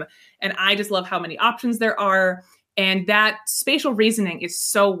game. And I just love how many options there are. And that spatial reasoning is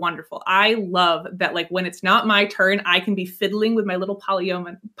so wonderful. I love that, like, when it's not my turn, I can be fiddling with my little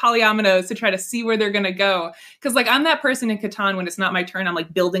polyominoes to try to see where they're going to go. Because, like, I'm that person in Catan when it's not my turn. I'm,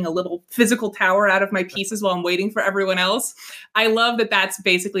 like, building a little physical tower out of my pieces while I'm waiting for everyone else. I love that that's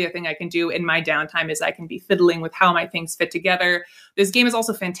basically a thing I can do in my downtime, is I can be fiddling with how my things fit together. This game is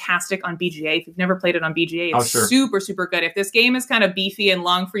also fantastic on BGA. If you've never played it on BGA, it's super, super good. If this game is kind of beefy and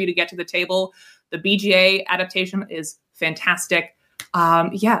long for you to get to the table, the BGA adaptation is fantastic.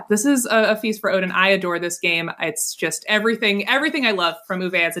 This is a feast for Odin. I adore this game. It's just everything I love from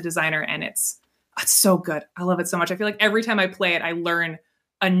Uwe as a designer, and it's so good. I love it so much. I feel like every time I play it, I learn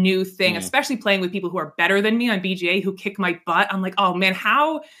a new thing, especially playing with people who are better than me on BGA, who kick my butt. I'm like, oh man,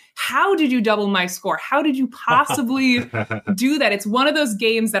 how did you double my score? How did you possibly do that? It's one of those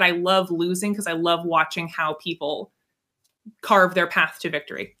games that I love losing because I love watching how people carve their path to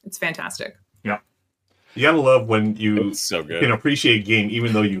victory. It's fantastic. Yeah. You gotta love when you so good. can appreciate a game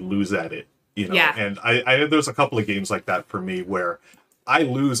even though you lose at it. You know, Yeah. and I there's a couple of games like that for me where I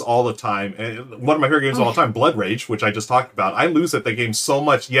lose all the time. And one of my favorite games of all time, Blood Rage, which I just talked about, I lose at the game so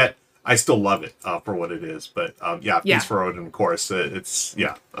much, yet I still love it for what it is. But Feast for Odin, of course, it's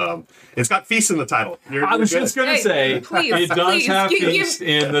got Feast in the title. I was just going to say, please, it does have Feast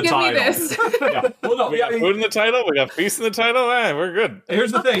in the title. Give me this. Yeah. Well, no, We got food in the title. We got feast in the title. We're good.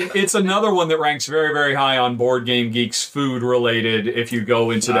 Here's the thing. It's another one that ranks very, very high on Board Game Geek's food related if you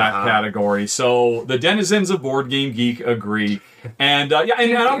go into that category. So the denizens of Board Game Geek agree. And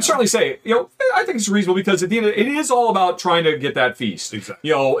I would certainly say, I think it's reasonable because at the end of it is all about trying to get that feast.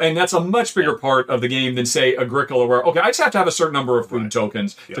 Exactly. And that's a much bigger part of the game than say Agricola, where I just have to have a certain number of food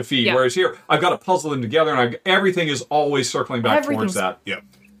tokens to feed. Yeah. Whereas here, I've got to puzzle them together, and everything is always circling back towards that. Yep.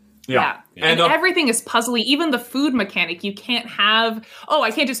 Yeah. And everything is puzzly. Even the food mechanic, you can't have,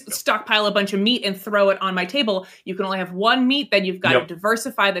 I can't just stockpile a bunch of meat and throw it on my table. You can only have one meat, then you've got to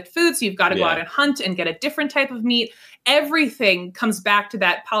diversify that food, so you've got to go out and hunt and get a different type of meat. Everything comes back to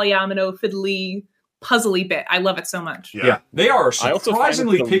that polyomino, fiddly, puzzly bit. I love it so much. Yeah. They are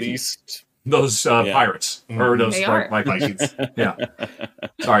surprisingly picky. Those pirates. Or those Vikings. Yeah.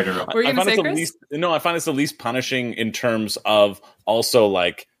 Sorry to interrupt. Were you going to say, Chris? I find it's the least punishing in terms of also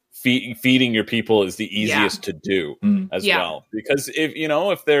like feeding your people is the easiest to do as well. Because if you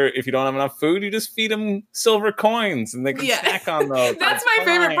don't have enough food, you just feed them silver coins and they can snack on those. That's my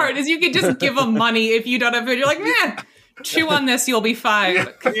favorite part is you can just give them money if you don't have food. You're like, man, chew on this, you'll be fine.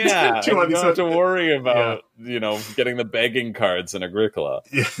 Yeah, you don't have to worry about getting the begging cards in Agricola.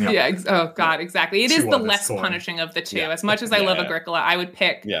 Oh God, exactly. It is the less punishing of the two. As much as I love Agricola, I would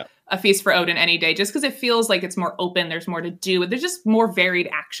pick a Feast for Odin any day, just because it feels like it's more open. There's more to do. There's just more varied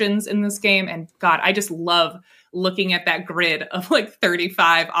actions in this game, and God, I just love looking at that grid of like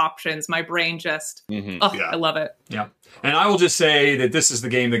 35 options. My brain just, I love it. Yeah. And I will just say that this is the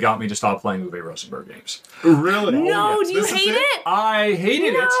game that got me to stop playing Uwe Rosenberg games. Really? No, do you hate it? I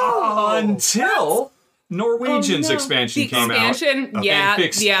hated it until Norwegian's expansion came out. Yeah, and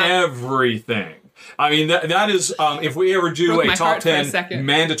fixed everything. I mean, that is, if we ever do a top 10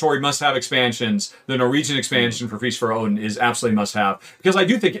 mandatory must-have expansions, the Norwegian expansion for Feast for Odin is absolutely must-have. Because I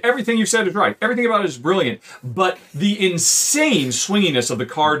do think everything you said is right. Everything about it is brilliant. But the insane swinginess of the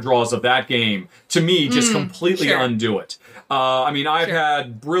card draws of that game, to me, just completely undo it. I've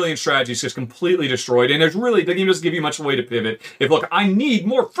had brilliant strategies just completely destroyed, and the game doesn't give you much way to pivot. I need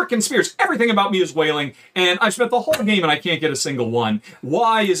more frickin' spears. Everything about me is wailing, and I've spent the whole game and I can't get a single one.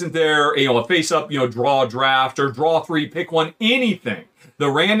 Why isn't there a face-up, draw draft, or draw 3, pick one, anything? The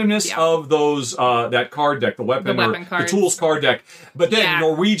randomness of those, that card deck, the weapon the tools card deck. But then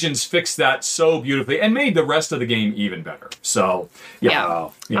Norwegians fixed that so beautifully and made the rest of the game even better. So,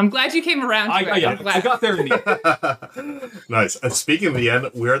 I'm glad you came around to it. I got there in the end. Nice. And speaking of the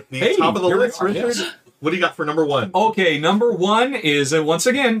end, we're at the top of the list, Richard. Yes. What do you got for number one? Okay, number one is, once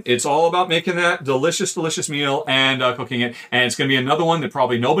again, it's all about making that delicious, delicious meal and cooking it. And it's going to be another one that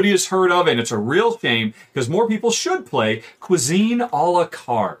probably nobody has heard of, and it's a real shame because more people should play Cuisine a la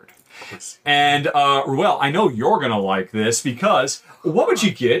carte. And, I know you're going to like this because what would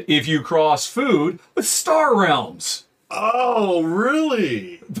you get if you cross food with Star Realms? Oh,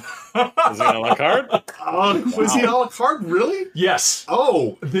 really? Cuisine a la carte? Cuisine a la carte, really? Yes.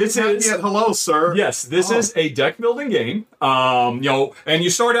 Oh, this is hello, sir. Yes, this is a deck building game. And you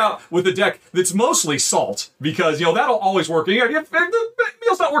start out with a deck that's mostly salt because that'll always work. The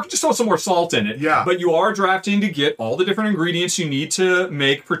meal's not working, just throw some more salt in it. Yeah. But you are drafting to get all the different ingredients you need to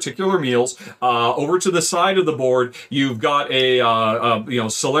make particular meals. Over to the side of the board, you've got a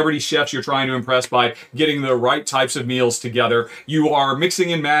celebrity chefs you're trying to impress by getting the right types of meals together. You are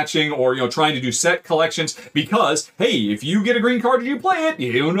mixing and matching, or trying to do set collections because if you get a green card and you play it,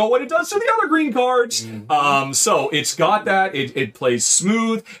 you know what it does to the other green cards. So it's got that. It plays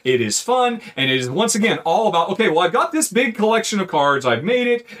smooth. It is fun, and it is once again all about I've got this big collection of cards. I've made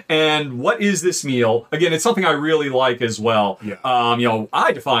it, and what is this meal? Again, it's something I really like as well. Yeah.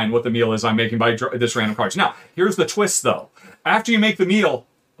 I define what the meal is I'm making by this random cards. Now, here's the twist though. After you make the meal,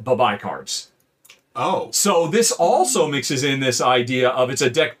 bye-bye cards. Oh. So this also mixes in this idea of it's a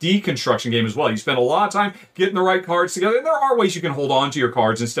deck deconstruction game as well. You spend a lot of time getting the right cards together. And there are ways you can hold on to your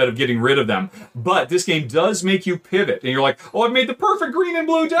cards instead of getting rid of them. But this game does make you pivot. And you're like, I've made the perfect green and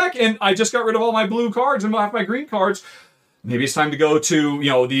blue deck, and I just got rid of all my blue cards and half my green cards. Maybe it's time to go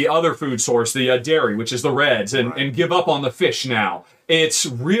to, the other food source, the dairy, which is the Reds, and give up on the fish now. It's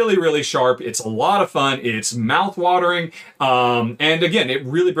really, really sharp. It's a lot of fun. It's mouth-watering. And again, it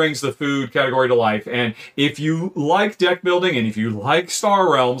really brings the food category to life. And if you like deck building, and if you like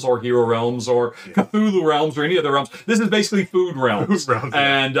Star Realms or Hero Realms or Cthulhu Realms or any other realms, this is basically food realms.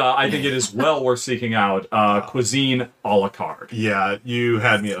 And I think it is well worth seeking out. Cuisine a la carte. Yeah, you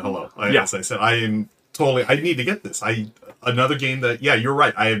had me at hello. As I said, I need to get this. Another game that, you're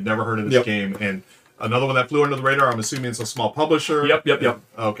right. I have never heard of this game. And another one that flew under the radar. I'm assuming it's a small publisher. Yep.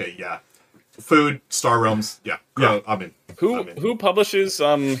 Okay, yeah. Food, Star Realms. Yeah. I'm in. Who publishes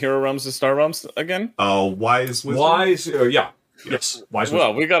Hero Realms and Star Realms again? Wise Wizard. Wise, Yes. Wise Wizard.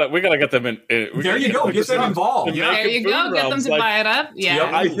 Well, we gotta get them in. There you go. Get them involved. There you go. Get them to buy it up. Yeah.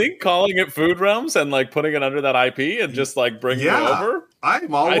 I think calling it Food Realms and putting it under that IP and just bringing it over.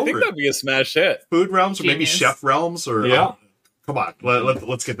 I'm all over. I think that'd be a smash hit. Food Realms or maybe Chef Realms or come on,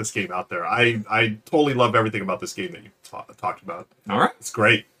 let's get this game out there. I totally love everything about this game that you talked about. All right. It's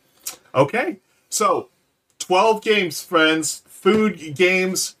great. Okay, so 12 games, friends. Food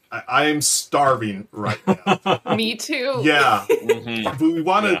games. I am starving right now. Me too. Yeah. We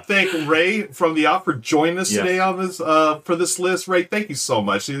want to thank Ray from the Op for joining us today on this for this list. Ray, thank you so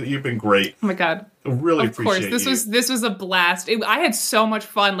much. You've been great. Oh my God. Really of course, appreciate this was a blast. I had so much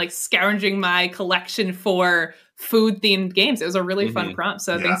fun scrounging my collection for food-themed games. It was a really fun prompt.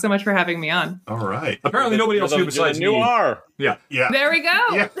 So thanks so much for having me on. All right. Apparently nobody else knew besides me. You are. Yeah. There we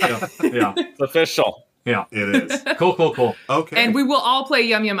go. Yeah. It's official. Yeah. It is. Cool. Okay. And we will all play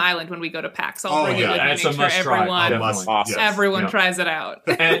Yum Yum Island when we go to PAX. I'll bring it with me. That's Make a sure must try. everyone tries it out.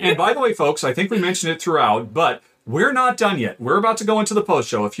 And by the way, folks, I think we mentioned it throughout, but we're not done yet. We're about to go into the post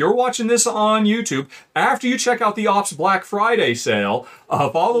show. If you're watching this on YouTube, after you check out the Ops Black Friday sale,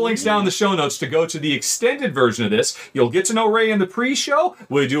 follow the links down in the show notes to go to the extended version of this. You'll get to know Ray in the pre-show.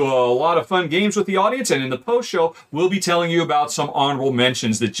 We do a lot of fun games with the audience, and in the post-show, we'll be telling you about some honorable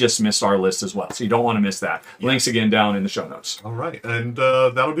mentions that just missed our list as well. So you don't want to miss that. Links again down in the show notes. All right, and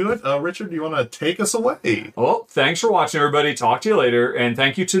that'll do it. Richard, do you want to take us away? Well, thanks for watching, everybody. Talk to you later, and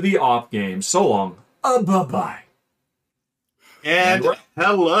thank you to the Op Games. So long. Bye-bye. And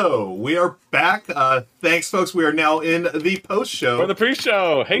hello, we are back. Thanks, folks. We are now in the post show. For the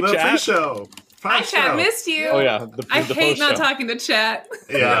pre-show. Hey, the chat. Pre-show. Hi, chat. Missed you. Oh, yeah. I hate not talking to chat.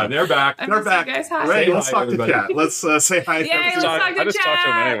 Yeah, they're back. I they're miss back. You guys. Hi. Ray, let's talk everybody. to chat. Let's say hi. Yay, let's talk to I just talked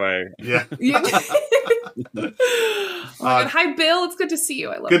to him anyway. Yeah. Hi, Bill. It's good to see you.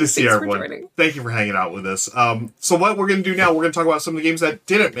 I love Good it. to see Thanks everyone. For joining. Thank you for hanging out with us. So what we're going to do now, we're going to talk about some of the games that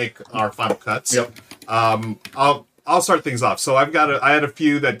didn't make our final cuts. Yep. I'll start things off. So I had a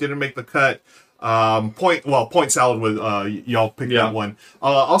few that didn't make the cut. Point Salad with y'all picked that one.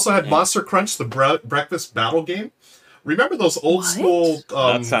 Also had Monster Crunch, the breakfast battle game. Remember those old school?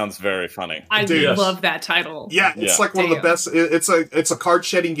 That sounds very funny. I love that title. Yeah, it's like one of the best. It's a card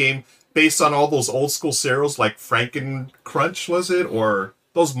shedding game based on all those old school cereals, like Franken Crunch, was it, or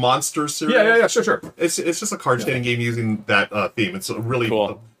those monster cereals? Yeah, sure. It's just a card shedding game using that theme. It's a really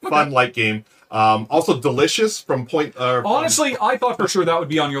Cool. fun light game. Also Delicious from Point. Honestly, I thought for sure that would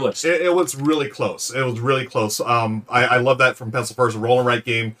be on your list. It was really close. I love that from Pencil First, a roll and write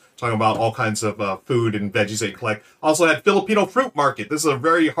game talking about all kinds of food and veggies that you collect. Also had Filipino Fruit Market. This is a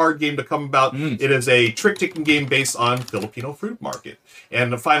very hard game to come about. It is a trick-taking game based on Filipino Fruit Market.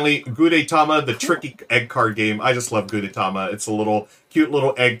 And finally, Gudetama, the tricky egg card game. I just love Gudetama. It's a cute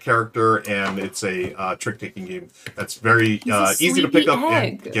little egg character, and it's a trick-taking game that's very easy to pick up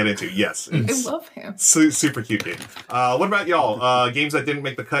and get into. Yes. I love him. Super cute game. What about y'all? Games that didn't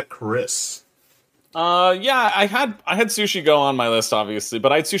make the cut, Chris? I had Sushi Go on my list, obviously,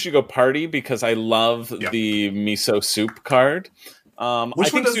 but I had Sushi Go Party because I love the miso soup card. What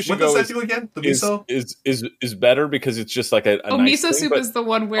does that do again? The miso is better because it's just like a nice miso thing, soup is the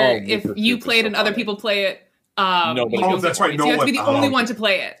one where if you play it and other people play it, that's right. You have to be the only one to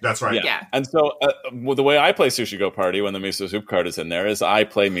play it. That's right. Yeah. And so the way I play Sushi Go Party when the miso soup card is in there is I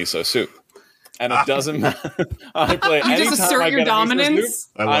play miso soup. And it doesn't matter. I play you just assert your dominance.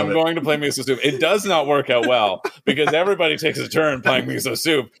 I'm going to play miso soup. It does not work out well because everybody takes a turn playing miso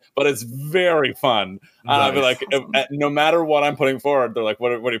soup, but it's very fun. And I'll be like, no matter what I'm putting forward, they're like,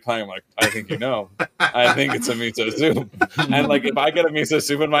 "What are you playing?" I'm like, "I think you know. I think it's a miso soup." And like, if I get a miso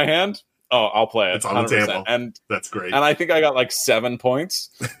soup in my hand, I'll play it. It's on the table. And that's great. And I think I got like 7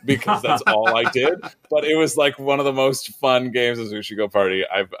 points because that's all I did. But it was like one of the most fun games of Sushi Go Party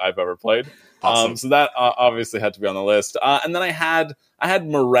I've ever played. Awesome. So that obviously had to be on the list. And then I had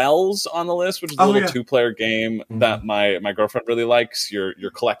Morels on the list, which is a little 2-player game that my girlfriend really likes.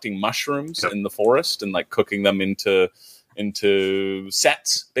 You're collecting mushrooms in the forest and like cooking them into into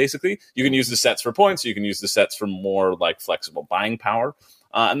sets. Basically, you can use the sets for points. You can use the sets for more like flexible buying power.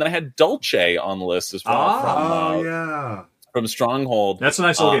 And then I had Dulce on the list as well from Stronghold. That's a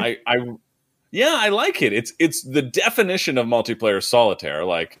nice little game. I like it. It's the definition of multiplayer solitaire.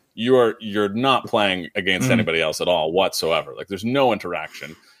 Like you're not playing against anybody else at all whatsoever. Like there's no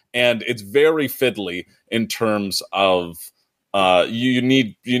interaction, and it's very fiddly in terms of you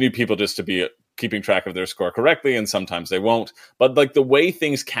need people just to be keeping track of their score correctly, and sometimes they won't. But like the way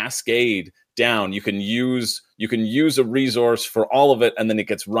things cascade down, you can use a resource for all of it, and then it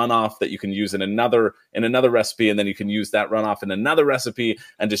gets runoff that you can use in another recipe, and then you can use that runoff in another recipe,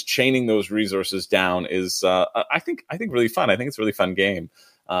 and just chaining those resources down is I think really fun. I think it's a really fun game.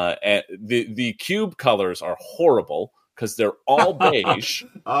 And the cube colors are horrible because they're all beige.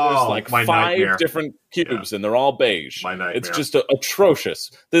 There's like 5 different cubes, and they're all beige. It's just atrocious.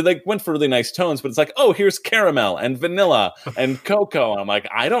 They like went for really nice tones, but it's like, oh, here's caramel and vanilla and cocoa, and I'm like,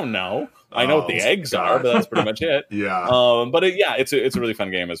 I don't know. I know what the eggs are, but that's pretty much it. It's a really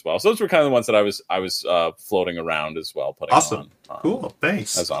fun game as well. So those were kind of the ones that I was floating around as well, putting on. Cool,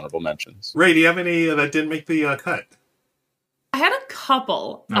 thanks. As honorable mentions. Ray, do you have any that didn't make the cut? I had a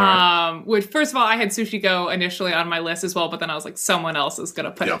couple. Which, first of all, I had Sushi Go initially on my list as well, but then I was like, someone else is going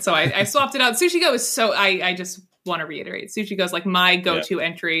to put it. So I swapped it out. Sushi Go is so, I just want to reiterate, Sushi Go is like my go-to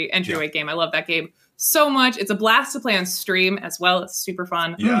entryway game. I love that game so much. It's a blast to play on stream as well. It's super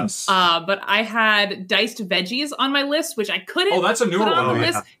fun. Yes. But I had Diced Veggies on my list, which I couldn't that's a newer put on one. the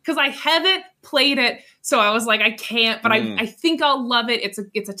list because I haven't played it. So I was like, I can't, but I think I'll love it.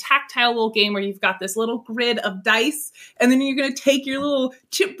 It's a tactile little game where you've got this little grid of dice, and then you're going to take your little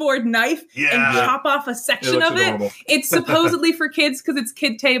chipboard knife and chop off a section of it. It's supposedly for kids because it's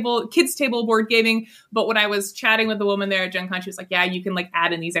kids table board gaming. But when I was chatting with the woman there at Gen Con, she was like, yeah, you can like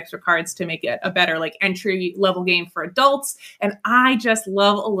add in these extra cards to make it a better like entry level game for adults. And I just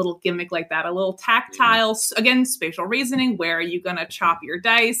love a little gimmick like that, a little tactile, again, spatial reasoning. Where are you going to chop your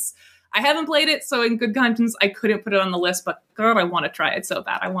dice? I haven't played it, so in good conscience, I couldn't put it on the list, but God, I want to try it so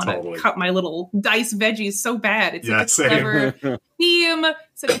bad. I want to cut my little dice veggies so bad. It's such a clever theme,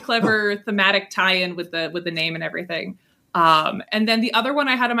 such a clever thematic tie-in with the name and everything. And then the other one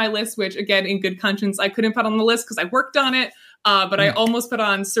I had on my list, which again, in good conscience, I couldn't put on the list because I worked on it, but I almost put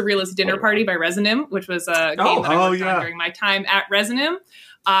on Surrealist Dinner Party by Resonim, which was a game that I worked on during my time at Resonim.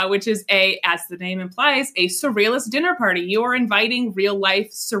 Which is as the name implies, a surrealist dinner party. You are inviting real life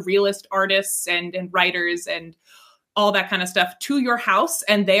surrealist artists and writers and all that kind of stuff to your house,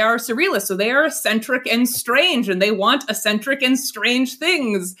 and they are surrealists, so they are eccentric and strange, and they want eccentric and strange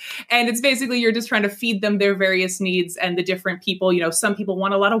things. And it's basically you're just trying to feed them their various needs and the different people. You know, some people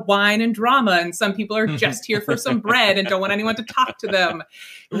want a lot of wine and drama, and some people are just here for some bread and don't want anyone to talk to them.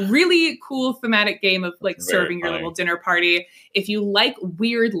 Really cool thematic game of like serving your little dinner party. If you like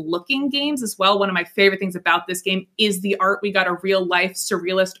weird looking games as well, one of my favorite things about this game is the art. We got a real life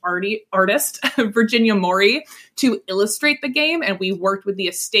surrealist artist, Virginia Mori, to illustrate the game. And we worked with the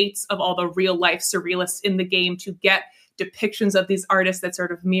estates of all the real life surrealists in the game to get depictions of these artists that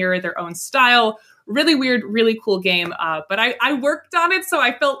sort of mirror their own style. Really weird, really cool game. But I worked on it, so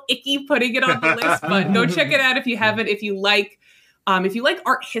I felt icky putting it on the list. But go check it out if you haven't. If you like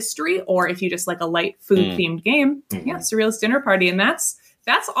art history, or if you just like a light food themed game, Surrealist Dinner Party. And that's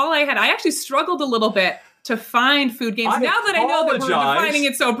all I had. I actually struggled a little bit to find food games. Now that I know that we're defining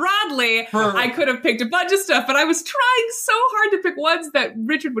it so broadly, I could have picked a bunch of stuff, but I was trying so hard to pick ones that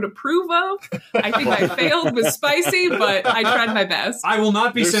Richard would approve of. I think I failed with spicy, but I tried my best. I will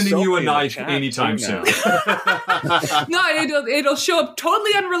not be sending you a knife anytime soon. No, it'll show up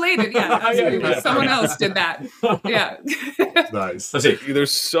totally unrelated. Yeah, absolutely. Someone else did that. Yeah. Nice. Let's see.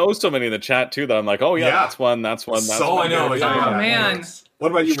 There's so many in the chat too that I'm like, oh yeah, that's one. That's one. I know. Oh man. What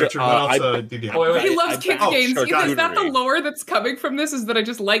about you, Richard? What else did you have? He loves kids games. Is that the lore that's coming from this? Is that I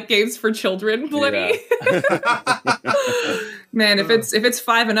just like games for children, bloody? Yeah. Man, if it's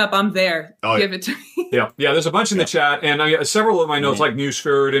 5 and up, I'm there. Give it to me. Yeah. There's a bunch in the chat, and several of my notes, like New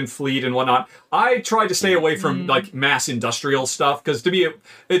Spirit and Fleet and whatnot. I tried to stay away from like mass industrial stuff because to me,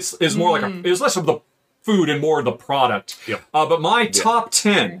 it's more like it's less of the food and more of the product. But my top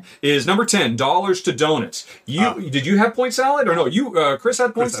 10 is number 10, Dollars to Donuts. Did you have point salad or no? Chris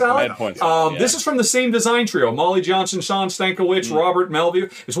had point salad? I had point salad, This is from the same design trio, Molly Johnson, Sean Stankiewicz, Robert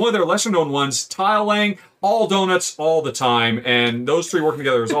Melview. It's one of their lesser known ones, tile laying. all donuts all the time, and those three working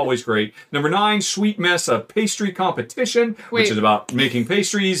together is always great. Number 9, Sweet Mess, a pastry competition, which is about making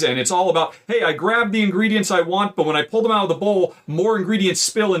pastries, and it's all about, hey, I grabbed the ingredients I want, but when I pull them out of the bowl, more ingredients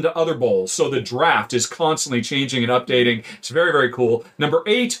spill into other bowls, so the draft is constantly changing and updating. It's very, very cool. Number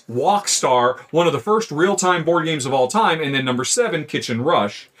 8, Walk Star, one of the first real-time board games of all time, and then number 7, Kitchen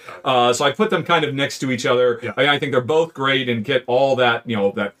Rush. So I put them kind of next to each other. Yeah. I think they're both great and get all that,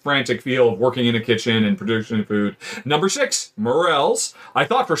 that frantic feel of working in a kitchen and producing food. Number 6, Morels. I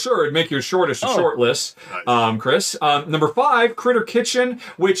thought for sure it'd make your shortest short list, Nice. Chris. Number 5, Critter Kitchen,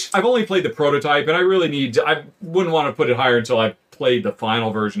 which I've only played the prototype, and I wouldn't want to put it higher until I played the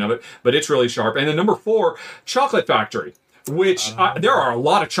final version of it, but it's really sharp. And then number 4, Chocolate Factory, which there are a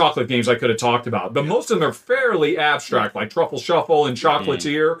lot of chocolate games I could have talked about, but most of them are fairly abstract, like Truffle Shuffle and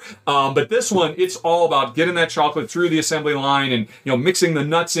Chocolatier. But this one, it's all about getting that chocolate through the assembly line and mixing the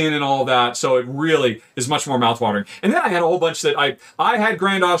nuts in and all that. So it really is much more mouthwatering. And then I had a whole bunch that I had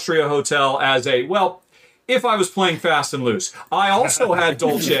Grand Austria Hotel as if I was playing fast and loose. I also had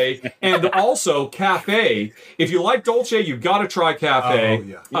Dolce and also Cafe. If you like Dolce, you've got to try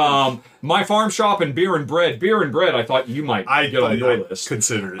Cafe. Oh, yeah. My Farm Shop and Beer and Bread. Beer and Bread, I thought you might get on your list.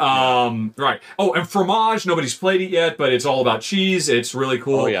 Considered it. Right. Oh, and Fromage. Nobody's played it yet, but it's all about cheese. It's really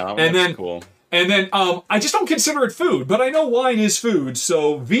cool. Oh, yeah. That's cool. And then I just don't consider it food, but I know wine is food,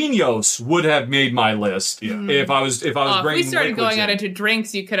 so Vinos would have made my list if I was bringing if we started liquids going in. out into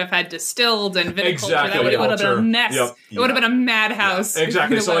drinks, you could have had distilled and viticulture. Exactly. That would have been a mess. Yep. It would have been a madhouse.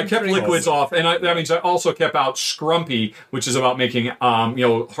 Exactly. So I kept drinks. liquids off, and that means I also kept out Scrumpy, which is about making,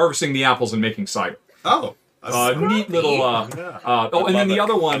 harvesting the apples and making cider. Oh. Neat little. And then the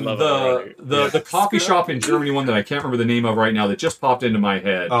other one, the coffee shop in Germany one that I can't remember the name of right now that just popped into my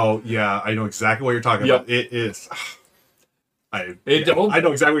head. Oh, yeah. I know exactly what you're talking about. It is. I know exactly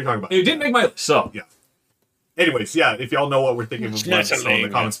what you're talking about. It didn't make my list, so. Yeah. Anyways, if y'all know what we're thinking, let us know in the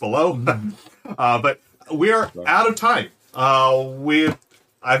comments below. But we're out of time.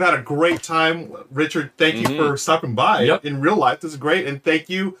 I've had a great time. Richard, thank you for stopping by in real life. This is great. And thank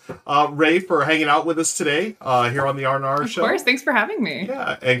you, Ray, for hanging out with us today here on the R&R show. Of course. Thanks for having me.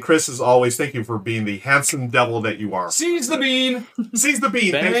 Yeah. And Chris, as always, thank you for being the handsome devil that you are. Seize the bean. Seize the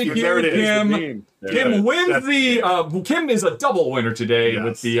bean. Thank you, There it is. Kim. Kim wins Kim is a double winner today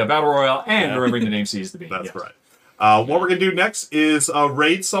with the Battle Royale and remembering the name Seize the Bean. That's right. What we're going to do next is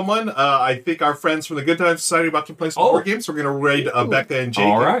raid someone. I think our friends from the Good Times Society are about to play some board games. We're going to raid Becca and Jake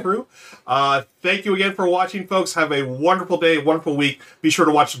and crew. Thank you again for watching, folks. Have a wonderful day, wonderful week. Be sure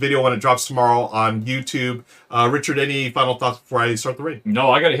to watch the video when it drops tomorrow on YouTube. Richard, any final thoughts before I start the raid? No,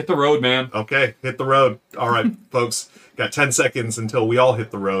 I got to hit the road, man. Okay, hit the road. All right, folks. Got 10 seconds until we all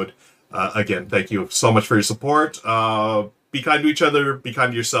hit the road. Again, thank you so much for your support. Be kind to each other, be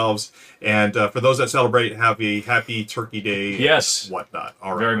kind to yourselves, and for those that celebrate, have a happy Turkey Day. Yes. And whatnot.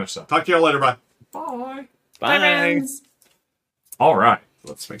 All right. Very much so. Talk to y'all later. Bye. Bye. Bye, friends. All right.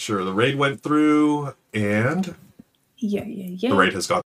 Let's make sure the raid went through, and Yeah. the raid has gone.